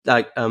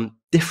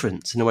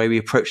difference in the way we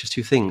approach those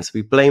two things.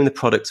 We blame the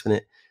products when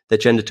they're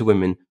gendered to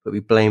women, but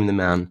we blame the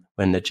man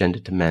when they're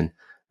gendered to men.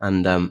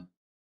 And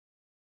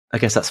I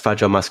guess that's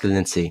fragile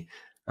masculinity.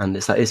 And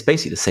it's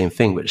basically the same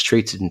thing, but it's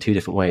treated in two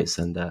different ways.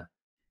 And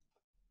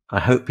I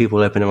hope people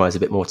open their eyes a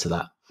bit more to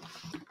that.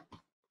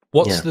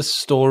 What's the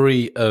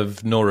story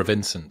of Nora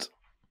Vincent?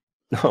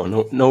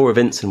 Nora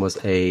Vincent was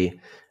a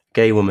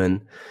gay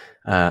woman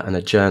and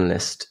a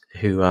journalist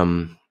who,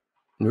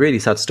 really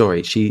sad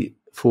story. She,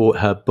 for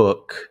her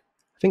book,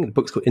 I think the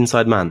book's called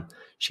Inside Man,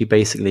 she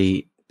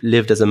basically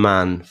lived as a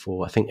man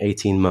for, I think,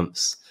 18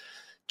 months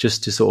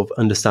just to sort of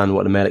understand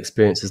what the male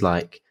experience is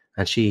like.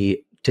 And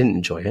she didn't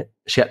enjoy it.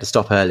 She had to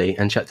stop early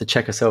and she had to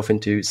check herself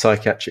into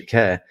psychiatric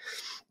care.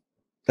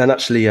 And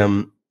actually,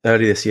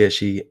 early this year,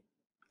 she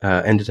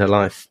ended her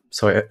life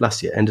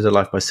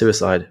by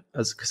suicide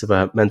because of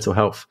her mental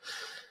health.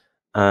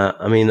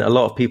 I mean, a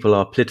lot of people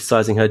are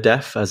politicizing her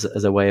death as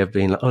a way of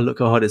being like, oh, look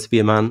how hard it is to be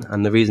a man.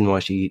 And the reason why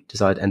she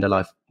decided to end her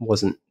life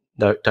wasn't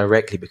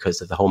directly because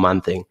of the whole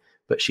man thing,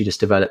 but she just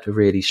developed a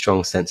really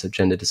strong sense of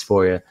gender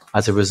dysphoria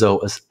as a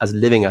result, as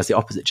living as the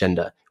opposite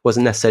gender. It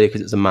wasn't necessarily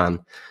because it was a man.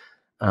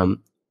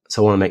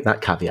 So I want to make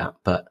that caveat.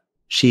 But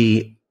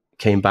she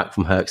came back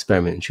from her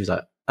experiment and she was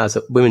like,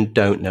 women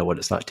don't know what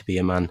it's like to be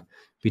a man.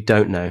 We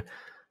don't know.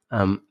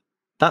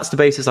 That's the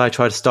basis I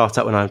try to start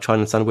at when I'm trying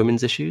to understand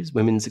women's issues,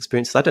 women's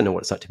experiences. I don't know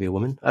what it's like to be a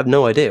woman. I have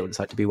no idea what it's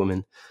like to be a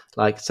woman.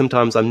 Like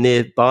sometimes I'm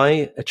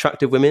nearby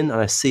attractive women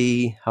and I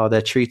see how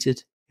they're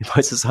treated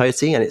by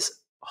society and it's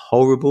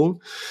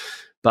horrible.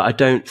 But I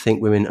don't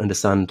think women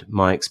understand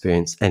my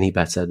experience any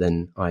better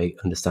than I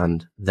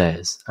understand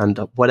theirs. And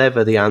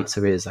whatever the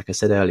answer is, like I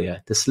said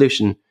earlier, the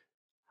solution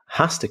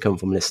has to come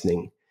from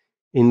listening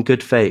in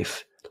good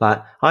faith.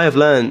 Like I have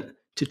learned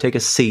to take a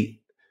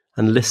seat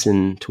and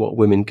listen to what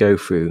women go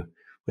through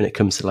when it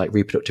comes to like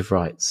reproductive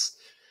rights.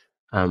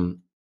 And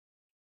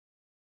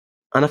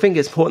I think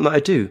it's important that I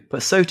do,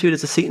 but so too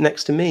does a seat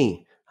next to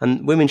me.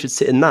 And women should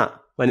sit in that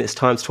when it's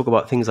time to talk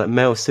about things like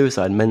male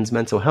suicide, men's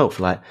mental health.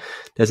 Like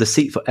there's a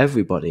seat for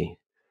everybody,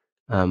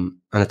 and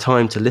a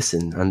time to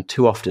listen. And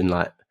too often,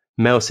 like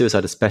male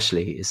suicide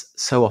especially is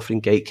so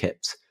often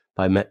gatekept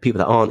by people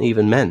that aren't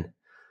even men.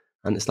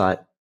 And it's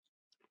like,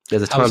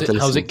 there's a time to listen.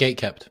 How's it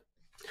gatekept?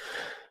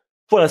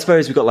 Well, I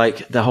suppose we've got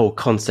like the whole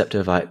concept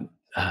of like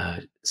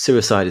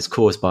suicide is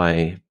caused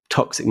by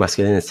toxic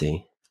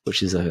masculinity,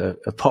 which is a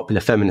popular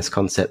feminist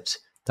concept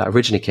that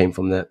originally came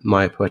from the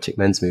poetic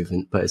men's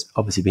movement, but it's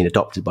obviously been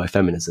adopted by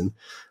feminism.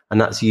 And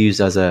that's used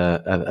as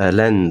a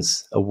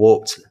lens, a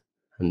warped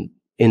and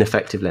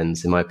ineffective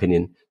lens, in my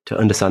opinion, to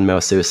understand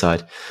male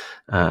suicide.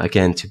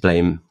 Again, to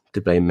blame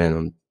men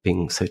on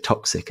being so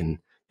toxic. And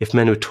if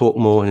men would talk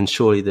more, then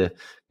surely the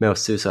male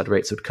suicide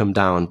rates would come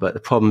down. But the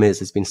problem is,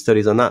 there's been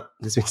studies on that.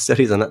 There's been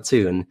studies on that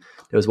too. And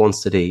there was one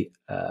study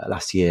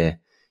last year,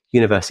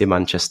 University of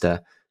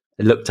Manchester.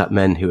 It looked at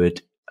men who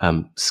had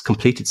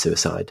completed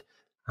suicide,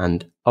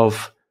 and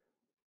of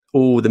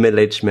all the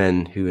middle-aged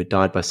men who had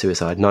died by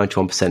suicide,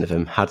 91% of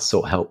them had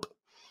sought help.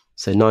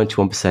 So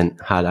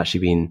 91% had actually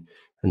been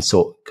and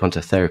gone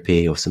to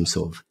therapy or some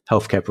sort of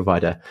healthcare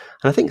provider.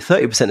 And I think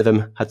 30% of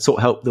them had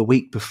sought help the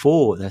week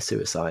before their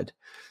suicide.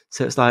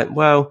 So it's like,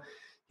 well,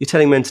 you're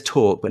telling men to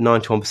talk, but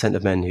 91%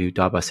 of men who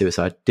died by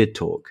suicide did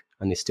talk,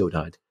 and they still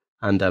died.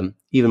 And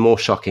even more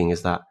shocking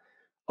is that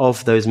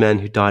of those men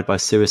who died by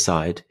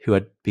suicide, who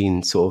had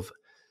been sort of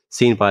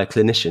seen by a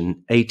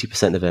clinician,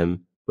 80% of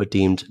them were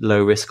deemed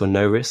low risk or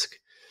no risk.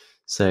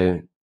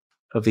 So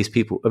of these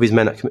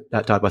men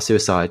that died by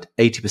suicide,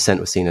 80%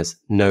 were seen as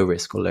no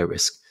risk or low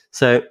risk.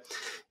 So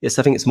yes,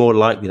 I think it's more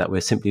likely that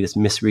we're simply just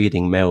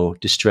misreading male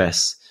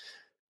distress,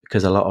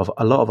 because a lot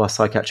of our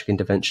psychiatric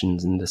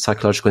interventions and the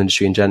psychological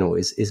industry in general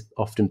is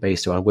often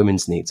based around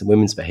women's needs and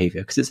women's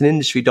behavior, because it's an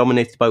industry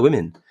dominated by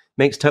women. It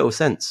makes total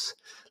sense.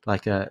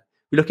 Like we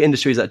look at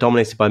industries that are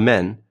dominated by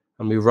men,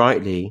 and we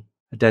rightly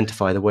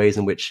identify the ways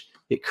in which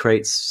it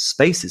creates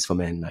spaces for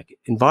men, like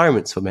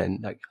environments for men,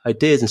 like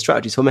ideas and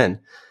strategies for men.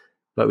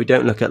 But we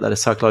don't look at that a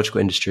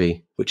psychological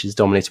industry, which is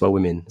dominated by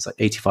women. It's like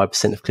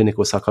 85% of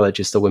clinical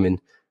psychologists are women.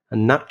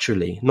 And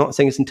naturally, not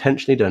saying it's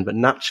intentionally done, but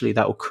naturally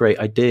that will create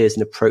ideas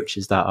and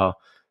approaches that are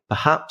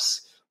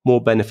perhaps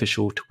more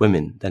beneficial to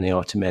women than they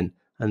are to men.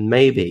 And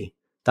maybe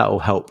that will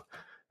help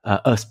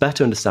us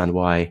better understand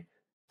why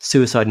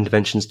suicide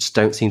interventions just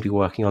don't seem to be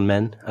working on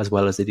men as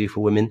well as they do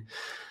for women.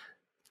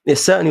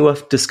 It's certainly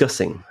worth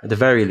discussing, at the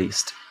very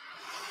least.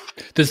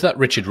 There's that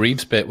Richard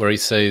Reeves bit where he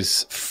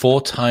says 4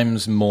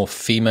 times more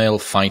female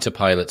fighter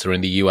pilots are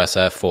in the US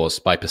Air Force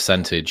by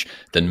percentage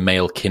than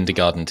male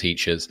kindergarten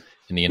teachers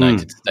in the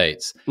United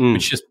States,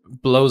 which just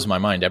blows my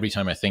mind every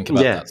time I think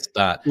about that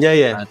stat.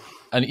 Yeah.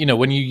 And you know,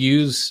 when you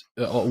use,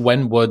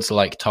 when words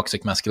like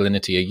toxic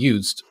masculinity are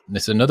used,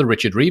 this is another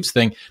Richard Reeves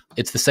thing,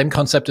 it's the same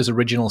concept as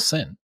original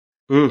sin.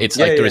 It's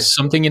there is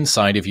something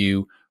inside of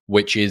you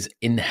which is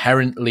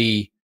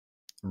inherently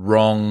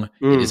wrong.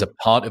 It is a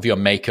part of your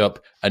makeup,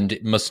 and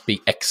it must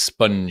be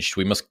expunged.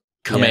 We must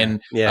come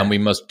in and we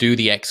must do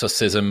the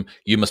exorcism.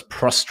 You must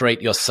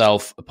prostrate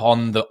yourself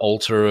upon the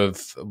altar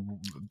of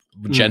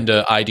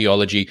gender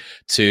ideology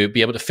to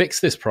be able to fix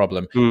this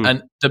problem.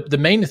 And the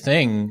main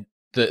thing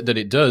that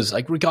it does,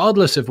 like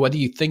regardless of whether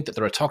you think that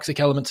there are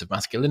toxic elements of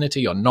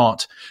masculinity or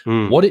not,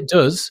 what it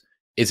does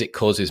is it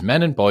causes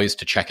men and boys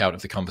to check out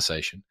of the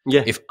conversation.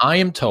 If I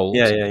am told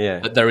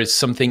that there is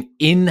something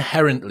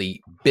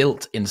inherently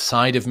built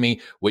inside of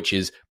me which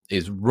is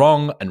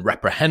wrong and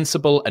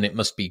reprehensible, and it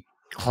must be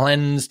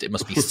cleansed, it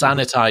must be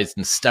sanitized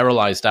and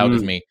sterilized out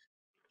of me,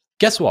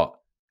 guess what?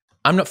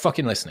 I'm not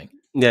fucking listening.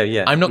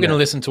 I'm not going to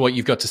listen to what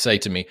you've got to say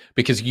to me,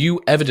 because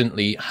you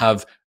evidently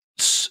have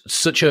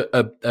such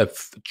a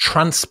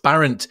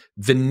transparent,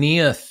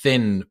 veneer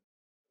thin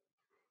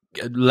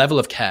level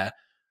of care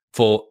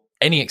for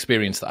any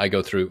experience that I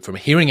go through from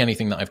hearing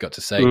anything that I've got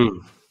to say,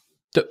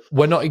 that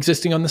we're not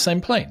existing on the same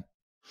plane.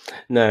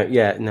 No.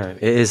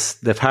 It is,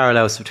 the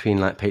parallels between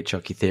like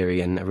patriarchy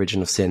theory and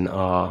original sin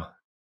are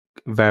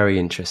very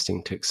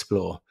interesting to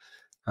explore.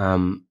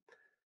 And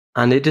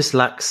it just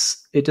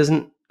it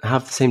doesn't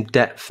have the same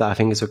depth that I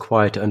think is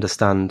required to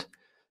understand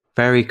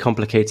very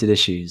complicated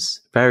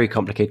issues.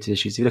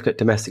 If you look at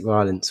domestic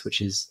violence,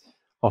 which is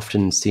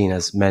often seen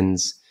as men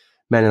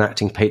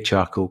enacting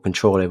patriarchal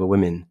control over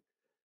women,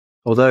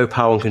 although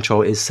power and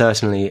control is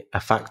certainly a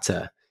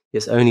factor,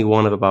 it's only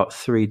one of about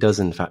 3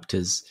 dozen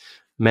factors,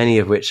 many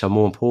of which are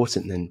more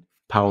important than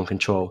power and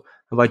control.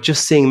 And by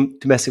just seeing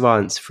domestic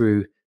violence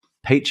through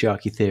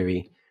patriarchy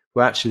theory,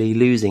 we're actually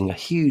losing a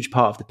huge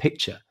part of the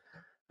picture.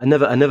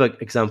 Another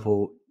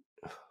example,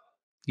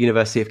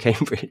 University of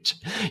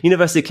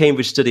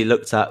Cambridge study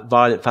looked at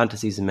violent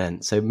fantasies in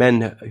men. So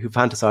men who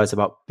fantasize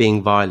about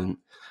being violent,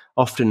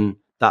 often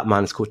that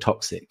man is called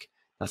toxic.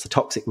 That's a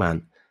toxic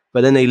man.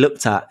 But then they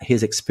looked at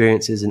his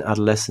experiences in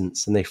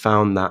adolescence, and they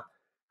found that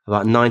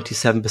about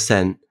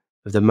 97%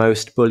 of the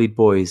most bullied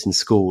boys in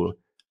school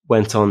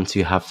went on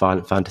to have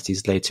violent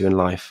fantasies later in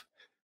life.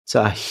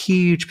 So a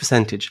huge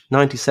percentage,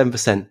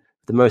 97% of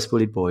the most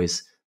bullied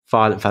boys,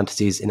 violent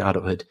fantasies in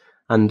adulthood.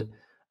 And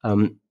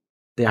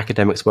the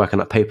academics work on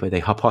that paper,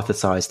 they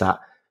hypothesized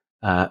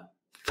that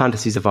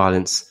fantasies of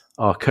violence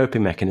are a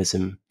coping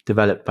mechanism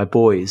developed by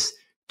boys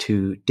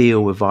to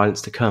deal with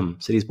violence to come.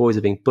 So these boys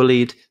are being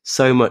bullied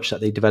so much that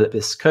they develop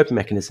this coping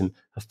mechanism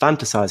of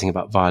fantasizing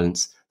about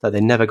violence that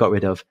they never got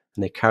rid of,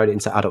 and they carried it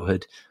into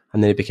adulthood,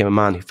 and then they became a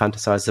man who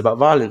fantasizes about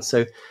violence.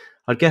 So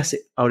I guess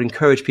I would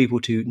encourage people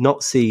to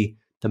not see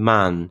the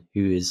man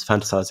who is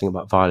fantasizing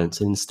about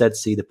violence, and instead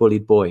see the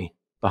bullied boy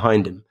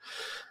behind him.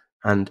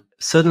 And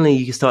suddenly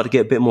you start to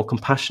get a bit more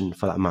compassion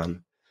for that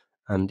man.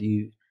 And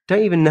you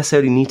don't even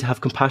necessarily need to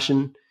have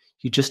compassion.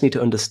 You just need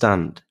to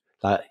understand.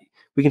 Like,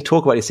 we can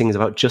talk about these things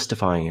about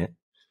justifying it,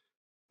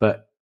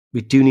 but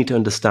we do need to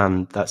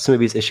understand that some of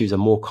these issues are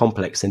more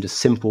complex than just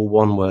simple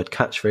one-word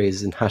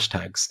catchphrases and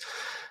hashtags.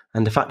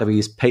 And the fact that we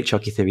use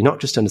patriarchy theory, not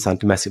just to understand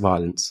domestic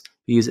violence,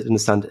 we use it to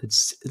understand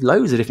it's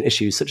loads of different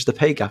issues, such as the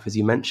pay gap, as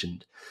you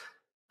mentioned.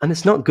 And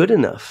it's not good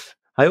enough.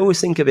 I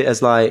always think of it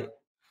as like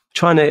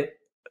trying to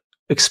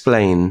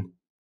explain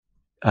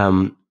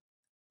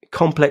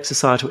complex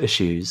societal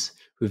issues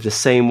with the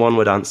same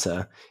one-word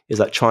answer is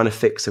like trying to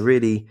fix a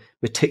really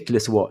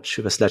meticulous watch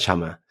with a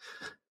sledgehammer.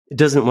 It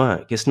doesn't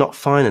work. It's not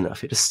fine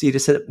enough. You just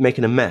end up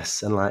making a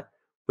mess. And like,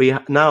 we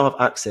now have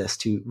access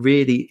to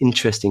really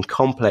interesting,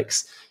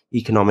 complex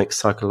economic,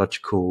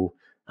 psychological,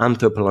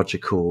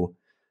 anthropological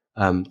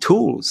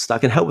tools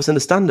that can help us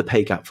understand the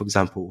pay gap, for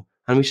example.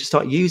 And we should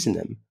start using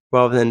them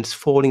rather than just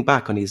falling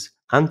back on these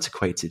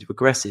antiquated,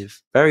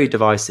 regressive, very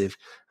divisive,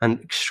 and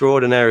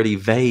extraordinarily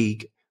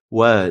vague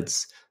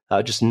words that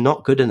are just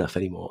not good enough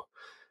anymore.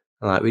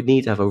 Like, we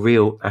need to have a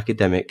real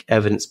academic,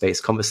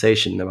 evidence-based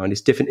conversation around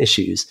these different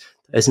issues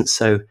that isn't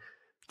so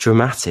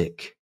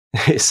dramatic.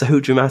 It's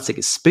so dramatic.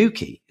 It's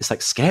spooky. It's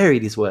like scary,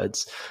 these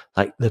words,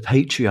 like the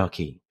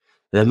patriarchy,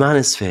 the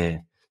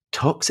manosphere,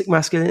 toxic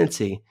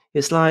masculinity.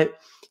 It's like,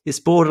 it's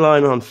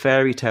borderline on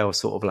fairy tale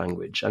sort of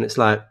language. And it's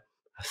like,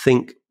 I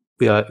think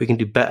we can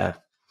do better.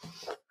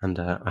 And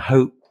I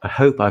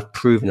hope I've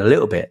proven a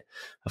little bit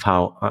of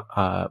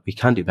how we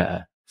can do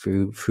better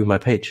through my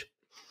page.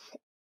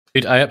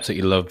 Dude, I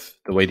absolutely love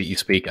the way that you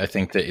speak. I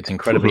think that it's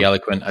incredibly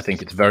eloquent. I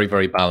think it's very,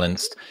 very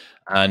balanced.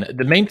 And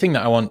the main thing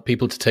that I want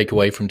people to take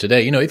away from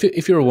today,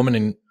 if you're a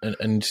woman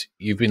and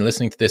you've been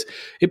listening to this,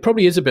 it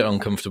probably is a bit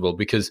uncomfortable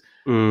because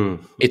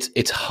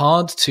it's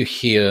hard to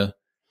hear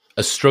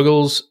a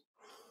struggles.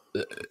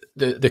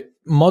 The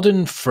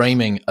modern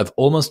framing of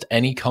almost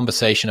any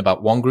conversation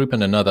about one group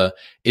and another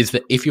is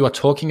that if you are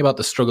talking about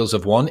the struggles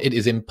of one, it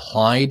is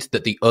implied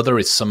that the other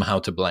is somehow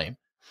to blame.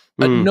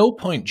 At no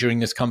point during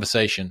this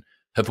conversation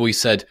have we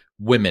said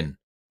women,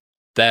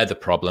 they're the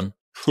problem.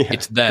 Yeah,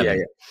 it's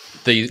them.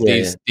 These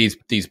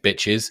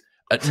bitches.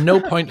 At no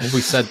point have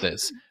we said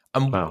this.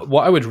 And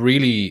what I would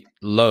really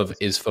love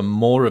is for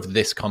more of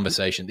this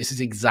conversation. This is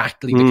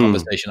exactly the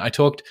conversation. I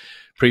talked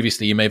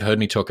previously, you may have heard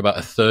me talk about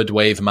a third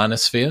wave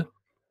manosphere.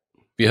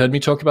 Have you heard me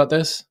talk about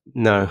this?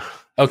 No.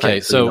 Okay,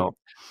 so not.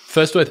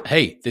 First wave,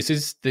 hey, this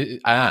is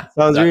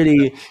sounds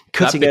really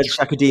cutting edge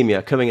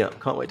academia coming up.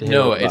 Can't wait to hear.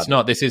 No, it's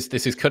not. This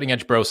is cutting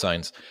edge bro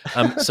science.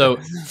 So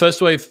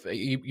first wave,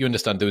 you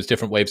understand there was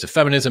different waves of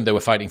feminism. They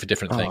were fighting for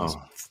different things.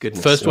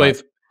 Goodness,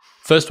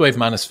 First wave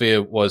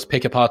manosphere was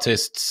pickup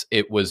artists.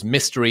 It was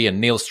mystery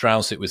and Neil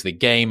Strauss. It was the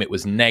game. It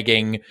was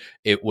negging.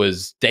 It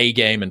was day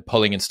game and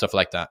pulling and stuff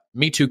like that.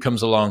 Me Too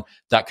comes along.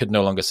 That could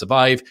no longer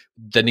survive.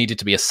 There needed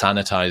to be a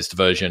sanitized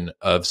version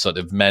of sort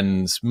of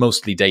men's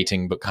mostly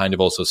dating, but kind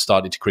of also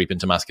started to creep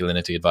into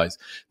masculinity advice.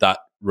 That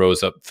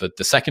rose up for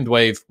the second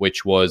wave,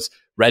 which was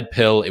red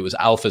pill. It was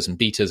alphas and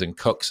betas and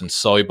cooks and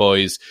soy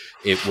boys.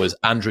 It was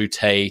Andrew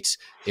Tate.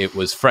 It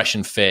was fresh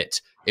and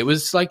fit. It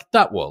was like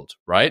that world,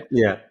 right?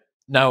 Yeah.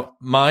 Now,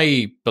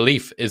 my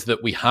belief is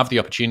that we have the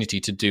opportunity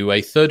to do a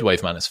third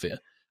wave manosphere.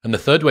 And the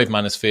third wave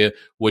manosphere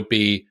would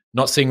be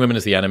not seeing women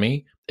as the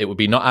enemy. It would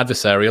be not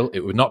adversarial.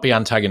 It would not be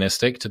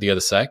antagonistic to the other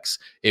sex.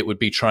 It would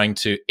be trying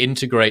to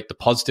integrate the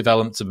positive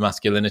elements of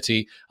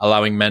masculinity,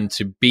 allowing men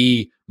to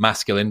be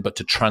masculine, but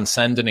to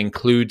transcend and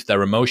include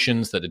their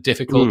emotions that are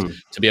difficult,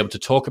 to be able to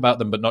talk about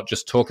them, but not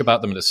just talk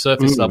about them at a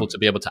surface level, to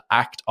be able to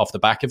act off the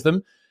back of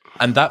them.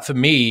 And that, for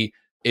me,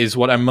 is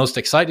what I'm most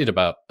excited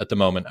about at the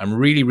moment. I'm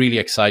really, really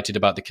excited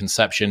about the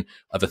conception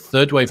of a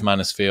third wave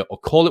manosphere, or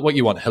call it what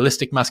you want,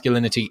 holistic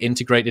masculinity,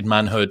 integrated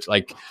manhood.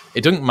 Like,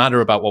 it doesn't matter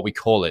about what we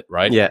call it,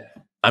 right? Yeah.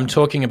 I'm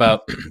talking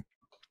about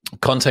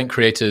content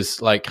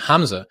creators like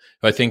Hamza,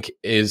 who I think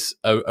is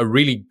a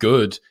really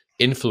good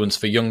influence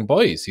for young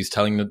boys. He's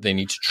telling them they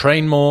need to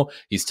train more.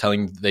 He's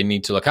telling them they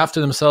need to look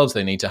after themselves.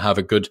 They need to have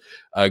a good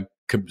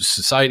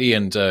society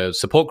and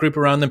support group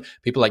around them.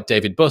 People like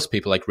David Buss,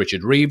 people like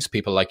Richard Reeves,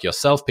 people like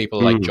yourself,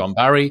 people like John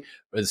Barry,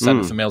 the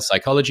Center for Male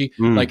Psychology.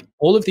 Like,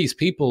 all of these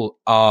people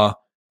are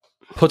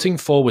putting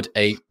forward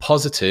a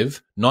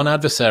positive,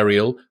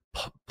 non-adversarial,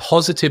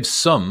 positive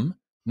sum,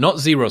 not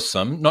zero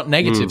sum, not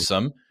negative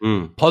sum,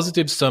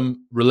 positive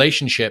sum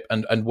relationship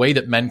and way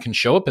that men can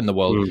show up in the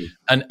world.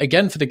 And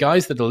again, for the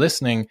guys that are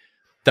listening,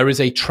 there is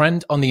a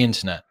trend on the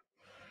internet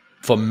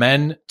for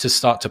men to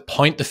start to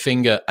point the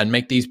finger and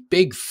make these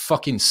big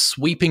fucking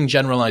sweeping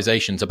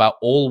generalizations about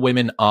all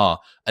women are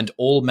and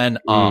all men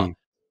are.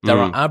 There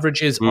are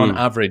averages on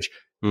average.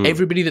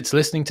 Everybody that's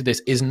listening to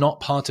this is not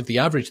part of the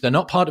average. They're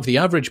not part of the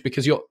average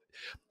because you're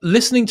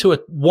listening to a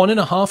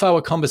 1.5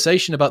 hour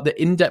conversation about the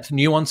in-depth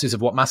nuances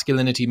of what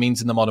masculinity means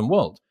in the modern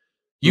world.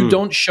 You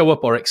don't show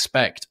up or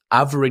expect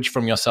average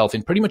from yourself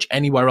in pretty much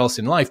anywhere else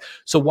in life.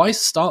 So why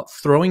start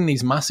throwing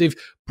these massive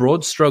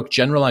broad stroke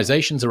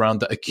generalizations around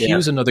that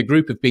accuse another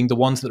group of being the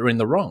ones that are in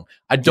the wrong?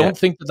 I don't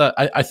think that,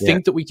 I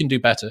think that we can do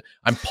better.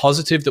 I'm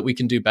positive that we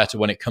can do better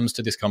when it comes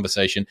to this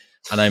conversation.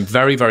 And I'm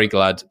very, very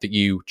glad that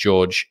you,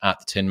 George, at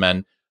the Tin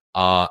Men,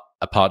 are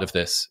a part of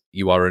this.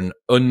 You are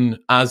an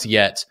as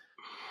yet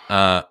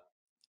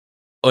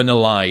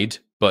unallied,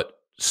 but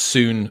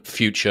soon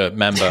future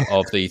member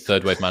of the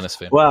Third Wave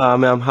Manosphere. Well, I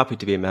mean, I'm happy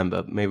to be a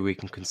member. Maybe we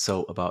can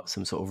consult about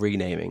some sort of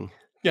renaming.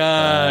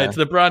 Yeah, it's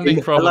the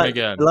branding problem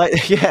again.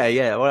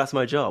 Yeah. Well, that's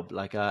my job.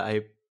 Like,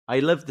 I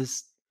love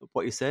this.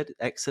 What you said,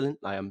 excellent.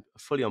 I'm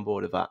fully on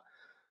board with that.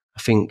 I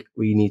think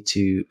we need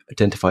to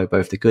identify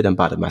both the good and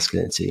bad of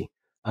masculinity.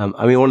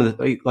 I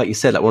mean, like you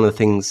said, like one of the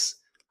things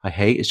I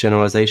hate is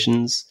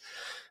generalizations.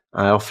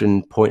 I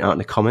often point out in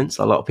the comments,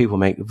 a lot of people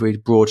make really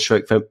broad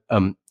stroke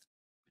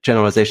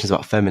generalizations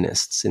about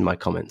feminists in my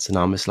comments, and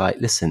I'm just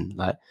like, listen,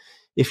 like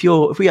if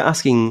we are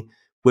asking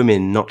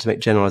women not to make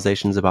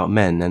generalizations about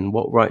men, then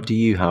what right do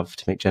you have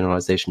to make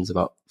generalizations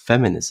about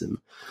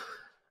feminism?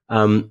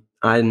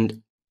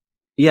 And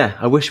yeah,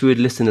 I wish we would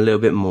listen a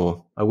little bit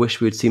more. I wish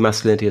we would see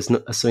masculinity as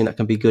something that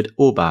can be good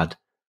or bad.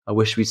 I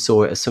wish we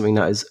saw it as something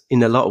that is,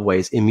 in a lot of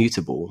ways,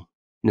 immutable.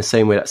 In the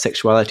same way that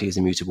sexuality is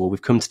immutable,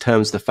 we've come to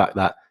terms with the fact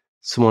that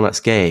someone that's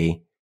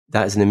gay,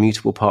 that is an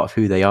immutable part of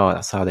who they are.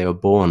 That's how they were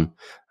born.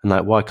 And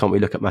like, why can't we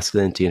look at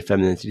masculinity and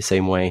femininity the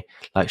same way?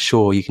 Like,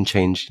 sure, you can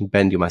change and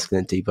bend your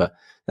masculinity, but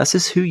that's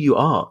just who you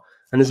are.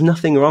 And there's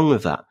nothing wrong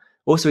with that.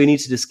 Also, we need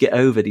to just get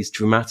over these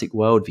dramatic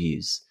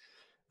worldviews.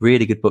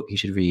 Really good book you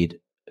should read,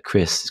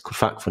 Chris. It's called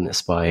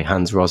Factfulness by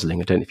Hans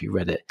Rosling. I don't know if you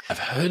read it. I've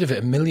heard of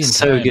it a million times.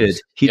 So good.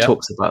 He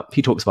talks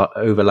about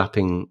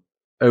overlapping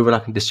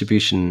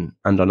distribution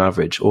and on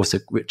average. Also,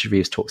 Richard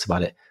Reeves talks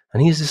about it.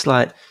 And he's just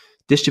like,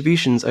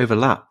 distributions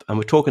overlap, and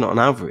we're talking on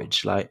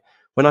average. Like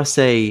when I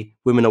say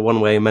women are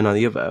one way and men are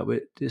the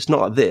other, it's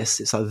not like this.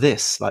 It's like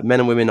this. Like men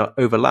and women are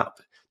overlap.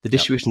 The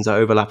distributions are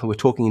overlap, and we're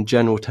talking in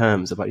general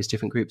terms about these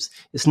different groups.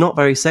 It's not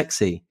very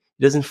sexy.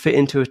 It doesn't fit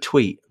into a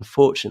tweet,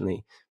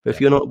 unfortunately. But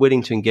if you're not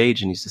willing to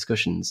engage in these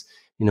discussions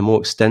in a more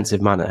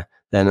extensive manner,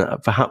 then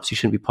perhaps you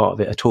shouldn't be part of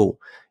it at all.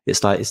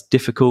 It's like, it's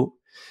difficult.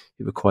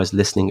 It requires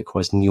listening. It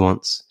requires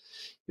nuance.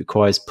 It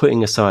requires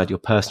putting aside your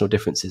personal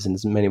differences in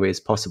as many ways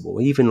as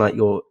possible, even like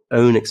your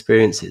own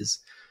experiences,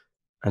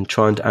 and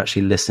trying to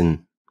actually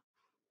listen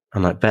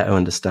and like better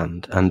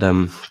understand. And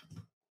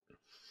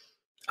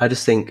I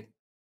just think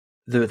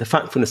the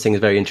factfulness thing is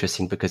very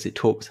interesting because it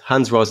talks,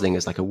 Hans Rosling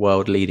is like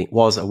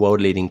was a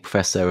world leading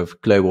professor of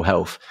global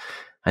health.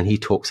 And he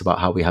talks about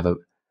how we have an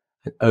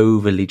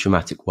overly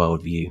dramatic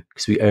worldview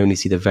because we only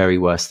see the very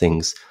worst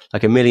things.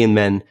 Like 1 million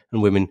men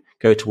and women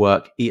go to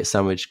work, eat a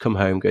sandwich, come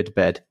home, go to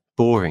bed.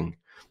 Boring.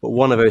 But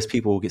one of those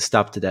people will get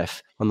stabbed to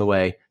death on the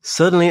way.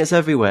 Suddenly it's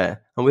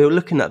everywhere. And we were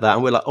looking at that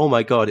and we're like, oh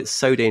my God, it's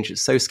so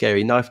dangerous, so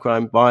scary, knife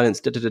crime,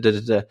 violence, But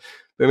in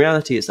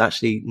reality, it's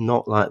actually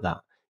not like that.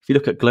 If you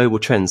look at global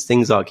trends,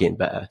 things are getting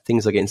better.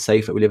 Things are getting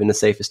safer. We live in the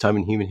safest time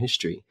in human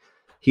history.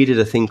 He did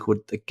a thing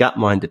called the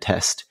Gapminder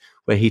test,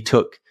 where he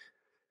took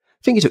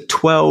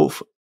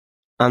 12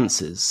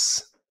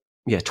 answers.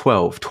 Yeah,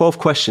 12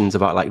 questions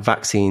about like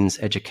vaccines,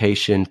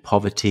 education,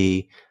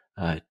 poverty,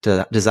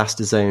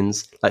 disaster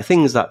zones, like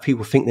things that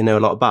people think they know a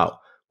lot about.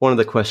 One of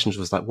the questions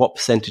was like, what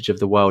percentage of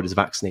the world is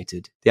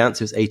vaccinated? The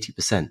answer was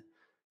 80%,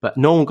 but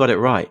no one got it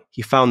right.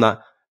 He found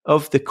that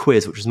of the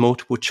quiz, which was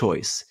multiple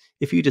choice,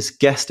 if you just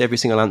guessed every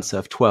single answer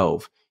of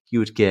 12, you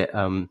would get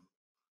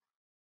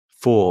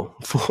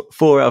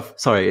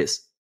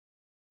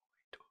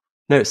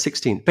it's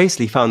 16.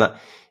 Basically found that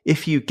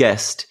if you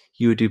guessed,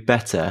 you would do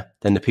better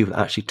than the people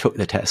that actually took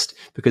the test,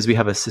 because we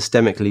have a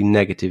systemically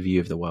negative view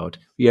of the world.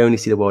 We only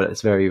see the world at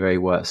its very, very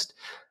worst.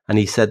 And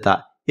he said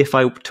that if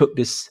I took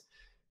this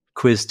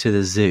quiz to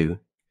the zoo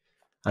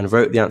and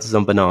wrote the answers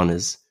on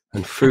bananas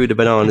and threw the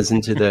bananas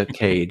into the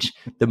cage,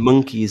 the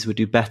monkeys would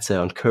do better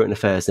on current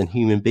affairs than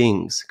human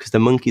beings, because the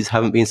monkeys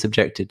haven't been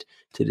subjected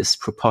to this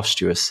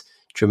preposterous,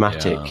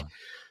 dramatic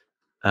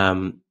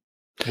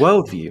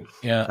worldview.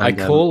 Yeah,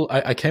 and,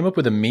 I came up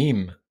with a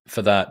meme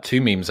for that.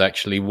 2 memes,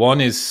 actually. One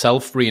is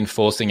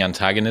self-reinforcing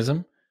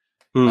antagonism,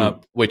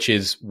 which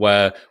is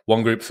where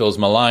one group feels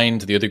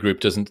maligned, the other group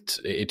doesn't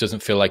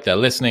feel like they're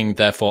listening,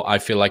 therefore I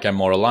feel like I'm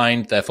more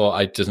aligned, therefore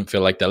I doesn't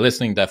feel like they're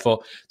listening, therefore.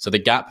 So the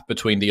gap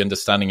between the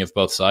understanding of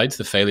both sides,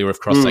 the failure of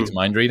cross-sex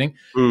mind reading,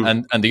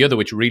 and the other,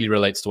 which really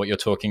relates to what you're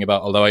talking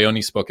about, although I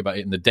only spoke about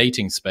it in the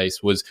dating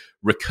space, was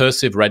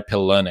recursive red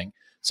pill learning.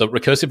 So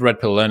recursive red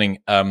pill learning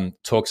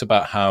talks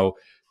about how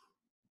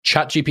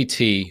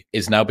ChatGPT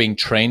is now being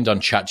trained on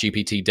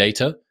ChatGPT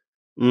data.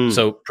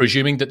 So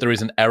presuming that there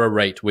is an error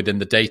rate within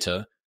the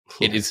data,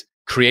 it is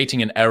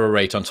creating an error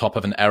rate on top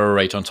of an error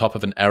rate on top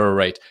of an error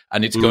rate,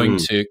 and it's going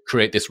to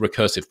create this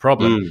recursive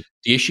problem.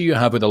 The issue you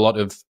have with a lot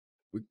of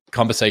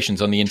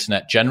conversations on the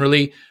internet,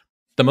 generally,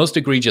 the most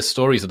egregious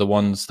stories are the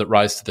ones that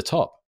rise to the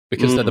top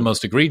because they're the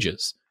most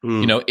egregious.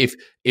 You know, if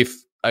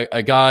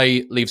a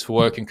guy leaves for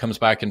work and comes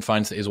back and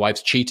finds that his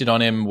wife's cheated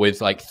on him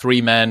with like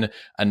 3 men,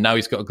 and now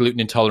he's got a gluten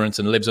intolerance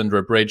and lives under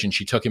a bridge, and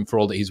she took him for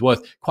all that he's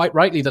worth. Quite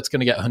rightly, that's going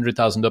to get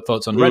 100,000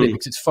 upvotes on Reddit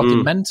because it's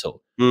fucking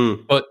mental.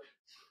 But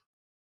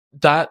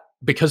that,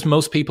 because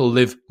most people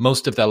live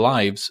most of their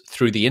lives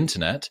through the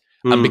internet,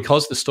 and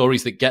because the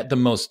stories that get the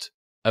most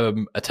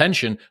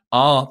attention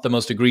are the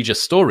most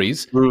egregious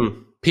stories,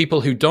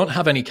 people who don't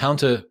have any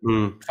counter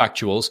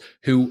factuals,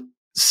 who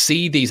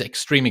see these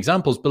extreme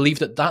examples, believe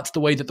that that's the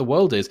way that the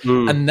world is.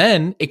 And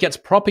then it gets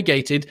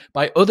propagated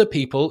by other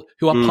people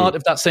who are part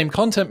of that same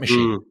content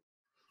machine.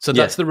 So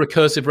that's the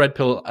recursive red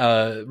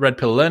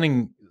pill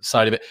learning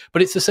side of it.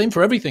 But it's the same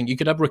for everything. You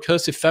could have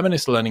recursive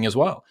feminist learning as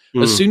well.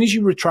 As soon as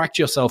you retract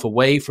yourself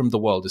away from the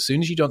world, as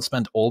soon as you don't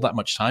spend all that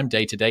much time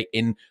day to day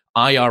in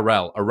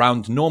IRL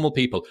around normal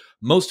people,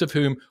 most of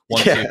whom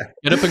want to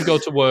get up and go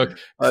to work,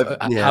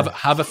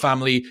 have a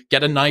family,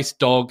 get a nice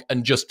dog,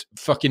 and just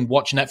fucking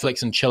watch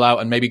Netflix and chill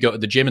out and maybe go to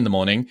the gym in the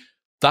morning.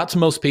 That's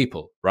most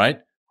people,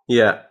 right?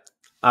 Yeah.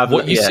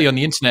 What you see on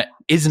the internet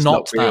is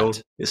not real.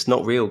 that. It's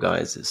not real,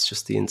 guys. It's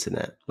just the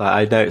internet. Like,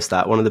 I noticed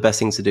that one of the best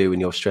things to do when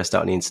you're stressed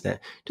out on the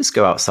internet, just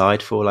go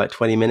outside for like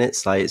 20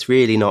 minutes. Like, it's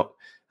really not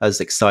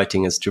as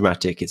exciting as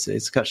dramatic. It's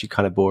actually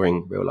kind of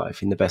boring, real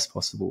life, in the best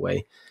possible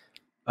way.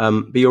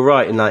 But you're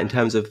right in that, in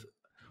terms of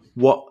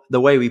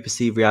the way we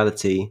perceive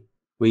reality,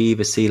 we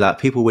either see like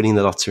people winning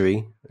the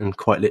lottery, and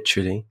quite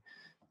literally,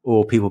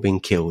 or people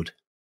being killed.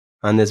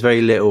 And there's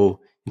very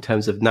little in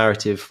terms of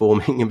narrative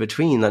forming in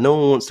between. Like, no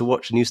one wants to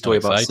watch a news story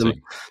about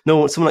someone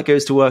that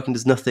goes to work and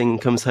does nothing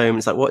and comes home.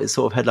 It's like, what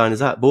sort of headline is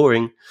that?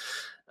 Boring.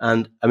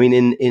 And I mean,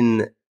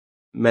 in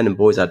men and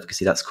boys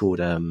advocacy, that's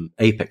called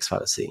apex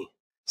fallacy.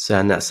 So,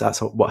 and that's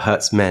what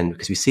hurts men,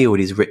 because we see all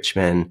these rich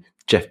men,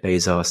 Jeff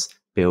Bezos,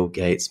 Bill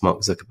Gates, Mark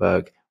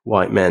Zuckerberg,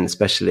 white men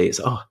especially. It's,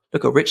 oh,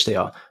 look how rich they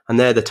are. And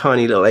they're the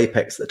tiny little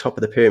apex at the top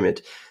of the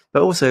pyramid.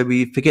 But also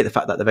we forget the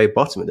fact that at the very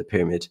bottom of the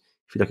pyramid,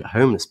 if you look at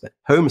homeless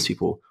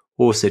people,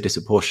 also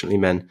disproportionately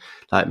men.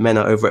 Like, men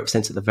are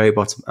overrepresented at the very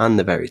bottom and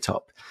the very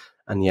top.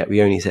 And yet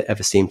we only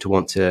ever seem to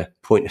want to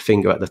point a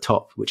finger at the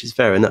top, which is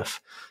fair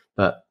enough.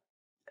 But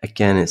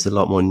again, it's a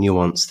lot more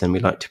nuanced than we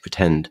like to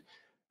pretend.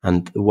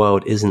 And the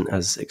world isn't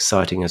as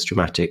exciting, as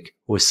dramatic,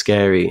 or as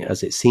scary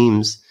as it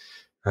seems.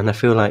 And I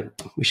feel like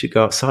we should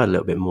go outside a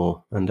little bit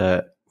more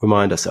and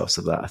remind ourselves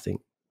of that, I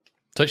think.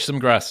 Touch some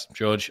grass,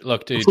 George.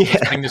 Look, dude,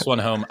 let's bring this one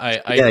home. I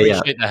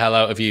appreciate the hell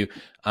out of you.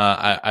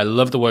 I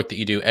love the work that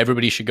you do.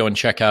 Everybody should go and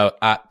check out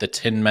at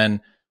TheTinMen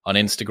on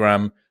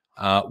Instagram.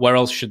 Where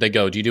else should they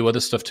go? Do you do other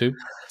stuff too?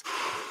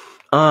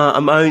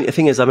 The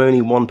thing is, I'm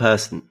only one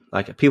person.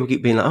 Like, people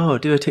keep being like, oh,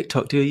 do a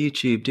TikTok, do a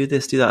YouTube, do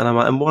this, do that. And I'm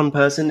like, I'm one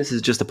person. This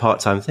is just a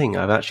part-time thing.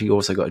 I've actually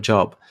also got a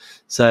job.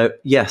 So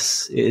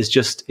yes, it is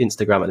just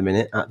Instagram at the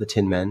minute, at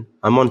TheTinMen.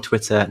 I'm on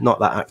Twitter, not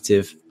that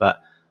active, but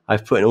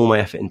I've put in all my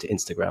effort into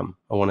Instagram.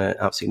 I want to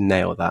absolutely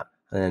nail that.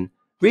 And then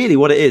really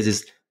what it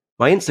is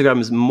my Instagram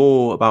is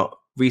more about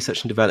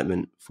research and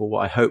development for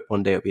what I hope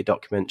one day will be a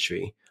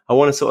documentary. I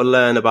want to sort of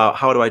learn about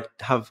how do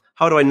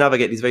I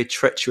navigate these very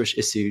treacherous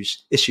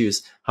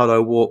issues? How do I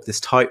walk this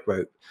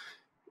tightrope?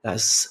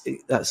 That's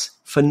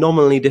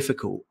phenomenally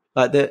difficult.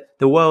 Like,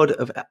 the world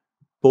of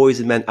boys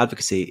and men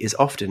advocacy is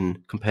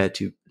often compared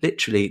to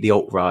literally the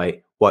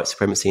alt-right, white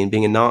supremacy, and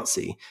being a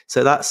Nazi.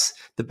 So that's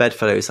the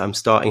bedfellows I'm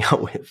starting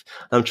out with.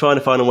 I'm trying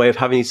to find a way of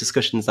having these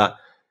discussions that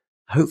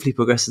hopefully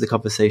progresses the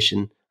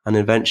conversation, and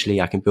eventually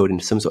I can build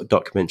into some sort of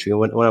documentary.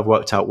 When I've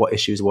worked out what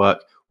issues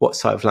work, what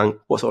sort of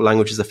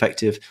language is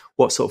effective,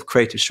 what sort of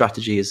creative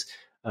strategy is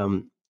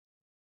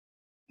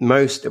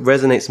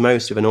resonates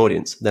most with an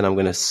audience, then I'm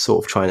going to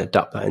sort of try and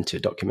adapt that into a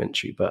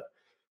documentary. But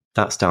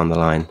that's down the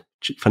line.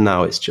 For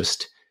now, it's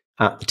just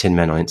at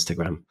TheTinMen on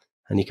Instagram,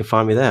 and you can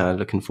find me there. I'm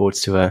looking forward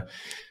to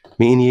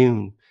meeting you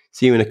and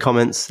see you in the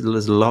comments.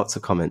 There's lots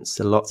of comments,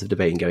 there's lots of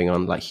debating going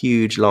on, like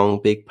huge, long,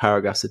 big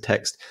paragraphs of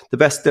text. The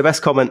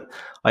best comment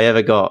I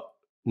ever got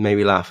made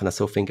me laugh, and I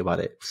still think about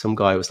it. Some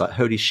guy was like,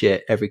 holy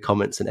shit, every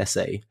comment's an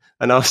essay.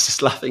 And I was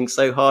just laughing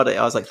so hard at it.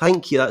 I was like,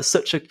 thank you, that's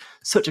such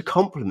a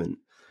compliment.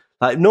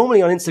 Like,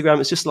 normally on Instagram,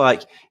 it's just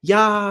like,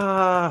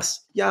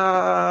 yes,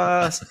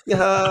 emojis.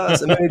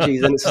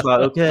 And it's just like,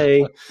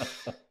 okay,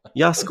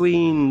 yes,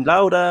 queen,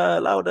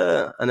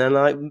 louder. And then,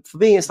 like, for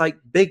me, it's like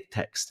big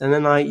text. And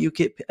then, like,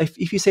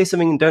 if you say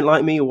something and don't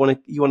like me, or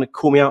you want to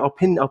call me out, I'll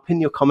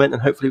pin your comment,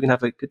 and hopefully we can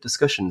have a good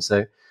discussion.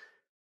 So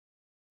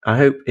I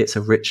hope it's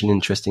a rich and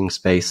interesting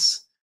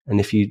space. And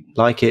if you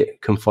like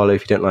it, come follow.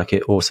 If you don't like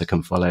it, also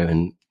come follow,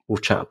 and we'll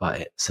chat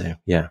about it. So,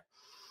 yeah.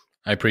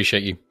 I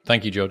appreciate you.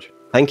 Thank you, George.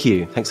 Thank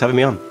you. Thanks for having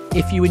me on.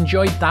 If you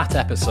enjoyed that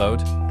episode,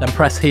 then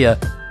press here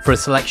for a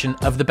selection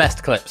of the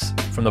best clips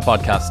from the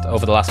podcast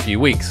over the last few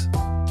weeks.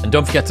 And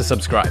don't forget to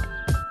subscribe.